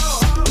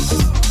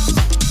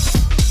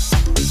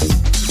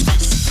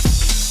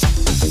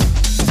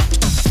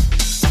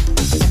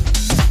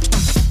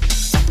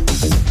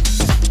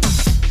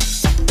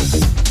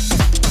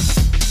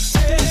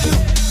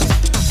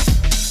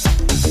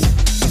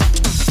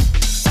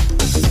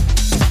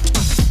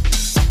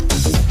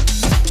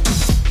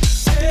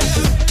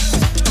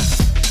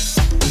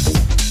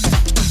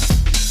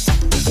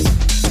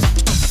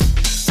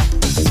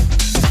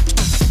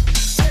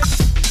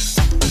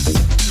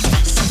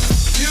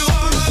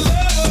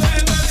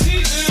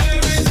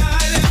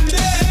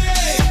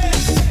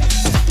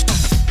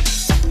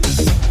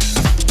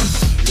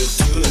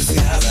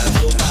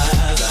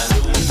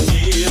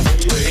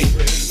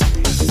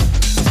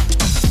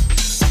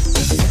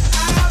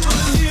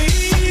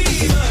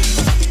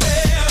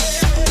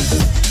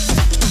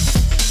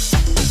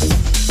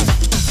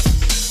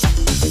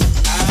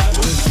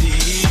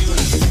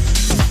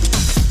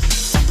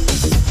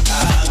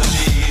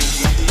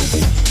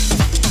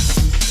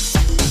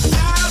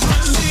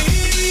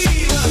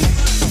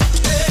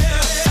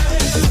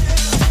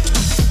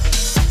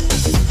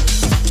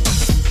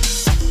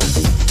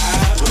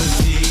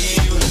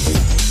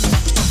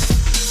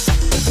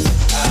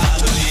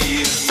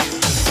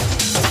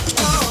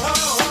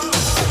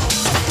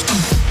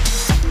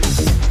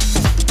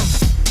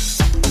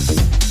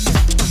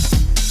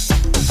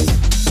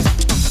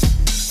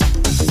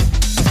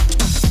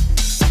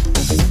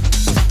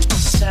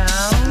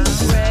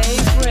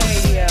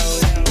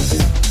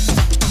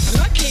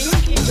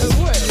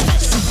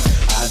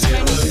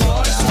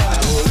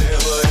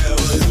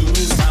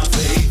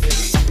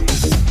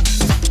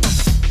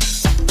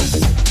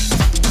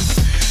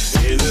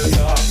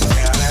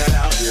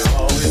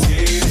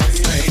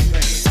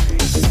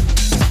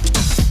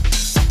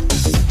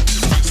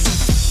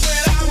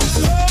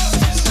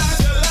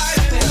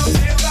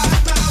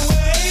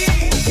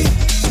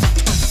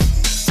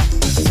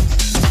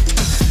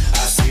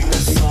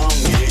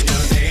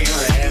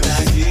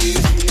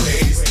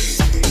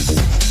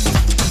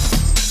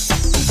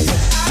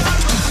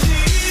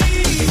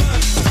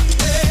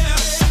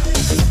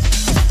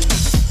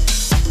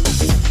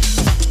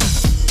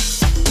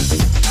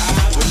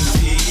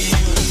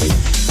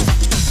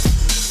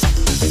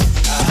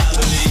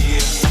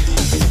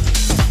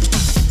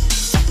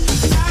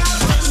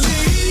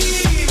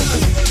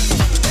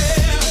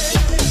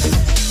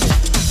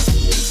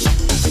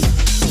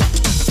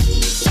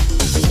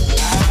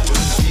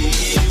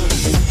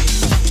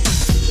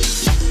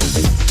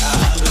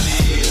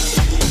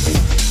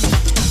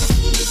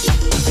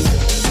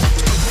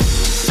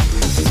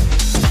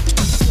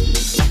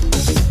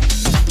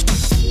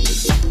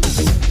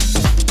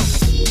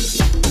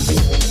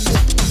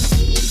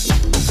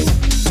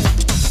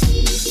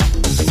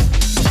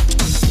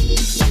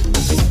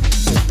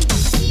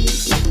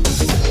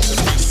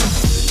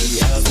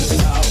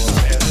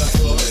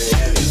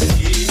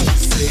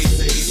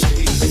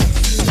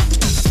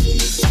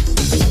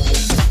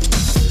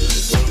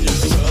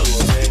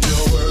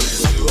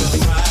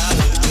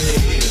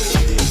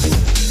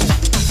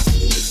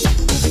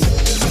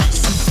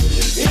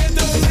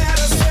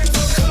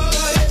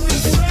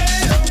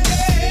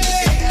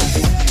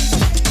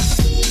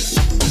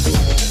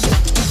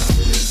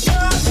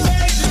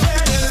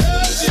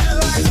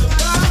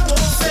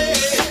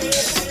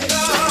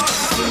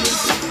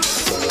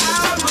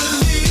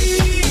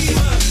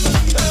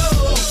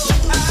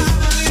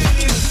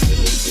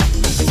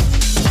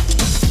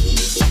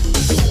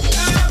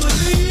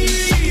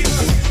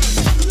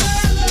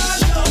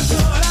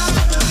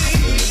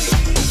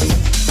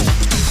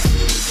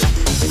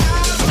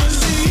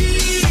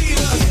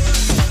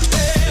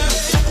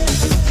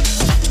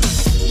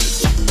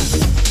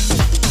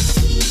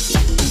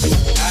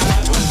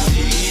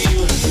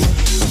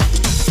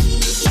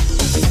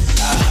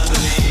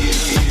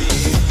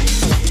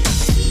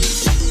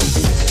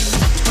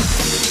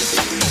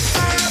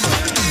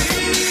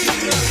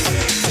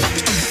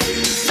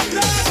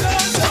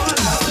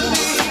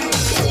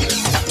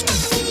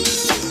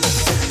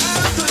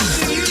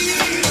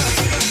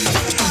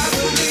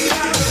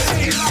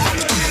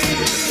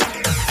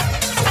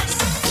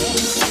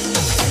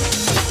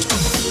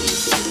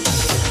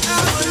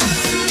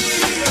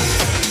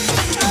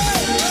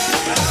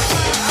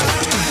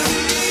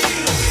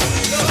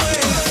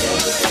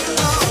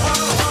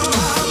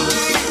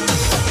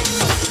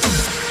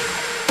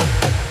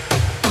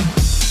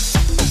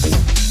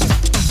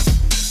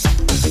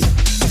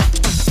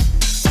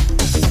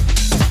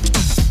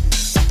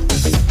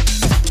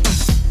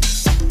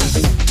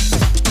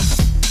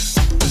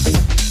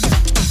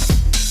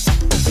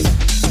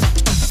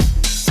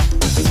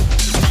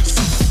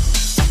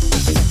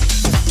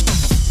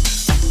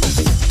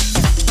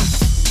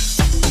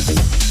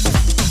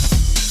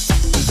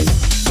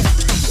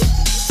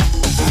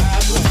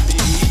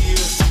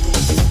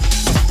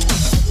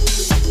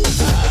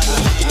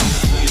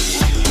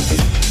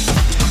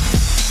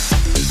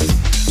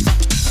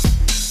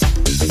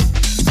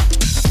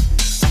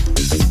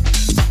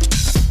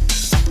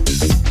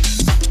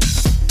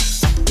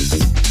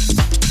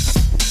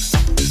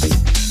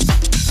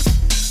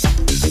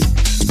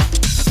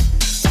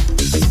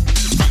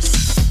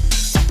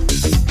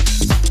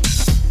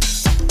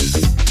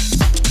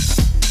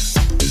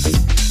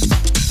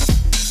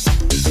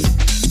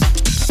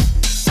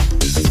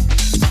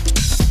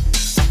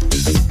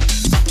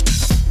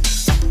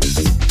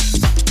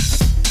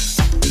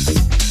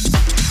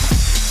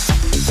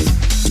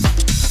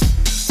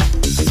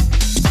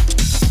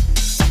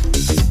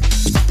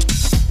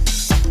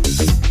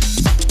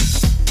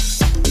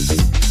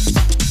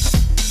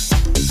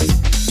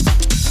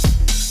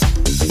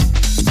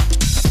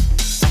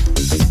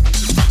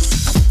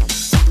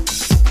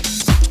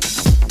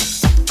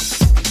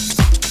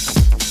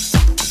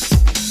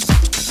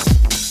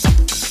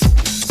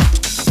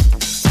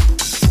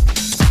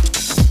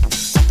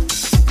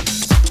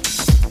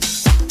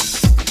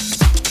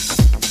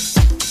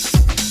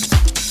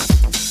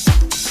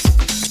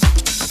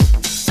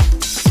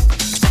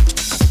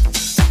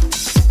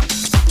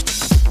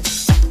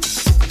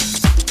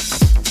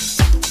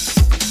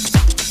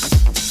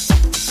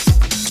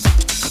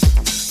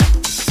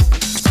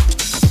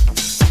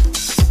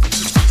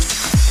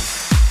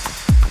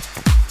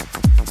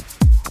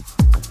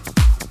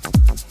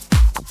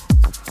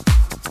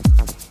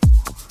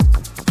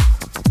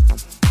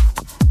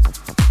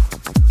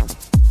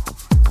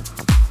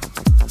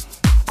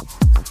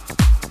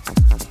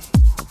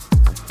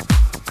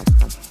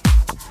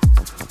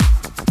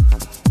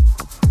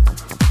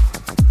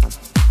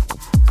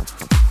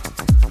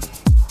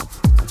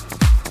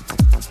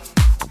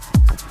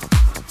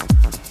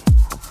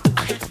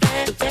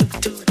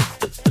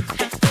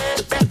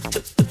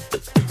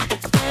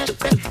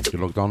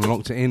 logged on,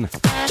 locked it in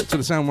to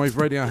the Soundwave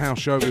Radio House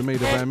Show with me,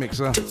 the Bear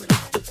Mixer.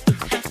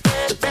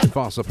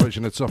 Fast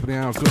approaching the top of the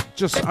hour. Got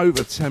just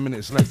over 10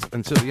 minutes left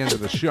until the end of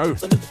the show.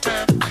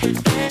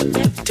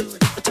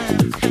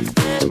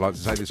 I'd like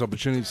to take this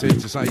opportunity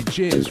to say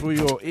cheers for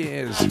your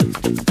ears.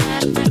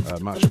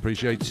 Much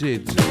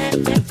appreciated.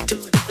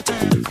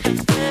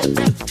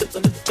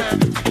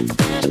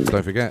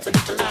 Don't forget,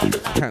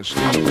 catch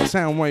the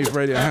Soundwave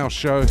Radio House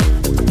Show,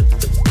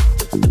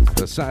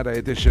 the Saturday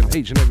edition,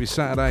 each and every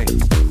Saturday,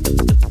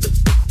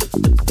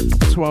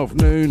 12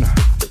 noon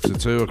to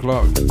 2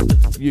 o'clock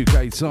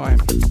UK time.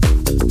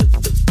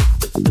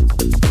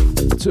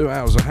 2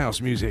 hours of house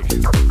music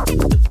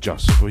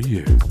just for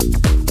you.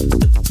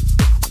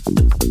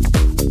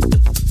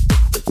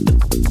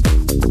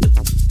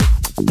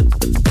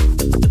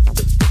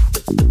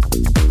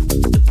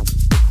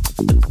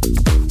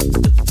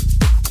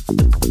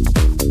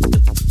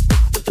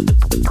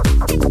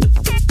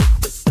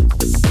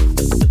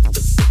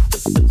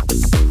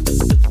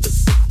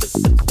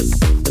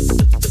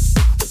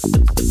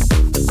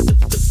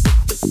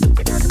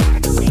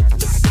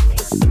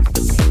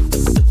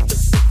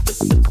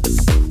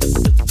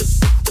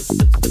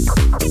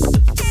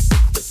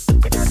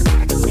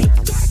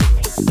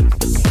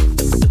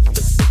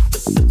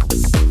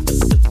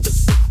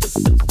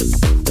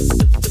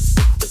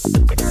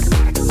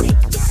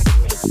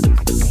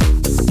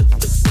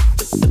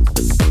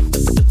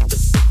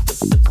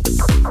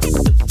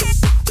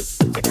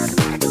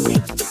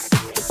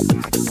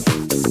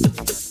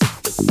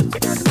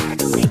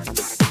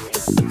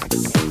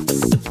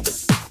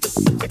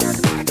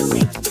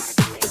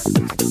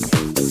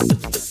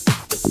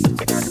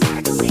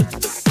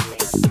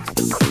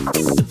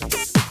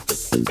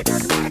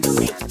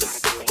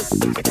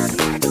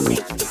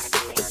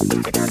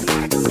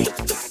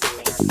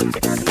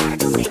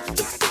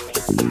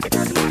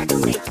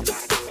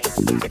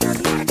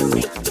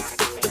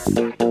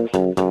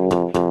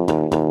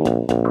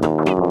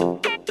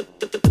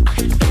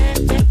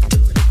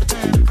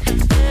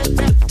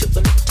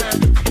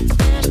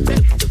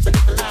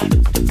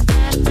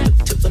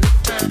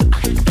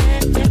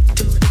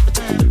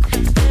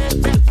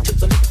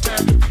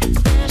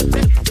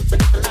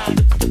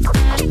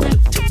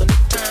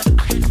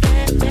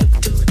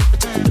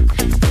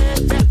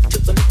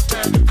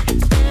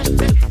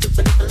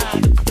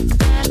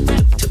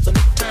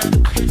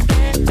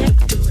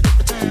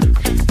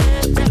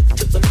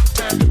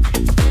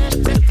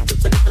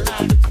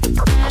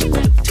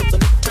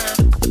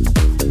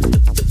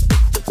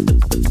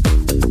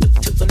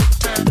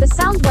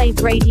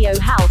 Radio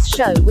House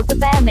Show with the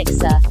Bear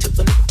Mixer.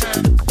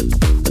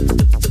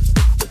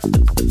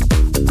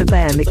 The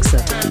Bear Mixer.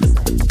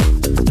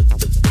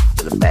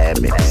 The Bear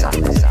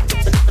Mixer.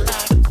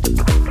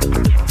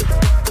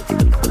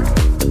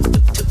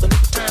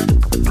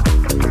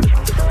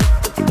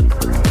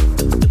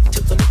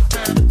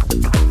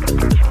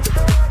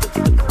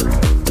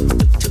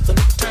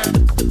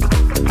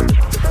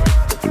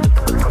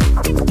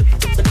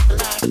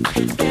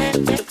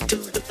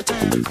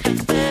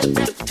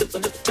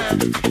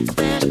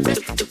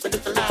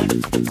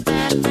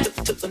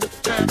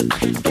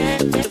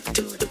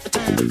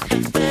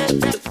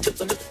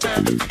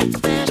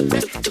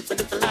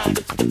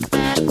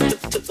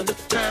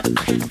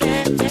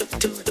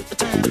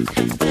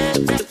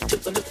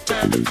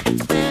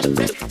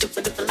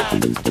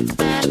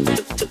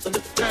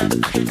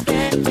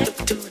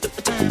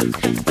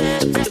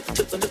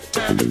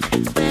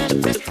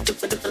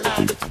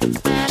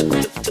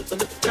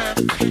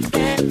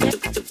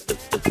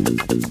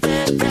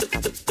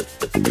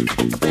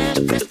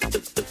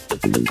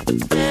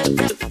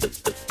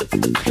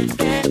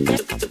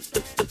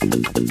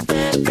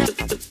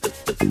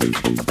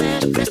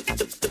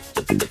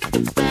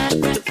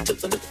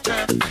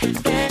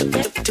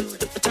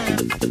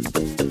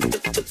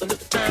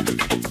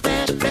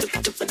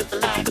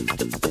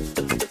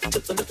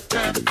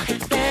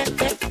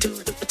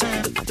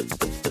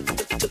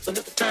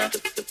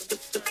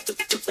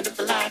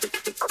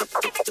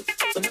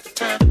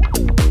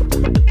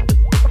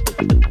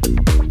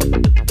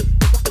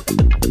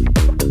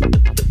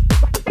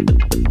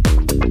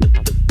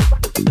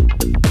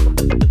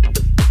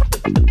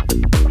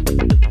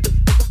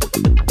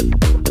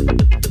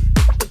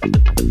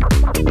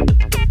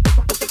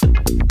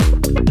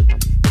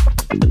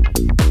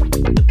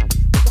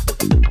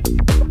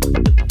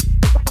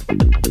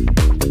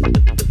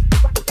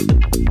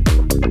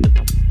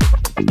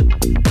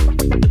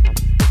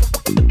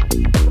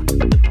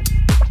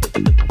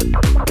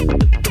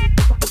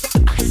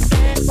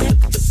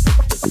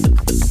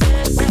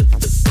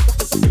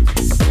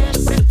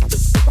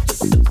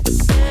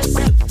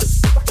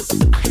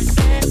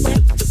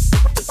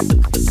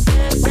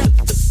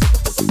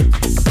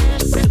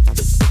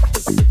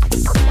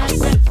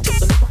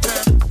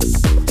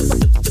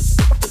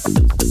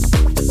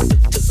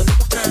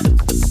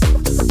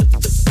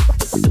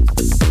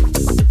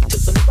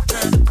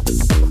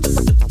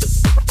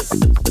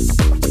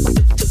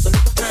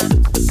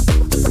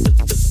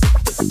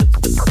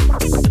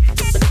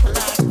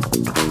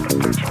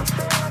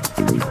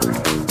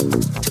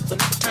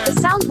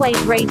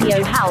 Soundwave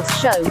Radio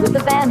House Show with the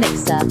Bear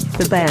Mixer.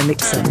 The Bear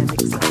Mixer.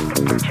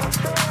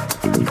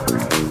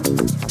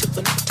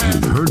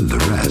 You've heard the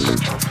rest.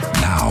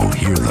 Now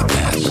hear the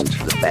best.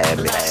 The Bear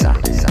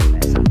Mixer.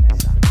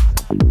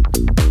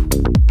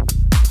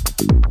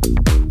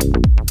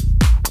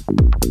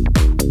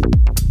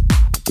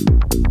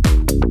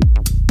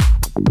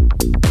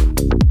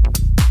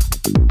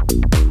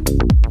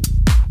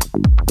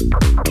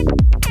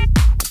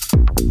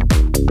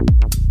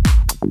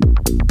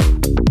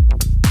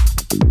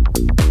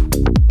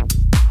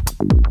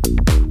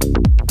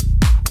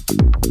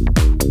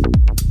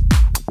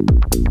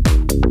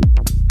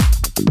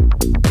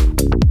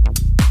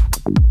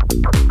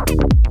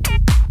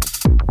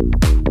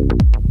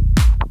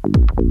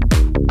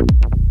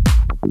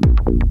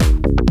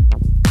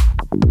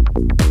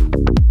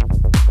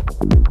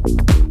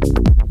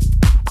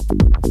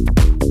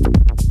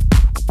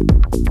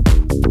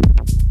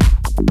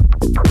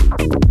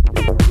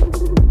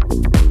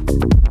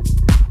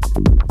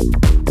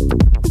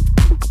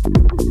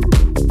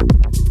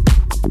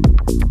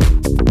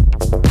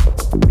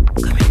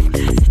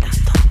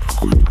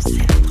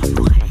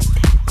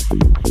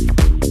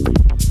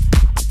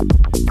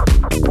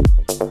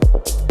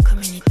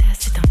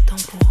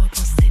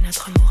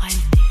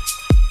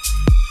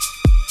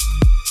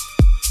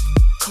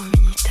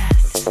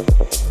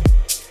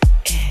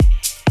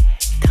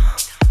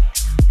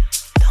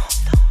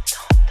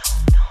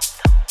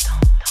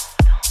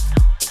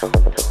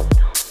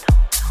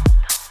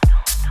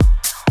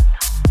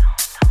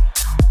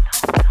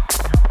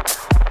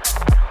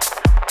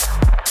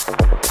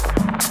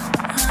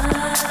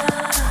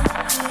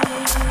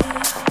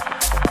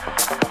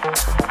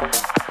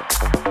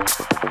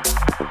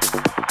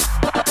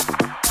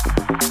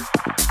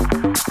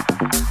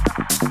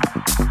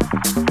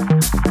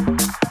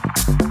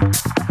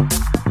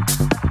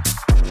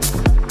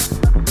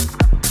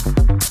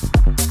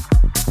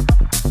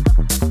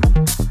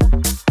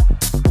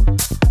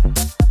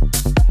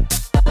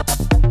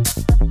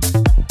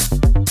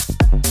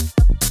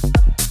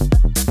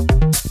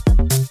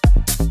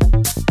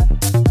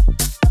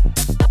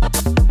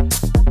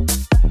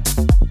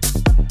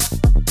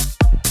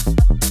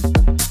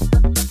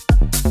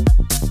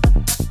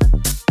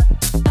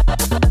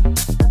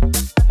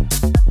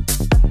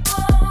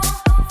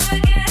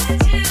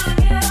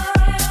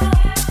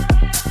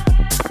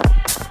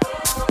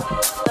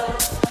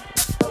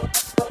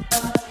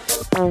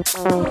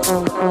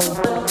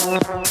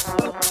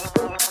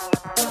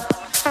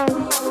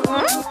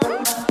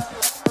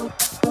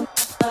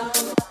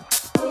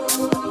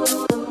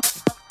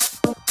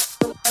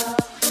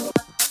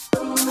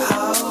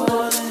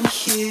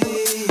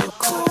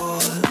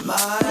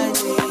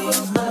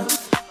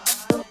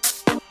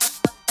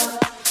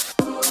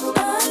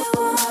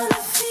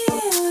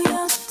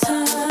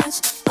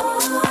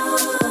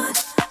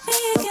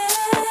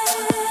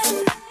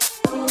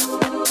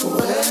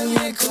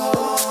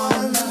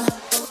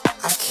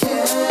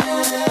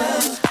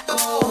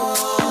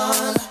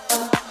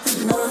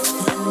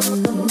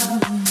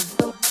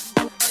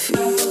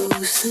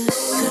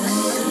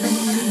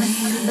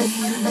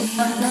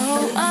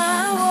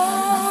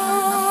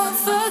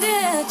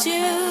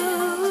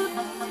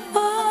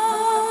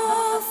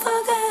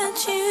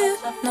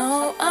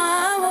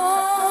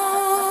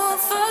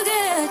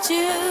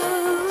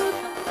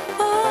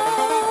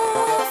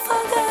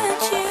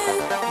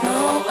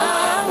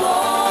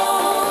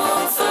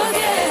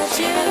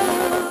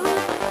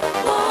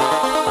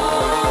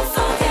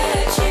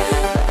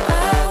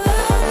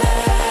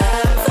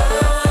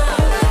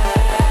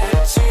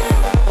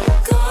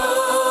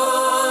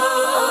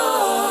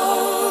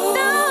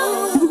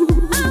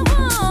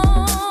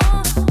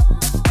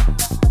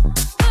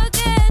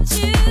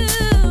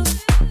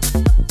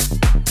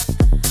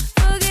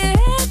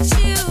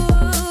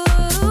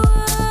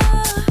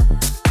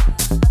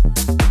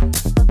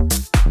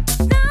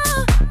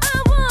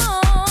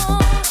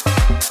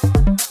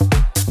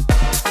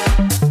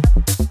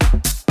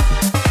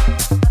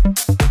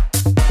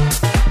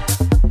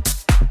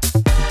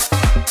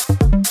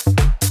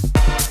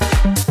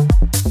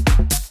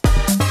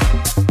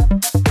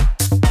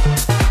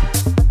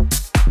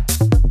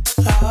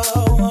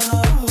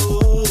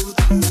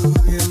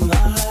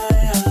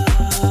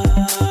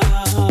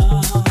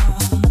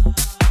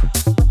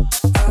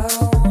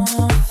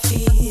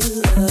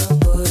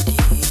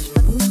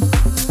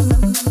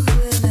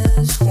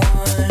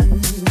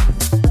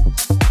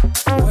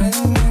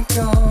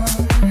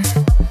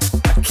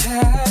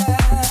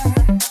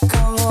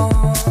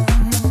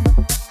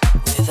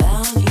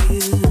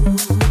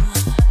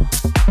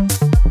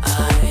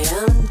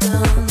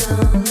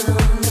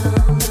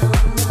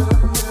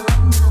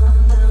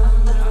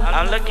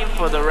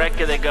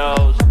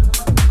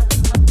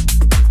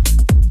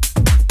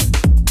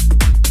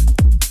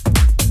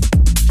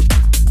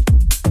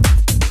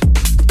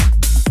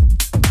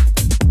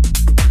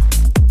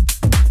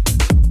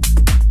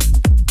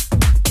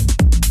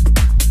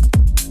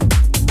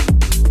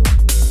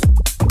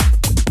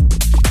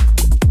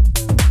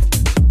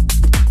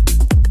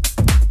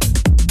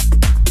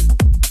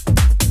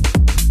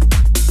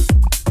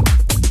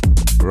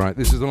 Right,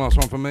 this is the last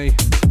one from me.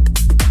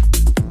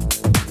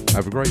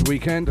 Have a great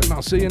weekend, and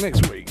I'll see you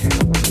next week.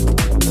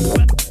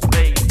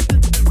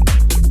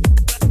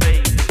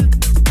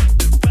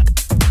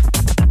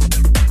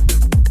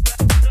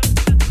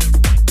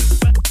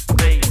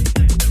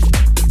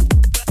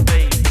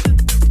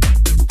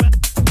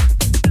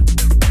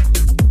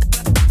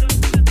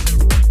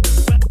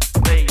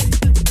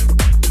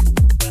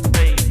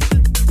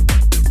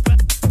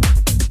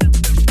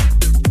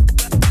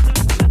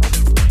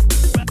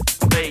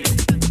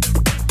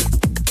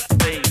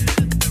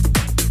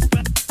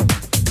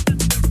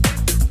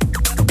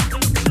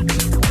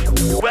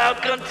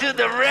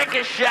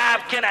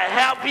 Can I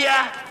help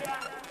ya?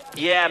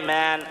 Yeah,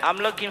 man, I'm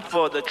looking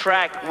for the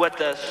track with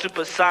the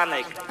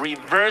supersonic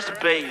reverse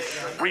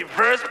bass.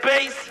 Reverse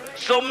bass?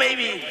 So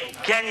maybe,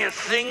 can you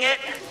sing it?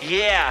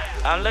 Yeah,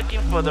 I'm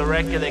looking for the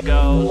record that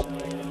goes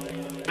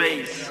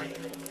bass,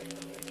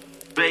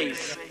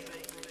 bass,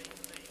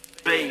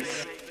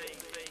 bass,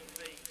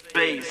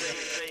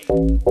 bass,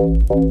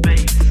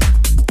 bass.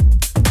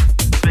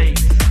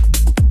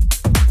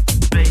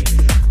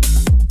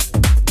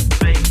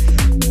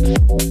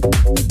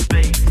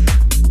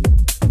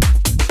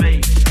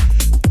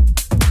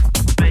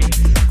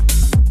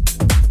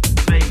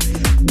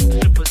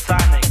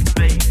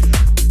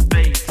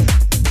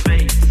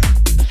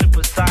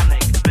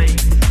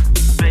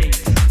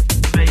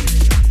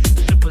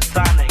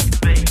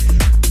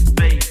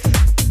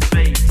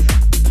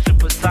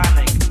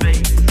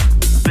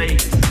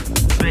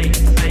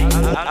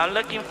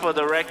 For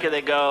the record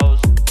that goes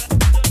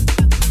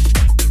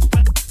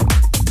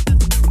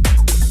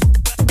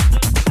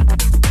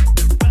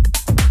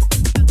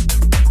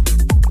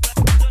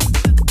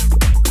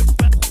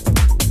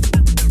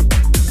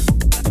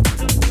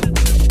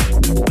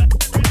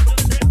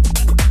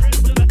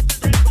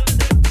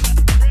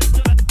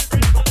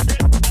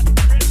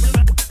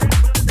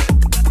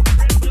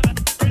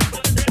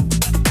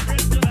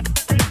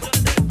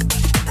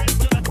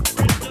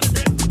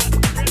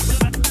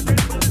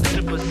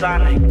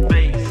supersonic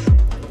bass.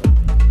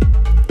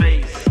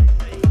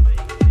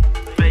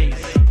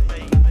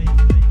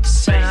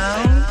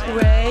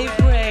 Soundwave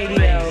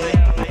Radio.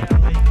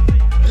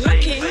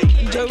 Rocking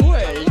the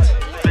world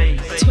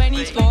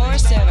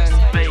 24/7.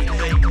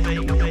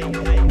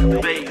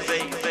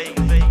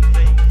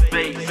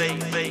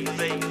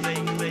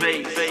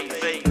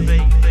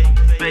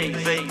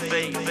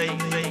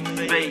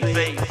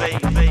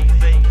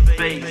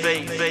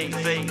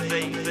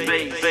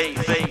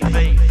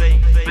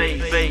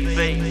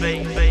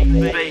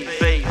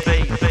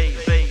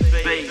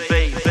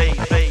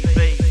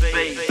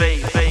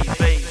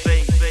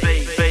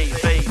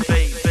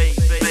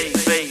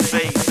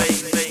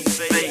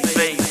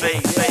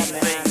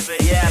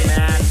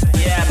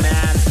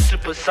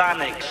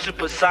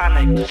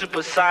 Supersonic,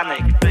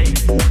 supersonic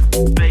bass,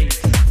 bass,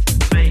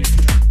 bass,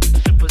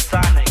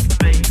 supersonic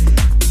bass,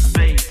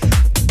 bass, bass, supersonic bass, bass,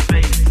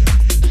 bass,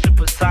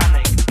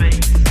 supersonic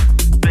bass,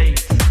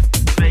 bass, bass,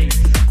 bass,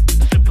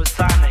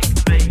 supersonic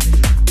bass,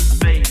 bass,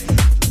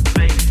 bass,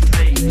 bass,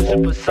 bass,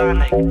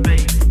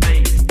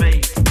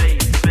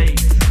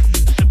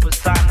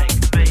 supersonic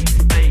bass,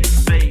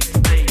 bass, bass,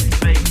 bass,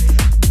 bass,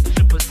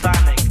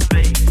 supersonic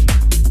bass,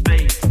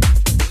 bass,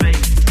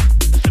 bass,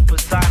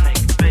 supersonic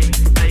bass,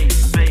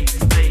 bass, bass,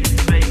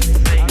 bass,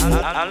 bass.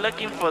 I'm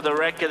looking for the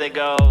record that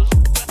goes.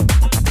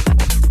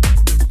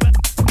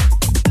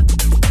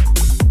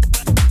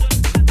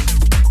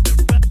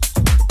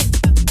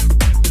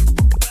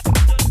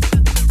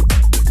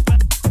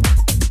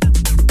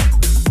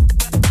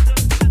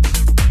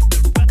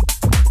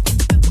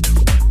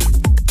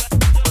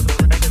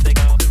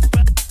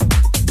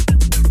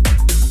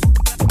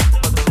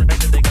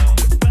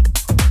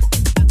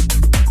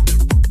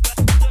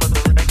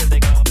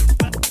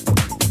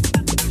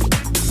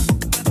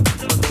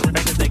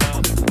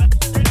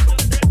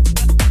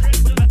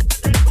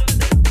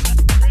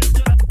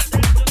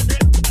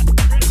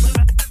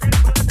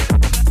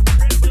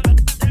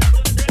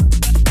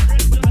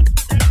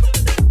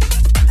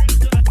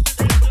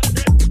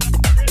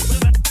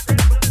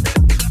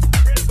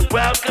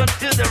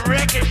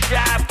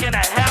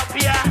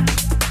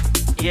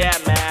 Yeah,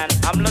 man,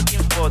 I'm looking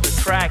for the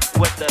track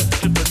with the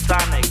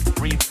supersonic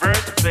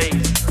reverse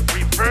bass.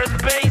 Reverse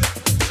bass?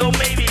 So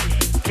maybe,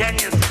 can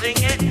you sing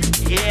it?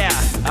 Yeah,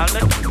 I'm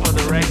looking for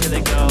the record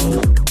that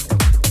goes.